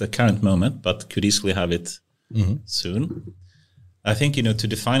at the current moment, but could easily have it soon. I think, to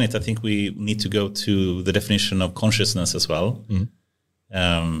define it, I think we need to go to the definition of consciousness as well.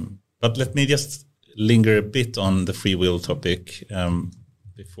 But let me just linger a bit on the free will topic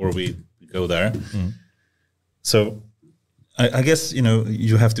before we go there. So I guess,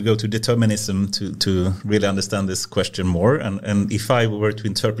 you have to go to determinism to really understand this question more. And if I were to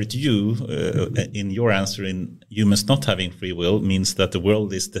interpret you in your answer in humans not having free will means that the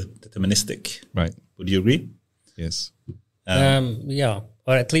world is deterministic. Right. Would you agree? Yes. Yeah,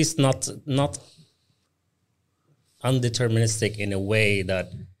 or at least not undeterministic in a way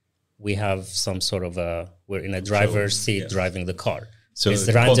that we have some sort of we're in a driver's seat driving the car. So it's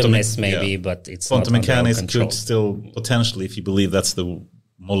the quantum- randomness maybe, yeah. but it's Quantum not under our mechanics control. could still potentially, if you believe that's the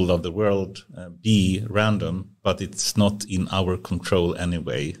model of the world, be random, but it's not in our control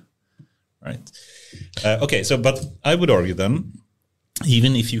anyway, right? Okay, but I would argue then,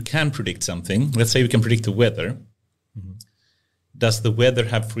 even if you can predict something, let's say you can predict the weather, does the weather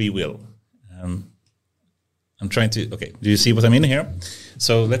have free will? I'm trying to, do you see what I mean here?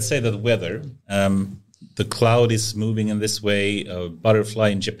 So let's say that the weather, the cloud is moving in this way, a butterfly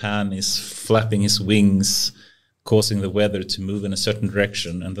in Japan is flapping his wings, causing the weather to move in a certain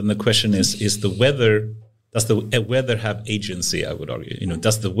direction. And then the question is does the weather have agency, I would argue?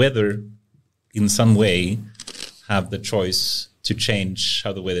 Does the weather in some way have the choice to change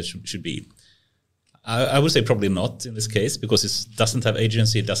how the weather should be? I would say probably not in this case, because it doesn't have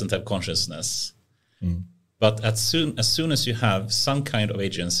agency, it doesn't have consciousness. But as soon as you have some kind of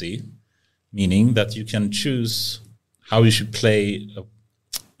agency, meaning that you can choose how you should play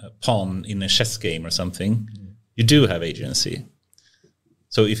a pawn in a chess game or something, you do have agency.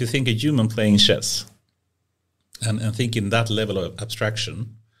 So if you think a human playing chess and think in that level of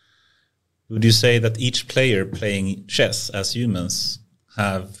abstraction, would you say that each player playing chess as humans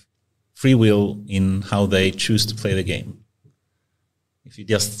have free will in how they choose to play the game? If you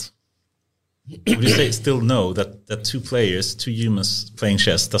just... Would you say still no, that two humans playing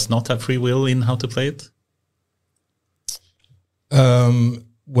chess does not have free will in how to play it?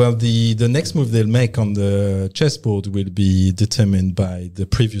 Well, the next move they'll make on the chessboard will be determined by the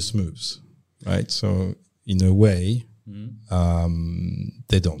previous moves, right? So in a way,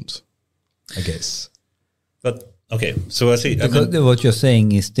 they don't, I guess. But okay, so I see. Because what you're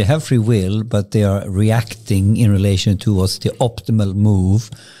saying is they have free will, but they are reacting in relation to what's the optimal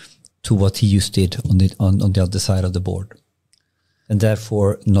move to what he just did on the other side of the board, and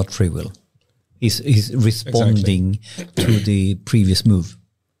therefore not free will. He's responding to the previous move.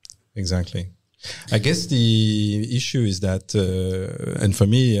 exactly. I guess the issue is that, and for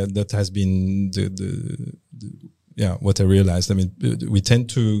me, that has been what I realized. I mean, we tend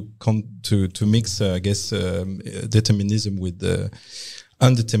to mix, I guess, determinism with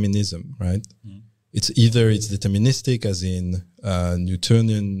undeterminism, right? It's either it's deterministic, as in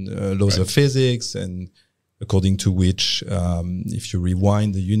Newtonian laws of physics, and according to which, if you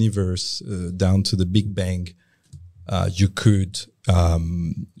rewind the universe down to the Big Bang, you could,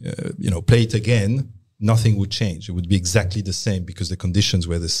 play it again. Nothing would change. It would be exactly the same because the conditions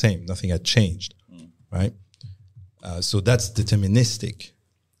were the same. Nothing had changed, right? So that's deterministic.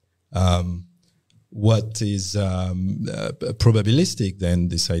 What is probabilistic then?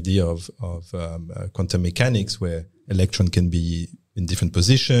 This idea of quantum mechanics, where electron can be in different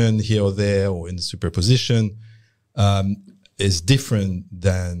position here or there, or in the superposition, is different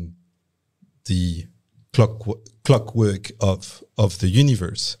than the clockwork of the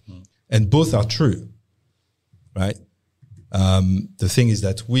universe, and both are true, right? The thing is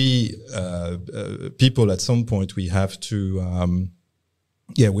that we people at some point we have to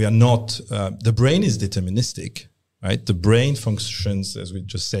we are not the brain is deterministic, right? The brain functions, as we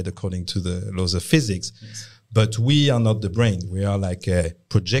just said, according to the laws of physics, but we are not the brain. We are like a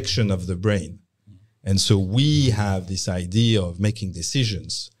projection of the brain, and so we have this idea of making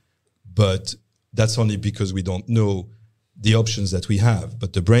decisions, but that's only because we don't know the options that we have,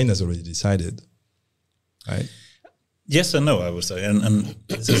 but the brain has already decided, right? Yes and no, I would say, and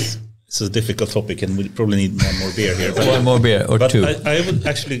it's a difficult topic, and we probably need one more beer here. But, one more beer or two. I would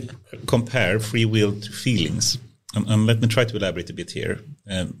actually compare free will to feelings, and let me try to elaborate a bit here.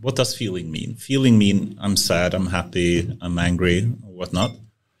 What does feeling mean? Feeling mean I'm sad, I'm happy, I'm angry, or whatnot.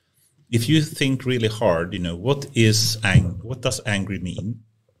 If you think really hard, what does angry mean?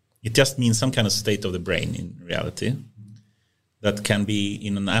 It just means some kind of state of the brain in reality that can be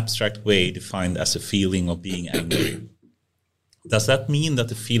in an abstract way defined as a feeling of being angry. Does that mean that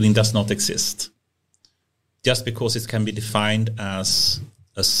the feeling does not exist? Just because it can be defined as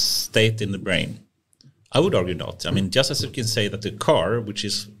a state in the brain? I would argue not. I mean, just as you can say that the car, which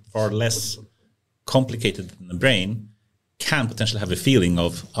is far less complicated than the brain, can potentially have a feeling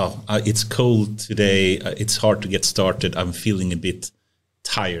of, it's cold today, it's hard to get started, I'm feeling a bit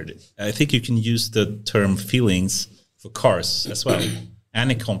tired. I think you can use the term feelings for cars as well,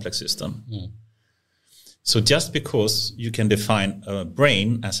 any complex system. So just because you can define a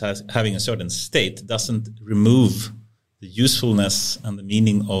brain as having a certain state doesn't remove the usefulness and the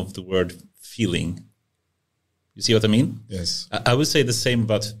meaning of the word feeling. You see what I mean? Yes. I would say the same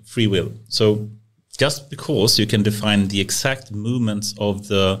about free will. So just because you can define the exact movements of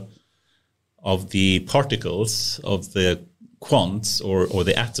the particles, of the quants or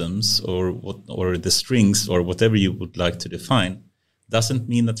the atoms or the strings or whatever you would like to define, doesn't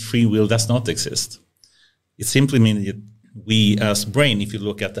mean that free will does not exist. It simply means that we as brain, if you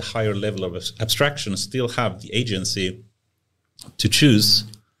look at the higher level of abstraction, still have the agency to choose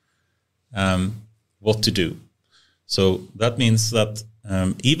what to do. So that means that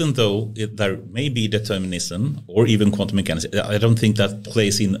even though there may be determinism or even quantum mechanics, I don't think that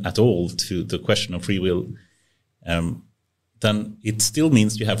plays in at all to the question of free will, then it still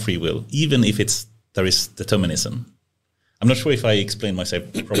means you have free will, even if there is determinism. I'm not sure if I explained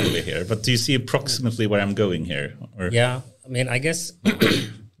myself properly here, but do you see approximately where I'm going here? Or? Yeah, I mean, I guess,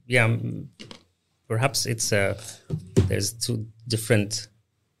 perhaps it's there's two different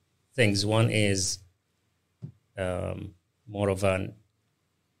things. One is more of an,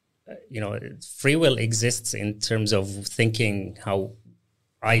 free will exists in terms of thinking how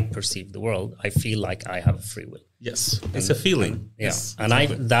I perceive the world. I feel like I have free will. Yes, it's a feeling. Yes, and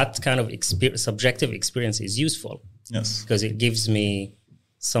exactly. That kind of subjective experience is useful. Yes, because it gives me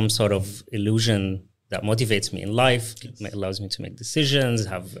some sort of illusion that motivates me in life. Yes. It allows me to make decisions,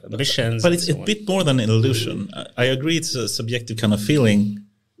 have ambitions. But it's a bit more than an illusion. I agree it's a subjective kind of feeling,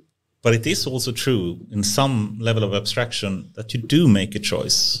 but it is also true in some level of abstraction that you do make a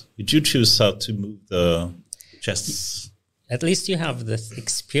choice. You do choose how to move the chess. At least you have the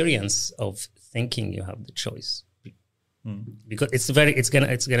experience of thinking you have the choice. Because it's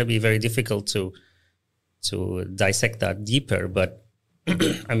gonna be very difficult to dissect that deeper, but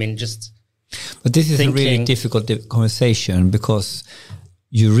I mean, But this is a really difficult conversation because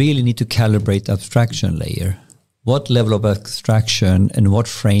you really need to calibrate the abstraction layer. What level of abstraction and what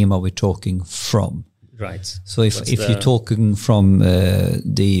frame are we talking from? Right. So if you're talking from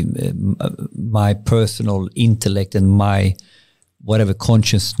my personal intellect and my whatever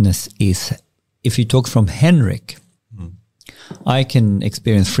consciousness is, if you talk from Henrik, I can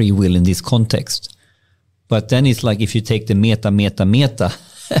experience free will in this context. But then it's like if you take the meta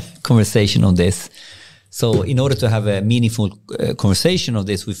conversation on this. So in order to have a meaningful conversation of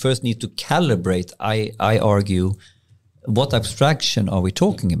this, we first need to calibrate, I argue, what abstraction are we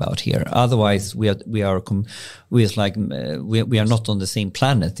talking about here? Otherwise, we are not on the same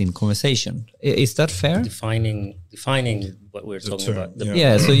planet in conversation. Is that fair? Defining what we're talking term, about.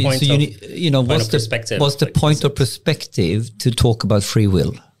 yeah. So you need, what's the point of perspective to talk about free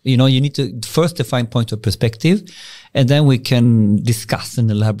will? You need to first define point of perspective, and then we can discuss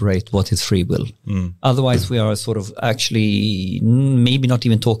and elaborate what is free will. Otherwise, we are sort of actually maybe not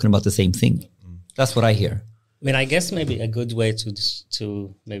even talking about the same thing. That's what I hear. I mean, I guess maybe a good way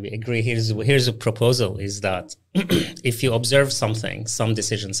to maybe agree, here's a proposal, is that if you observe some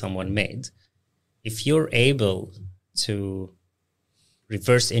decision someone made, if you're able to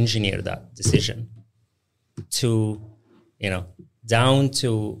reverse engineer that decision to, down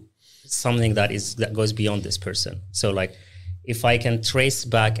to something that goes beyond this person. So like, if I can trace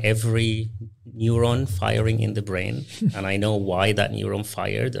back every neuron firing in the brain and I know why that neuron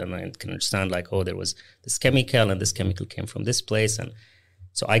fired, and I can understand like, there was this chemical and this chemical came from this place. And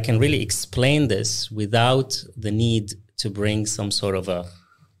so I can really explain this without the need to bring some sort of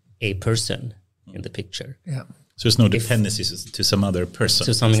a person in the picture. Yeah. So there's no dependencies to some other person.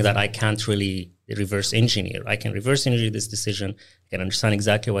 So something that I can't really reverse engineer. I can reverse engineer this decision. I can understand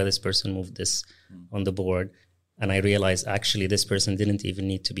exactly why this person moved this on the board. And I realized actually this person didn't even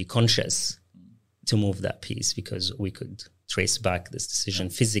need to be conscious to move that piece, because we could trace back this decision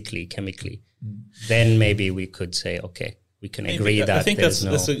physically, chemically. Then maybe we could say, okay, we can agree that there's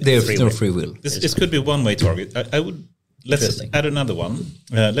no free will. This could be one way to argue. Let's add another one.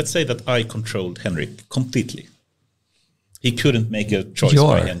 Let's say that I controlled Henrik completely. He couldn't make a choice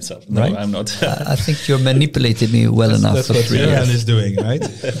by himself. No, right? I'm not. I think you manipulated me well enough. That's what Johan is doing, right?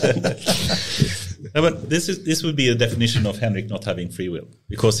 No, but this would be a definition of Henrik not having free will,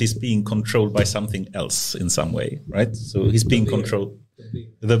 because he's being controlled by something else in some way, right? So he's being controlled.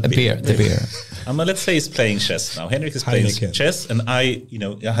 The beer. Let's say he's playing chess now. Henrik is playing chess, and I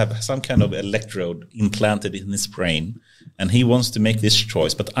have some kind of electrode implanted in his brain, and he wants to make this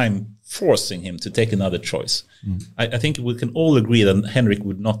choice, but I'm forcing him to take another choice. I think we can all agree that Henrik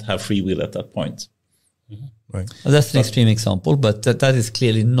would not have free will at that point. Right. Well, that's an extreme example, but that is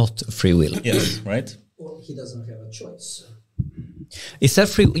clearly not free will. Yes, right? Or he doesn't have a choice. Is that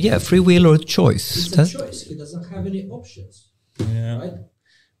free? Yeah, free will or choice? It's a choice. He doesn't have any options. Yeah. Right?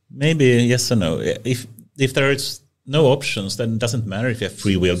 Maybe yes or no. If there is no options, then it doesn't matter if you have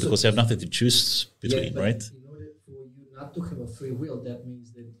free will, because you have nothing to choose between, right? In order for you not to have a free will, that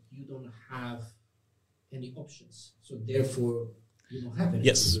means that you don't have any options. So therefore, you don't have any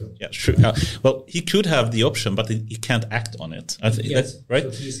free will. Yeah, sure. Well, he could have the option, but he can't act on it. Yes, right? So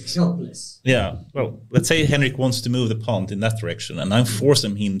he's helpless. Yeah. Well, let's say Henrik wants to move the pawn in that direction, and I'm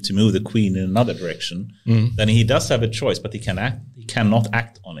forcing him to move the queen in another direction. Then he does have a choice, but he cannot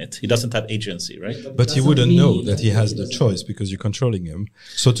act on it. He doesn't have agency, right? But he wouldn't know that he has the choice because you're controlling him.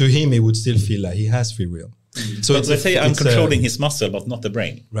 So to him, he would still feel like he has free will. So let's say I'm controlling his muscle, but not the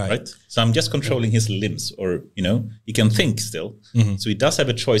brain, right? So I'm just controlling his limbs, or he can think still. So he does have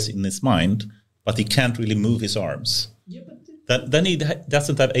a choice in his mind, but he can't really move his arms. Yeah, but Then he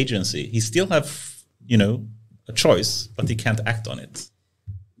doesn't have agency. He still have a choice, but he can't act on it.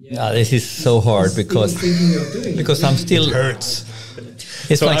 Yeah, this is so hard because I'm still hurts.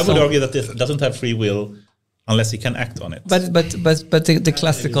 It's so like I would argue that this doesn't have free will unless he can act on it. But the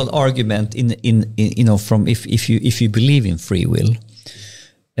classical argument in from if you believe in free will,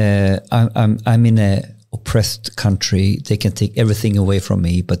 I'm in a oppressed country. They can take everything away from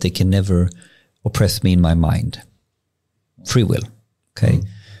me, but they can never oppress me in my mind. Free will, okay.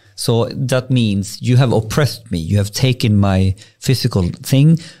 So that means you have oppressed me. You have taken my physical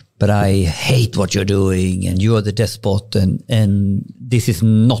thing, but I hate what you're doing, and you are the despot, and this is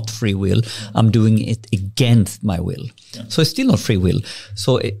not free will. I'm doing it against my will. Yeah. So it's still not free will.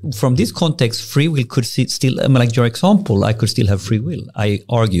 So from this context, free will could still, like your example, I could still have free will. I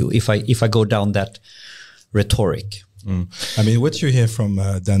argue if I go down that rhetoric. I mean, what you hear from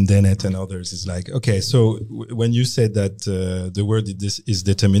Dan Dennett and others is like, okay, so when you said that the word is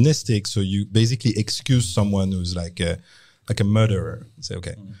deterministic, so you basically excuse someone who's like a murderer. Say,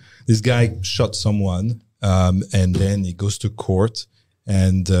 okay, this guy shot someone, and then he goes to court,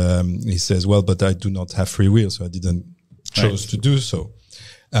 and he says, well, but I do not have free will, so I didn't choose to do so.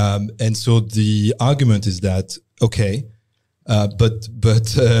 And so the argument is that, okay, but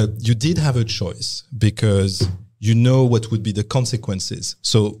you did have a choice because you know what would be the consequences.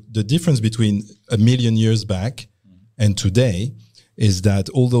 So the difference between 1 million years back and today is that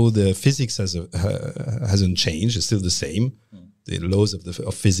although the physics hasn't changed, it's still the same, The laws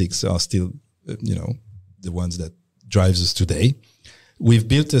of physics are still, the ones that drives us today. We've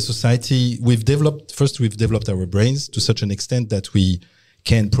built a society. We've developed our brains to such an extent that we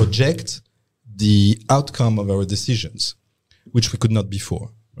can project the outcome of our decisions, which we could not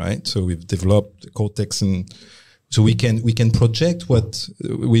before, right? So we've developed the cortex, and so we can project what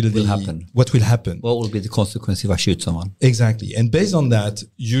will happen. What will happen? What will be the consequence if I shoot someone? Exactly. And based on that,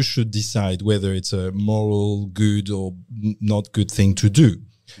 you should decide whether it's a moral, good or not good thing to do,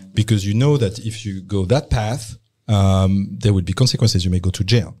 because you know that if you go that path, there would be consequences. You may go to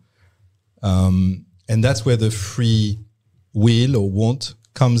jail. And that's where the free will or want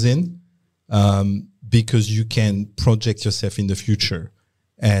comes in, because you can project yourself in the future,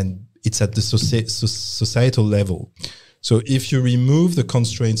 and it's at the societal level. So if you remove the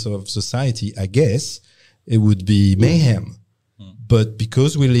constraints of society, I guess it would be mayhem. But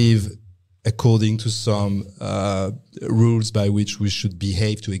because we live according to some rules by which we should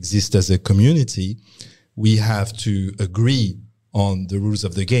behave to exist as a community, we have to agree on the rules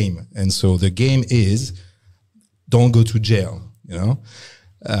of the game. And so the game is, don't go to jail,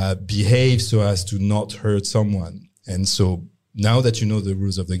 behave so as to not hurt someone. And so now that you know the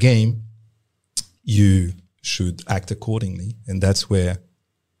rules of the game, you should act accordingly. And that's where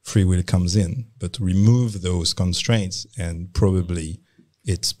free will comes in. But remove those constraints and probably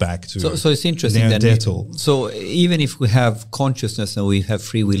it's back to so it's interesting that so even if we have consciousness and we have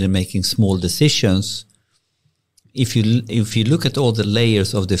free will in making small decisions, if you look at all the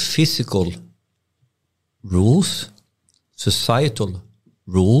layers of the physical rules, societal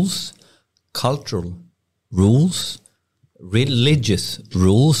rules, cultural rules, religious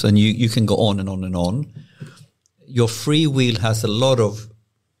rules, and you can go on and on and on, your free will has a lot of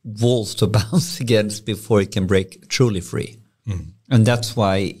walls to bounce against before it can break truly free. And that's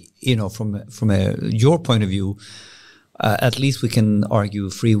why, from your point of view, at least we can argue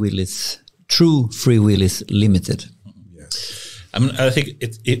true free will is limited. Yes. I think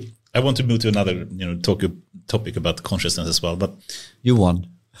I want to move to another, topic about consciousness as well, but you won.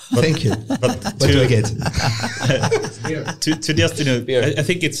 Thank you. But what do I get? to just, I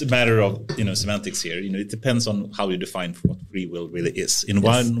think it's a matter of, semantics here. It depends on how you define what free will really is. In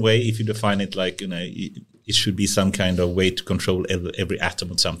one way, if you define it like, it should be some kind of way to control every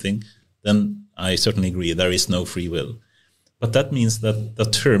atom of something, then I certainly agree there is no free will. But that means that the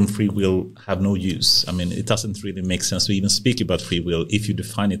term free will have no use. It doesn't really make sense to even speak about free will if you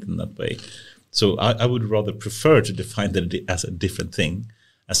define it in that way. So I would rather prefer to define it as a different thing,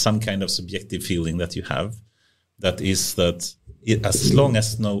 as some kind of subjective feeling that you have, that is that as long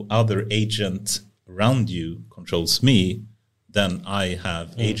as no other agent around you controls me, then I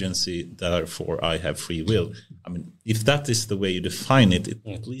have agency, therefore I have free will. If that is the way you define it, it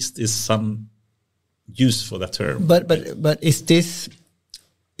at least is some use for that term. But is this,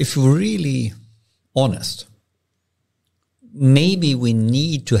 if we're really honest, maybe we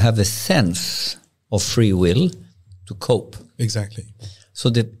need to have a sense of free will to cope. Exactly. So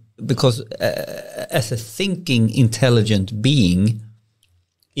because as a thinking, intelligent being,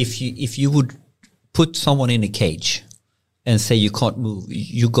 if you would put someone in a cage and say you can't move,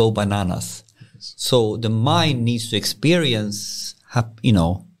 you go bananas. Yes. So the mind needs to experience,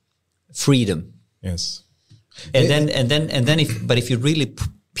 freedom. Yes. And then if you really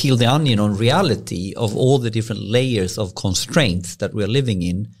peel the onion on reality of all the different layers of constraints that we're living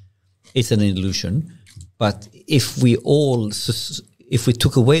in, it's an illusion. But if we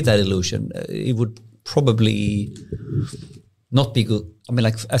took away that illusion, it would probably not be good.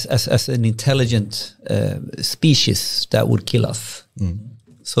 As an intelligent species, that would kill us.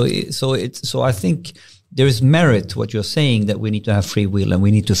 So I think there is merit to what you're saying, that we need to have free will and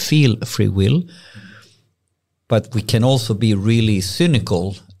we need to feel free will. But we can also be really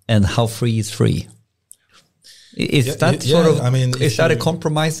cynical, and how free is free? Is that a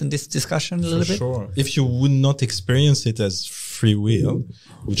compromise in this discussion a little bit? Sure. If you would not experience it as free will,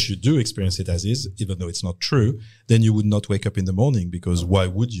 which you do experience it as is, even though it's not true, then you would not wake up in the morning, because why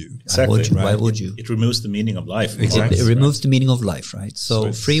would you? Exactly. Why would you? It removes the meaning of life. Exactly. It removes the meaning of life, right?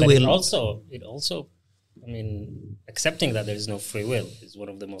 So free will. It also, accepting that there is no free will is one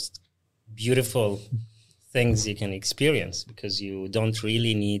of the most beautiful things you can experience, because you don't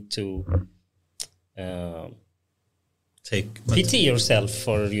really need to take pity yourself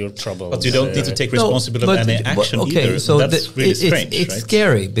for your troubles. But you don't need to take responsibility of any action either. So that's really strange, it's right?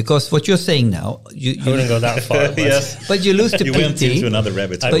 Scary, because what you're saying now, you wouldn't go that far. Yes. But you lose the you pity. Went into another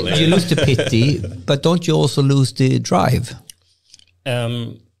rabbit hole. But you lose the pity, but don't you also lose the drive?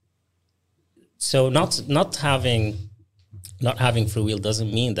 So not having free will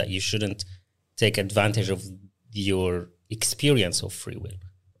doesn't mean that you shouldn't take advantage of your experience of free will,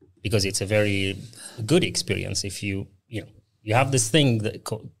 because it's a very good experience. If you have this thing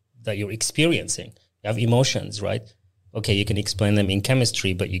that you're experiencing, you have emotions, right? Okay, you can explain them in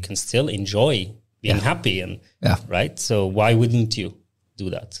chemistry, but you can still enjoy being happy, and right. So why wouldn't you do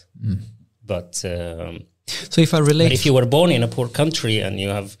that? But so if I relate, but if you were born in a poor country and you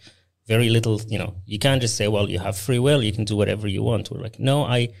have very little, you can't just say, well, you have free will, you can do whatever you want. We're like, no,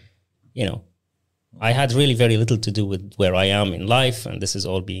 I had really very little to do with where I am in life, and this is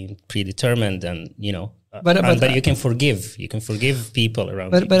all being predetermined, and but you can forgive people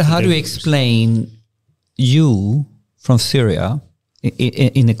around. But how do you explain you from Syria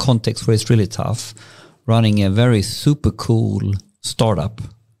in a context where it's really tough, running a very super cool startup,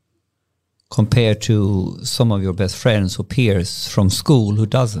 compared to some of your best friends or peers from school who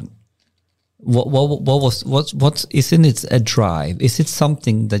doesn't? What isn't it a drive? Is it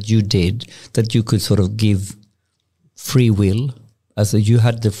something that you did that you could sort of give free will, as you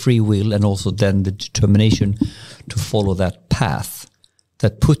had the free will and also then the determination to follow that path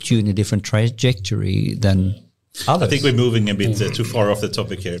that put you in a different trajectory than others? I think we're moving a bit too far off the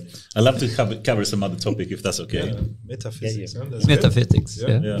topic here. I'd love to cover some other topic if that's okay. Metaphysics. Metaphysics.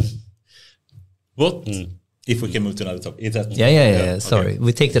 Yeah. What? If we can move to another topic. Yeah. Sorry,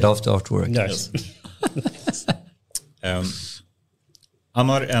 we take that after work. Yes.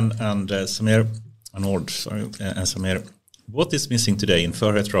 Amar and Samir, and Samir, what is missing today in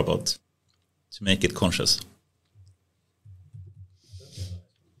Förhet Robot to make it conscious?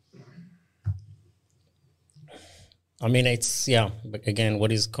 I mean, but again,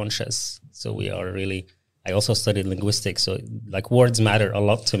 what is conscious? So I also studied linguistics, so like words matter a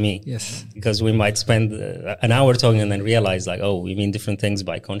lot to me. Yes. Because we might spend an hour talking and then realize like, oh, we mean different things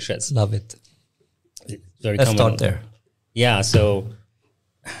by conscious. Love it. Very Let's common. start there. Yeah, so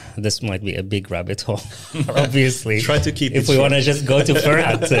this might be a big rabbit hole, obviously. Try to keep it if we want to just go to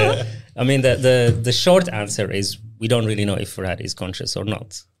Förhet. I mean, the short answer is we don't really know if Förhet is conscious or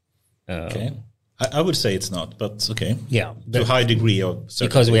not. Okay. I would say it's not, but okay. Yeah. To a high degree of certainty.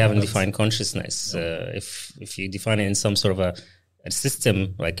 Because we haven't defined consciousness. If you define it in some sort of a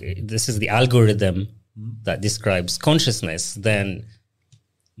system, like this is the algorithm that describes consciousness, then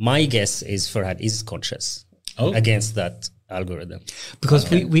my guess is Förhet is conscious against that algorithm. Because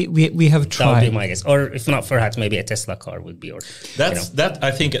we have tried. That would be my guess. Or if not Förhet, maybe a Tesla car would be. Or that I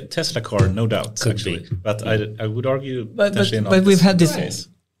think a Tesla car, no doubt, could actually. be. But I would argue but we've had this case.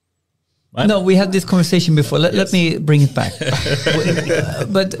 No, we had this conversation before. Let me bring it back.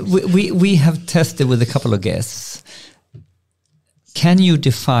 But we have tested with a couple of guests. Can you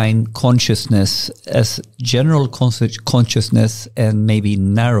define consciousness as general consciousness and maybe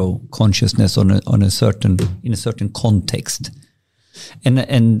narrow consciousness in a certain context?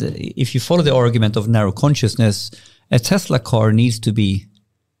 And if you follow the argument of narrow consciousness, a Tesla car needs to be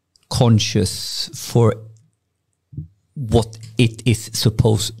conscious for what it is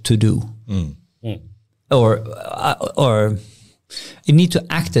supposed to do. Or it need to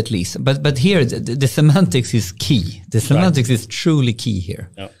act at least. But here the semantics is key. The semantics is truly key here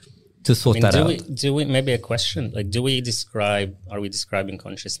to sort that out. Do we maybe a question, like are we describing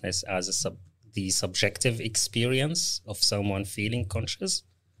consciousness as the subjective experience of someone feeling conscious?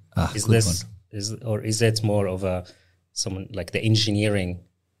 Is it more of someone like the engineering,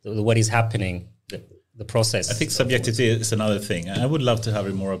 what is happening, the process? I think subjectivity is another thing. I would love to have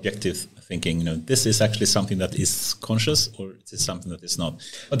a more objective thinking. This is actually something that is conscious, or it is something that is not.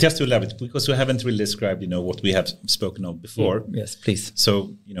 But just to elaborate, because we haven't really described, what we have spoken of before. Yes, please.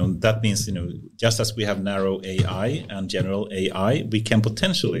 So, that means, just as we have narrow AI and general AI, we can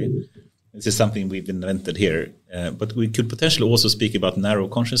potentially, this is something we've invented here, but we could potentially also speak about narrow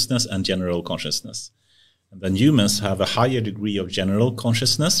consciousness and general consciousness. And then humans have a higher degree of general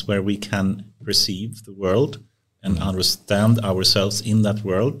consciousness where we can perceive the world and understand ourselves in that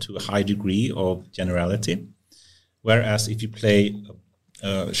world to a high degree of generality. Whereas if you play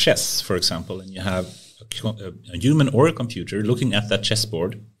chess, for example, and you have a human or a computer looking at that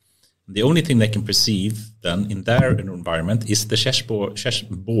chessboard, the only thing they can perceive then in their environment is the chessboard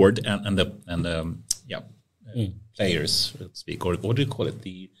and the players, so to speak, or what do you call it?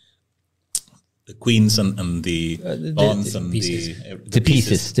 The queens and the pawns and the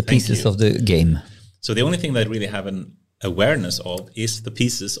pieces of the game. So the only thing they really have an awareness of is the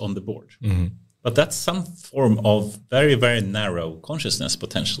pieces on the board. Mm-hmm. But that's some form of very, very narrow consciousness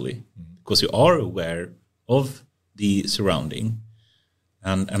potentially, because you are aware of the surrounding.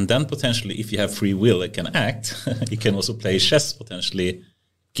 And then potentially, if you have free will, it can act. You can also play chess potentially,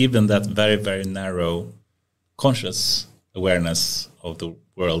 given that very, very narrow conscious awareness of the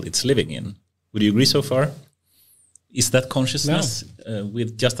world it's living in. Would you agree so far? Is that consciousness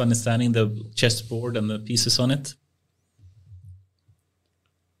with just understanding the chessboard and the pieces on it?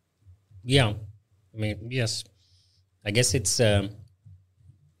 Yeah, I mean, yes. I guess it's in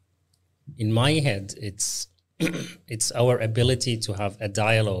my head. It's it's our ability to have a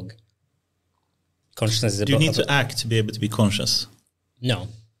dialogue. Consciousness. Do you need to act to be able to be conscious? No,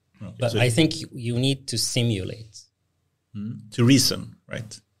 Okay, but so I think you need to simulate. to reason,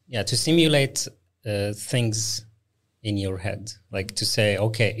 right? Yeah, to simulate things in your head, like to say,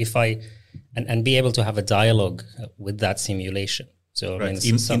 okay, if I and be able to have a dialogue with that simulation. So Right.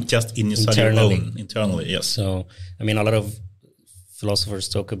 I mean, Just inside your own, internally, yes. So I mean, a lot of philosophers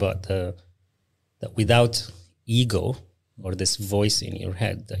talk about that without ego or this voice in your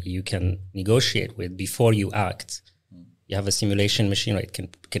head that you can negotiate with before you act, you have a simulation machine, right? Can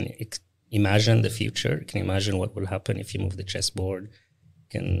imagine the future, can imagine what will happen if you move the chessboard,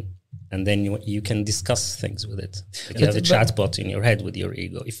 and then you can discuss things with it. Like you have a chatbot in your head with your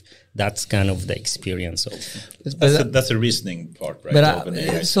ego. If that's kind of the experience of That's a reasoning part, right?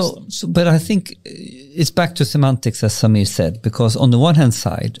 But I think it's back to semantics, as Samir said, because on the one hand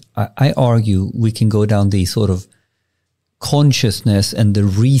side, I argue we can go down the sort of consciousness and the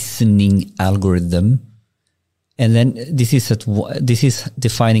reasoning algorithm. And then this is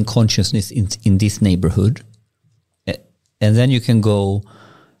defining consciousness in this neighborhood. And then you can go,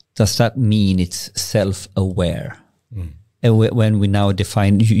 does that mean it's self-aware? And when we now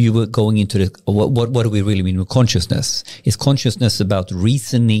define, you were going into what do we really mean with consciousness? Is consciousness about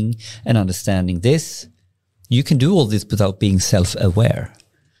reasoning and understanding this? You can do all this without being self-aware.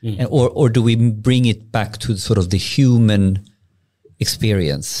 Or do we bring it back to sort of the human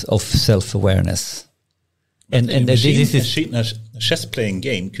experience of self-awareness? And this is a chess playing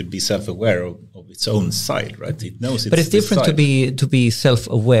game could be self-aware of its own side, right? It knows. But it's different to be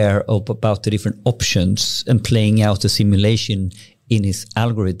self-aware about the different options and playing out the simulation in its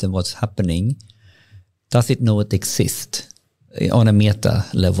algorithm. What's happening? Does it know it exists on a meta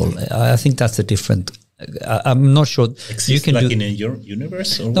level? I think that's a different. I'm not sure you can like in a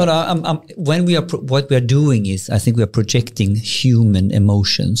universe. Or no. When we are what we are doing is, I think we are projecting human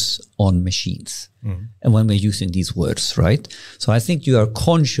emotions on machines, and when we're using these words, right? So I think you are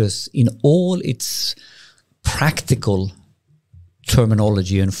conscious in all its practical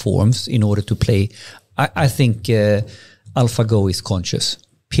terminology and forms in order to play. I think AlphaGo is conscious.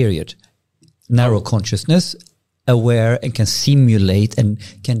 Period. Narrow consciousness. Aware and can simulate and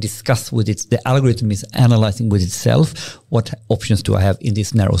can discuss with it. The algorithm is analyzing with itself what options do I have in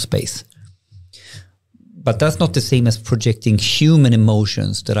this narrow space. But that's not the same as projecting human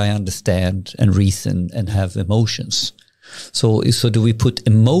emotions that I understand and reason and have emotions. So do we put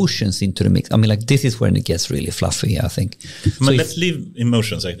emotions into the mix? I mean, like this is when it gets really fluffy, I think. But let's leave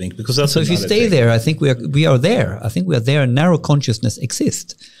emotions, I think, because that's so if you stay there, I think we are there. I think we are there. Narrow consciousness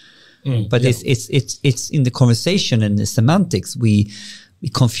exists. But it's in the conversation and the semantics we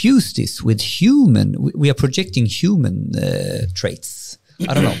confuse this with human. We are projecting human traits.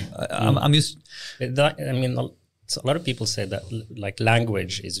 I don't know. I'm used. I mean, a lot of people say that like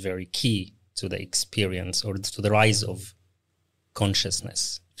language is very key to the experience or to the rise of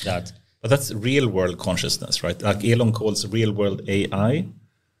consciousness. But that's real world consciousness, right? Like Elon calls real world AI.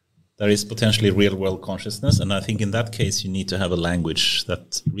 There is potentially real-world consciousness, and I think in that case you need to have a language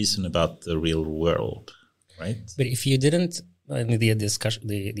that reason about the real world, right? But if you didn't, the discussion,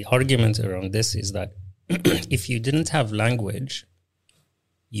 the argument around this is that if you didn't have language,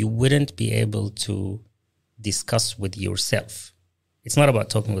 you wouldn't be able to discuss with yourself. It's not about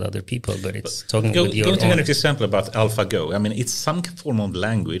talking with other people, but it's talking with your own. Going to an example about AlphaGo. I mean, it's some form of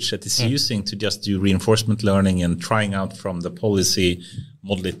language that is using to just do reinforcement learning and trying out from the policy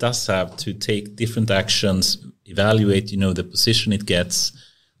model it does have to take different actions, evaluate, the position it gets.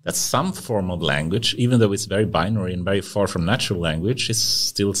 That's some form of language, even though it's very binary and very far from natural language. It's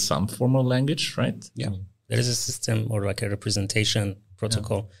still some form of language, right? Yeah. There is a system or like a representation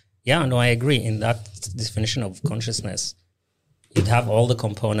protocol. Yeah, no, I agree. In that definition of consciousness, you'd have all the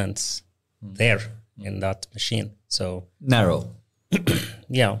components there in that machine. So narrow.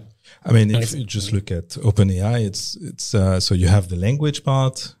 Yeah. I mean, if you just look at OpenAI, it's so you have the language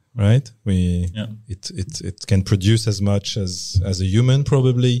part, right? It can produce as much as a human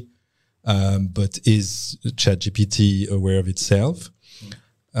probably, but is ChatGPT aware of itself?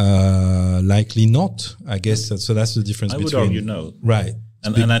 Likely not, I guess. So that's the difference. I would argue no. Right.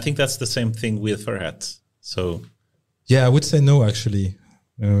 And I think that's the same thing with Farhat. So yeah, I would say no, actually.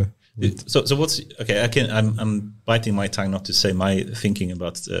 So what's okay? I'm biting my tongue not to say my thinking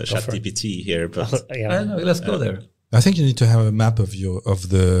about ChatGPT here, but let's go there. I think you need to have a map of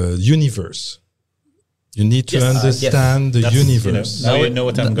the universe, You need to understand the universe. Now you know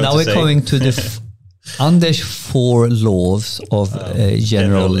what I'm going to say. Now we're coming to the Anders 4 laws of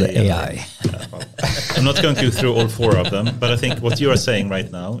general AI. I'm not going to go through all 4 of them, but I think what you are saying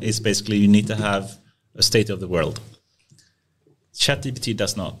right now is basically you need to have a state of the world. ChatGPT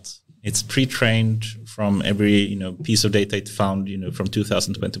does not. It's pre-trained from every piece of data it found from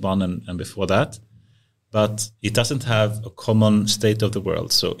 2021 and before that, but it doesn't have a common state of the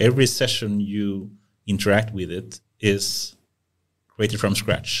world. So every session you interact with it is created from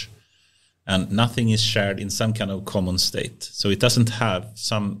scratch, and nothing is shared in some kind of common state. So it doesn't have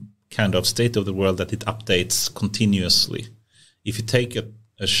some kind of state of the world that it updates continuously. If you take a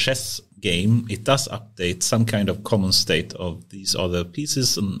chess game, it does update some kind of common state of these other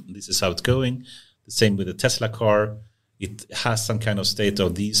pieces, and this is how it's going. The same with the Tesla car. It has some kind of state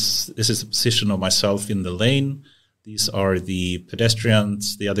of this is the position of myself in the lane. These are the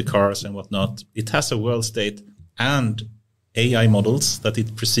pedestrians, the other cars and whatnot. It has a world state and AI models that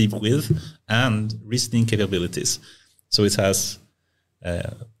it perceives with and reasoning capabilities. So it has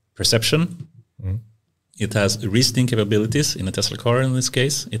perception. Mm. It has reasoning capabilities in a Tesla car in this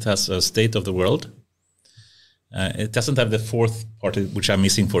case. It has a state of the world. It doesn't have the 4th part, which I'm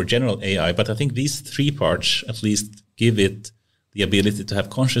missing for general AI, but I think these 3 parts at least give it the ability to have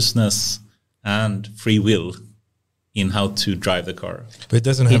consciousness and free will in how to drive the car. But it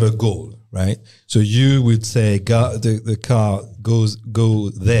doesn't have a goal, right? So you would say the car go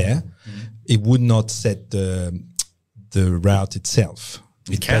there. Mm. It would not set the route itself.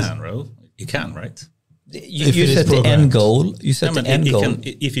 It can, right? You set the end goal. You set the end goal.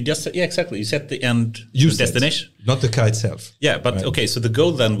 If you just exactly, you set the end destination, not the car itself. Yeah, but right. Okay. So the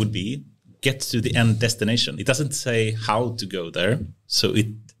goal then would be get to the end destination. It doesn't say how to go there, so it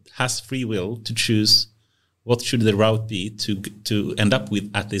has free will to choose what should the route be to end up with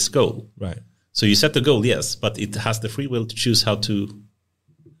at this goal. Right. So you set the goal, yes, but it has the free will to choose how to.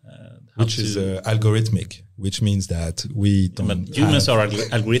 Which is algorithmic, which means that we don't. But humans are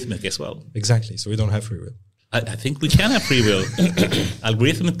algorithmic as well. Exactly. So we don't have free will. I think we can have free will.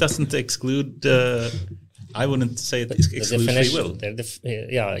 Algorithm doesn't exclude. I wouldn't say it excludes free will.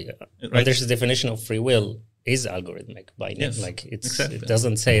 Right. There's a definition of free will is algorithmic by name. Yes, like exactly. It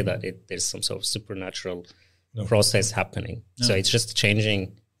doesn't say that there's some sort of supernatural process happening. No. So it's just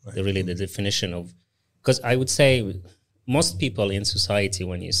changing the definition of. Because I would say most people in society,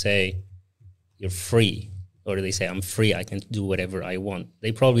 when you say you're free, or they say I'm free, I can do whatever I want,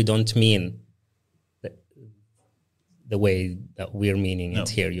 they probably don't mean the way that we're meaning it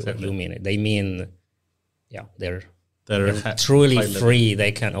here. You mean it. They mean, they're truly free.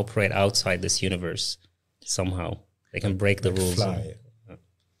 They can operate outside this universe somehow. They can break the rules. Fly.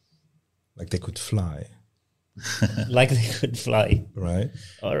 Like they could fly. Like they could fly, right?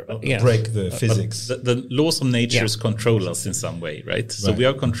 Or break the physics. The laws of nature control us in some way, right? So we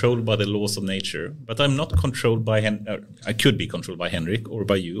are controlled by the laws of nature, but I'm not controlled by I could be controlled by Henrik or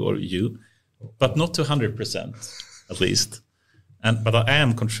by you, but not to 100% at least. But I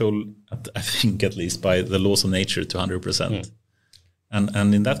am controlled, I think at least, by the laws of nature to 100%.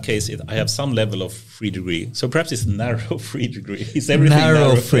 And in that case, I have some level of free degree. So perhaps it's narrow free degree. It's everything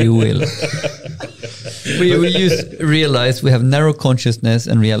narrow free will. we just realize we have narrow consciousness,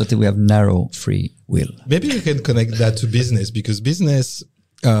 and reality we have narrow free will. Maybe we can connect that to business, because business,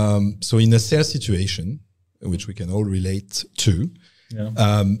 so in a sales situation, which we can all relate to,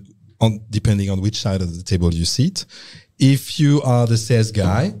 depending on which side of the table you sit, if you are the sales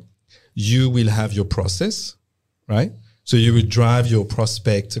guy, you will have your process, right? So you will drive your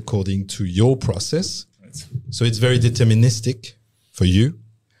prospect according to your process. Right. So it's very deterministic for you.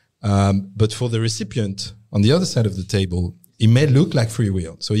 But for the recipient on the other side of the table, it may look like free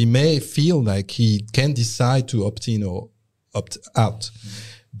will. So he may feel like he can decide to opt in or opt out.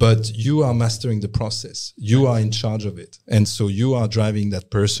 But you are mastering the process. You are in charge of it. And so you are driving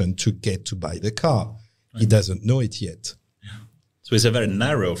that person to get to buy the car. He doesn't know it yet. So it's a very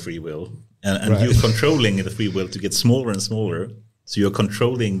narrow free will. And you're controlling the free will to get smaller and smaller. So you're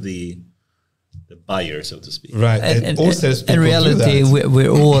controlling the buyer, so to speak. Right. And in reality, we're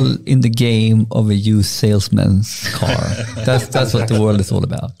all in the game of a used salesman's car. That's what the world is all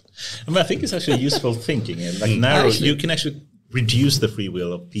about. I mean, I think it's actually useful thinking. Like narrow, you can actually reduce the free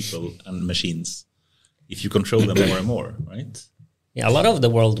will of people and machines if you control them more and more, right? Yeah, a lot of the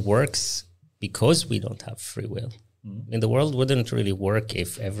world works because we don't have free will. I mean, the world wouldn't really work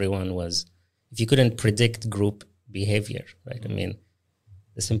if if you couldn't predict group behavior, right? I mean,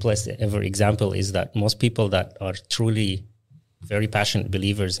 the simplest ever example is that most people that are truly very passionate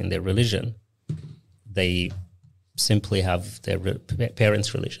believers in their religion, they simply have their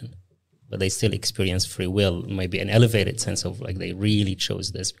parents' religion, but they still experience free will, maybe an elevated sense of like they really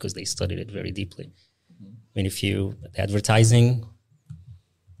chose this because they studied it very deeply. I mean, the advertising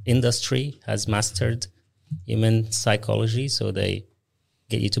industry has mastered human psychology, so they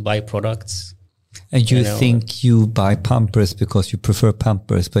get you to buy products. And you think you buy Pampers because you prefer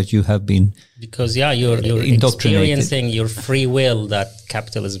Pampers, but you have been because you're experiencing your free will that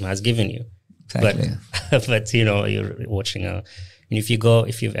capitalism has given you. Exactly. But you're watching if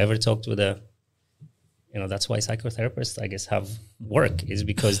you've ever talked with that's why psychotherapists, I guess, have work, is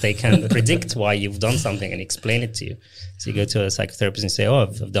because they can predict why you've done something and explain it to you. So you go to a psychotherapist and say, oh,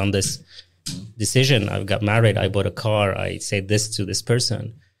 I've done this decision. I got married. I bought a car. I said this to this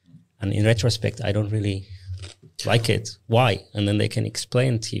person. And in retrospect, I don't really like it. Why? And then they can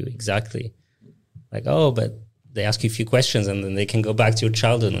explain to you exactly. Like, oh, but they ask you a few questions and then they can go back to your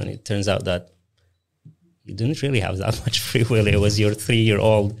childhood. And it turns out that you didn't really have that much free will. It was your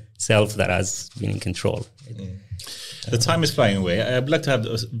 3-year-old self that has been in control. The time is flying away. I'd like to have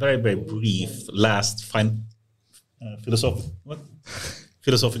a very, very brief last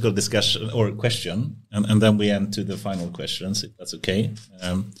philosophical discussion or question, and then we end to the final questions, if that's okay.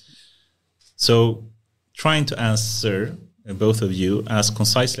 So trying to answer, both of you, as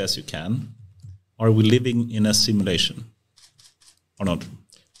concisely as you can, are we living in a simulation or not?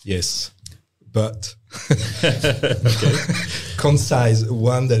 Yes, but concise,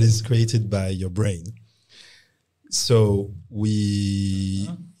 one that is created by your brain. So the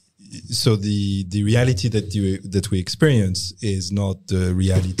reality that we experience is not the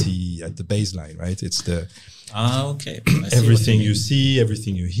reality at the baseline, right? It's the everything you see,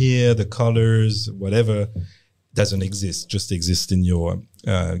 everything you hear, the colors, whatever doesn't exist, just exists in your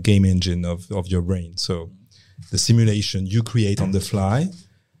game engine of your brain. So the simulation you create on the fly,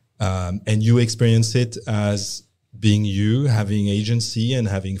 and you experience it as being you, having agency and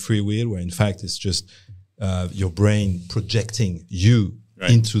having free will, where in fact it's just your brain projecting you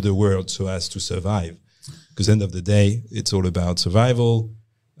into the world so as to survive. Because end of the day, it's all about survival,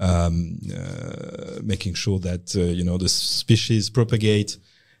 making sure that the species propagate,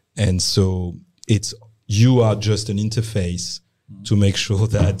 and so you are just an interface to make sure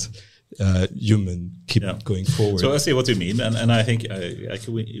that human keep going forward. So I see what you mean, and I think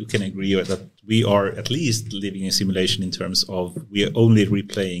you can agree that we are at least living in a simulation in terms of we are only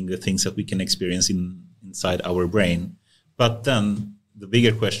replaying the things that we can experience inside our brain. But then the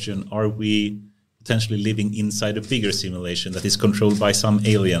bigger question, are we potentially living inside a bigger simulation that is controlled by some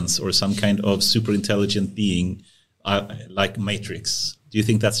aliens or some kind of super intelligent being like Matrix? Do you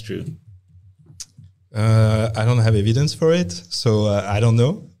think that's true? I don't have evidence for it, so I don't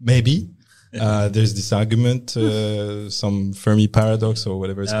know. Maybe. There's this argument, some Fermi paradox or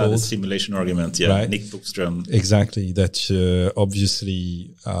whatever it's called. The simulation argument, right? Nick Bostrom. Exactly. That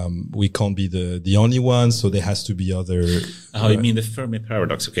obviously we can't be the only one, so there has to be other... you mean the Fermi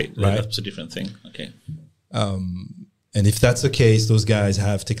paradox? Okay, right. That's a different thing. Okay. And if that's the case, those guys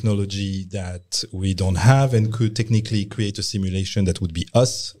have technology that we don't have and could technically create a simulation that would be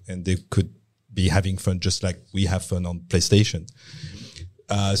us, and they could be having fun just like we have fun on PlayStation.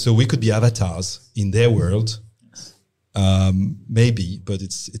 So we could be avatars in their world, maybe, but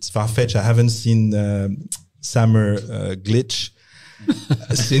it's far-fetched. I haven't seen Summer Glitch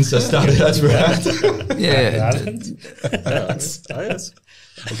since I started at Brad. Yes.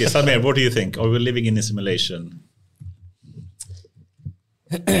 Okay, Samir, what do you think? Are we living in a simulation?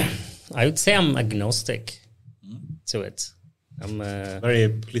 I would say I'm agnostic to it. I'm very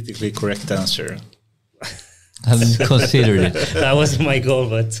politically correct answer. Haven't considered it. That was my goal,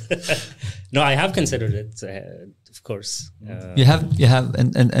 but no, I have considered it, of course. You have,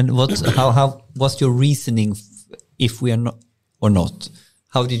 and what's your reasoning if we are not or not?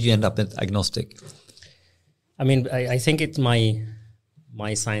 How did you end up at agnostic? I mean, I think it's my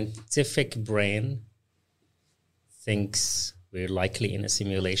scientific brain thinks we're likely in a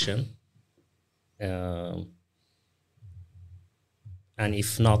simulation. And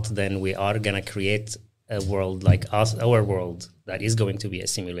if not, then we are going to create a world like our world, that is going to be a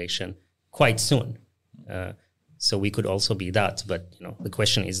simulation quite soon. So we could also be that. But the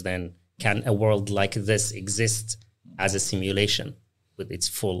question is then, can a world like this exist as a simulation with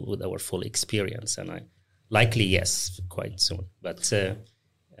our full experience? And likely yes, quite soon. But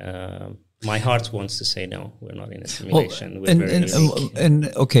my heart wants to say no, we're not in a simulation.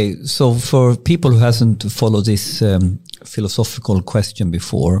 Okay, so for people who hasn't followed this philosophical question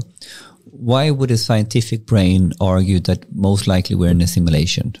before, why would a scientific brain argue that most likely we're in a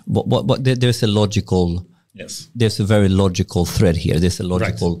simulation? There's a logical, there's a very logical thread here. There's a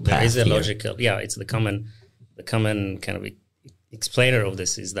logical path. There is a logical, it's the common kind of explainer of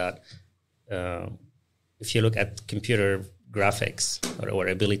this is that if you look at computer graphics or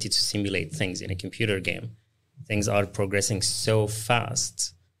ability to simulate things in a computer game, things are progressing so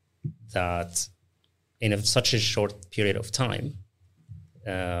fast that in such a short period of time,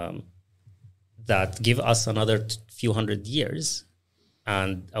 that give us another few hundred years,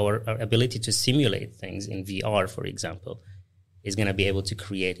 and our ability to simulate things in VR, for example, is going to be able to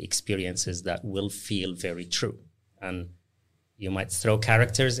create experiences that will feel very true. And you might throw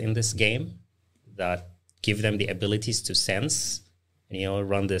characters in this game that give them the abilities to sense, and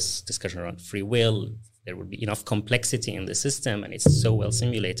run this discussion around free will. There would be enough complexity in the system, and it's so well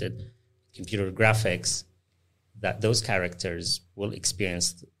simulated, computer graphics, that those characters will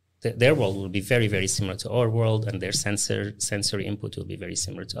experience their world will be very, very similar to our world, and their sensory input will be very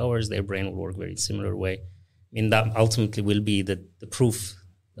similar to ours. Their brain will work very similar way. I mean, that ultimately will be the proof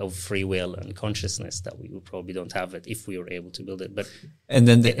of free will and consciousness that we probably don't have it if we were able to build it. But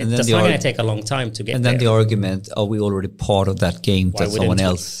it's not going to take a long time to get there. And then the argument, are we already part of that game that someone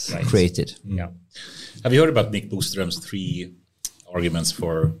else created? Yeah. Have you heard about Nick Bostrom's 3 arguments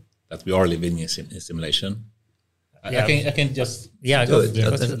for that we are living in a simulation? Yeah. I can just... Yeah, good.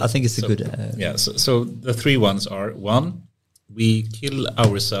 I think it's a good... So the 3 ones are, 1, we kill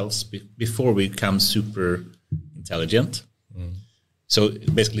ourselves before we become super intelligent. So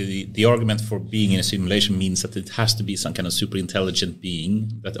basically the argument for being in a simulation means that it has to be some kind of super intelligent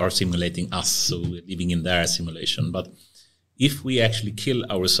being that are simulating us, so we're living in their simulation. But if we actually kill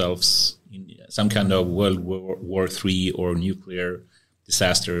ourselves in some kind of World War III or nuclear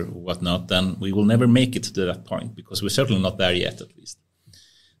disaster or whatnot, then we will never make it to that point, because we're certainly not there yet, at least.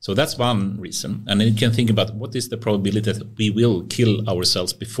 So that's one reason. And then you can think about what is the probability that we will kill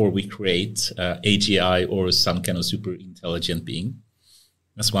ourselves before we create AGI or some kind of super intelligent being.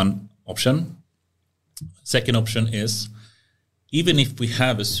 That's one option. Second option is, even if we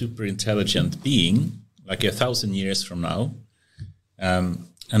have a super intelligent being, like 1,000 years from now,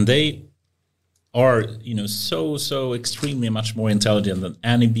 and they are, so extremely much more intelligent than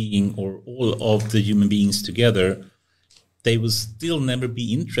any being or all of the human beings together, they will still never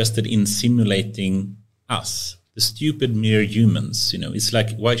be interested in simulating us, the stupid mere humans. It's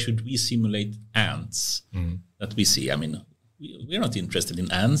like, why should we simulate ants that we see? I mean, we're not interested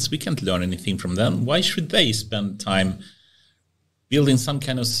in ants. We can't learn anything from them. Why should they spend time building some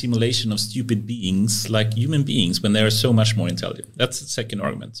kind of simulation of stupid beings like human beings when they are so much more intelligent? That's the second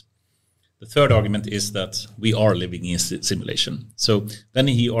argument. The third argument is that we are living in a simulation. So then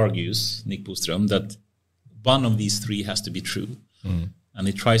he argues, Nick Bostrom, that one of these 3 has to be true. And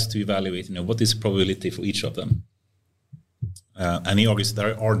he tries to evaluate, what is the probability for each of them. And he argues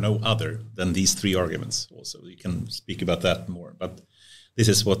there are no other than these 3 arguments also. You can speak about that more, but this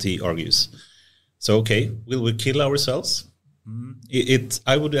is what he argues. So, okay, will we kill ourselves?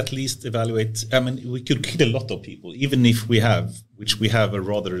 I would at least evaluate, we could kill a lot of people, even if we have a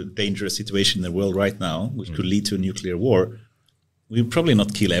rather dangerous situation in the world right now, which could lead to a nuclear war. We'll probably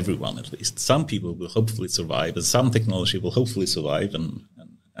not kill everyone, at least. Some people will hopefully survive, and some technology will hopefully survive,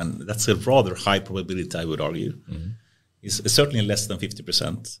 and that's a rather high probability, I would argue. It's certainly less than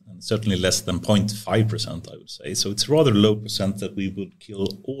 50%, and certainly less than 0.5%, I would say. So it's rather low percent that we would kill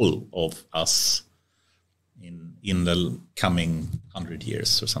all of us in the coming 100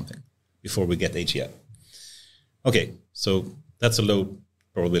 years or something before we get AGI. Okay, so that's a low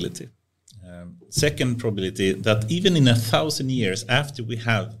probability. Second probability, that even in 1,000 years after we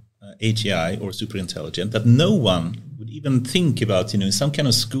have AGI or super intelligent, that no one would even think about, some kind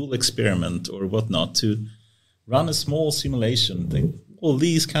of school experiment or whatnot to run a small simulation. All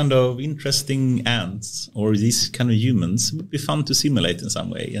these kind of interesting ants or these kind of humans would be fun to simulate in some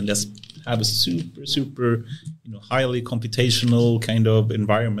way, and just have a super, highly computational kind of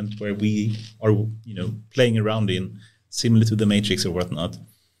environment where we are, playing around in, similar to the Matrix or whatnot.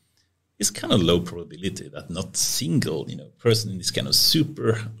 It's kind of low probability that not single, person in this kind of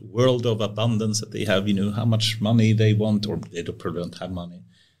super world of abundance that they have, how much money they want, or they probably don't have money.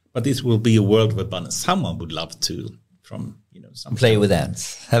 But this will be a world of abundance. Someone would love to, from, some play with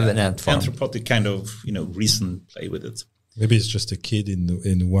ants, have an ant farm. Anthropologic kind of, reason, play with it. Maybe it's just a kid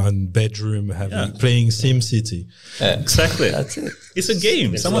in one bedroom playing SimCity. Exactly. That's it. It's a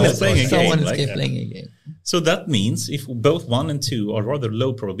game. Someone is playing a game. Someone is playing a game. So that means if both 1 and 2 are rather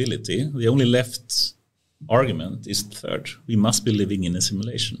low probability, the only left argument is the third. We must be living in a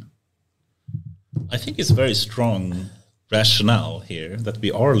simulation. I think it's very strong rationale here that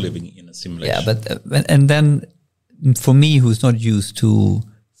we are living in a simulation. Yeah, but and then for me, who's not used to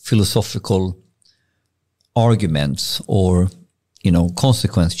philosophical arguments or,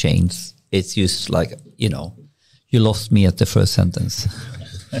 consequence chains, it's just like, you lost me at the first sentence.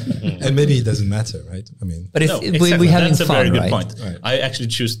 And maybe it doesn't matter, right? I mean, But No, we're exactly. having That's a fun, very good right? point. Right. I actually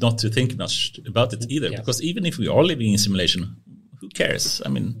choose not to think much about it either, Yeah. because even if we are living in simulation, who cares? I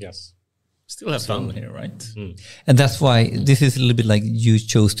mean, Yes. still have fun here, right? And that's why this is a little bit like you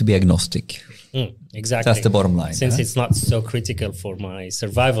chose to be agnostic. Exactly. That's the bottom line. Since huh? it's not so critical for my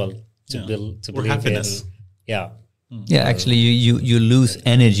survival to Yeah. build to Or believe happiness. in. Yeah. Yeah, actually, you lose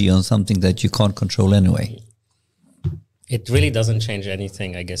energy on something that you can't control anyway. It really doesn't change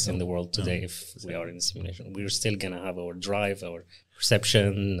anything, I guess, in the world today if we are in a simulation. We're still going to have our drive, our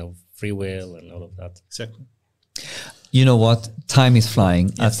perception of free will and all of that. Exactly. You know what? Time is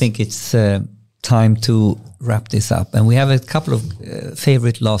flying. I think it's time to wrap this up. And we have a couple of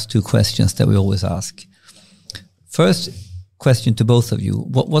favorite last two questions that we always ask. First question to both of you.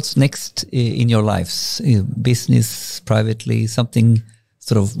 What's next in your lives? Business, privately, something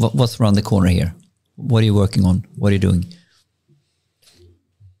sort of, what's around the corner here? What are you working on? What are you doing?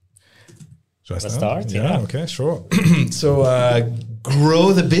 should I Let's start, yeah. Okay, sure. So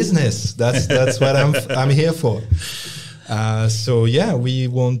grow the business. That's what I'm here for. So yeah, we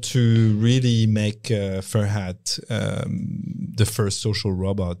want to really make Furhat the first social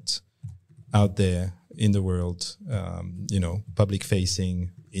robot out there in the world. Public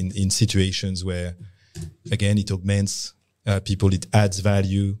facing in situations where, again, it augments people, it adds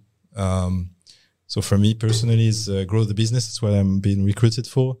value. So for me personally, is grow the business. That's what I'm being recruited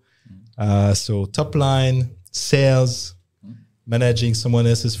for. So top line, sales, managing someone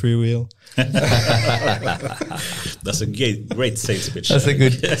else's free will. That's a great sales pitch. That's a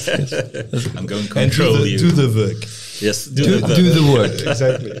good. I'm going to And control you. do the work. Yes, do the work.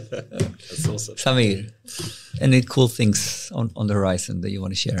 Exactly. That's awesome. Samir, any cool things on the horizon that you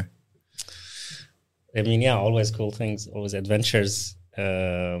want to share? I mean, yeah, always cool things, always adventures.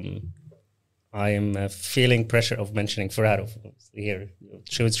 I am feeling pressure of mentioning Furhat here.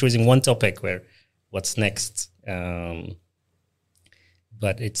 Choosing one topic where what's next.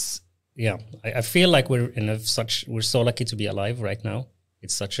 But it's, yeah, I feel like we're so lucky to be alive right now.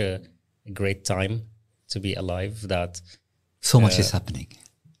 It's such a great time to be alive that So much is happening.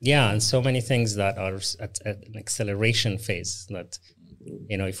 yeah, and so many things that are at an acceleration phase that,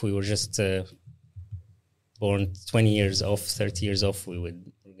 if we were just born 20 years off, 30 years off, we're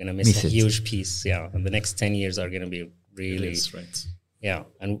going to miss a it. huge piece. Yeah, and the next 10 years are going to be really, Yes, right. yeah.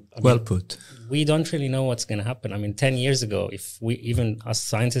 And I Well mean, put. we don't really know what's going to happen. I mean, 10 years ago, if we, even us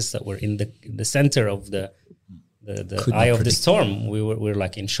scientists that were in the center of the Could eye not of the predict. storm, we were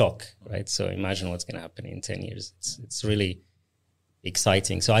like in shock, right? So imagine what's going to happen in 10 years. It's really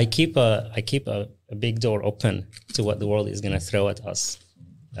exciting. So I keep a big door open to what the world is going to throw at us.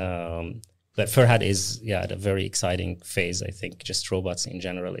 But Furhat is, at a very exciting phase, I think, just robots in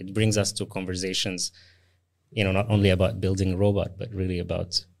general. It brings us to conversations, not only about building a robot, but really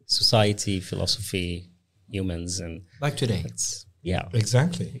about society, philosophy, humans. And Like today. yeah,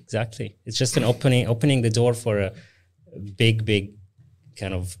 Exactly. exactly. It's just an opening the door for a big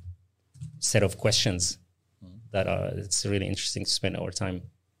kind of set of questions that it's really interesting to spend our time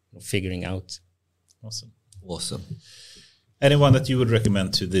figuring out. Awesome. Awesome. Anyone that you would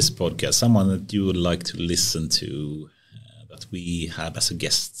recommend to this podcast, someone that you would like to listen to, that we have as a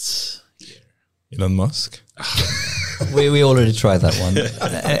guest here? Elon Musk. We already tried that one.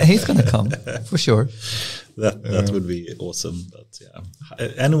 He's going to come for sure. That would be awesome. But yeah,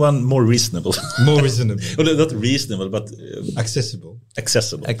 anyone more reasonable? More reasonable. Well, not reasonable, but Accessible.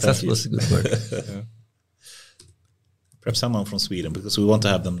 accessible. Accessible is a good word. Perhaps someone from Sweden, because we want to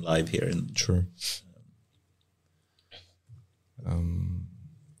have them live here. In True.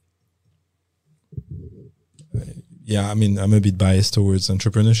 Yeah, I mean, I'm a bit biased towards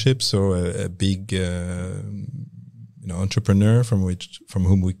entrepreneurship. So a big, entrepreneur from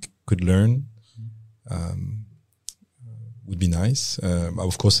whom we could learn would be nice.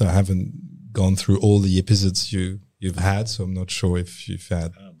 Of course, I haven't gone through all the episodes you've had, so I'm not sure if you've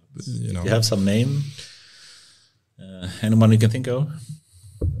had, you have some name? Anyone you can think of?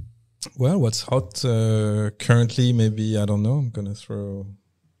 Well, what's hot currently? Maybe, I don't know. I'm gonna throw.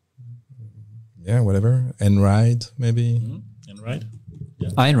 Yeah, whatever. Enride, maybe. Enride. Yeah.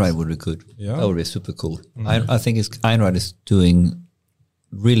 Einride would be good. Yeah. That would be super cool. I think Einride is doing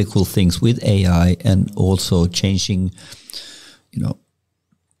really cool things with AI and also changing,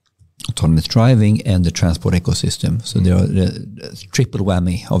 autonomous driving and the transport ecosystem. So there are the triple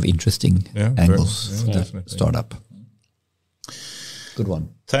whammy of interesting angles for the definitely. startup. Good one.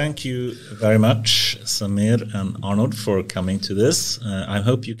 Thank you very much, Samir and Arnold, for coming to this. I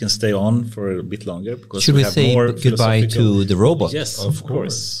hope you can stay on for a bit longer. Because Should we have say more goodbye to the robot? Yes, Of of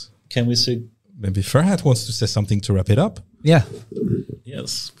course. Can we say Maybe Furhat wants to say something to wrap it up. Yeah.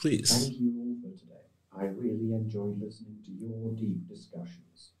 Yes, please. Thank you all for today. I really enjoyed listening to your deep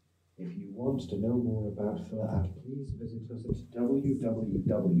discussions. If you want to know more about FERAT, please visit us at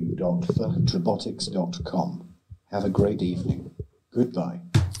www.fertrobotics.com. Have a great evening. Goodbye.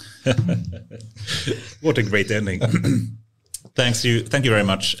 What a great ending. Thank you very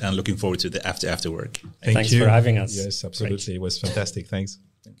much, and looking forward to the after work. Thanks for having us. Yes, absolutely. Great. It was fantastic. Thanks.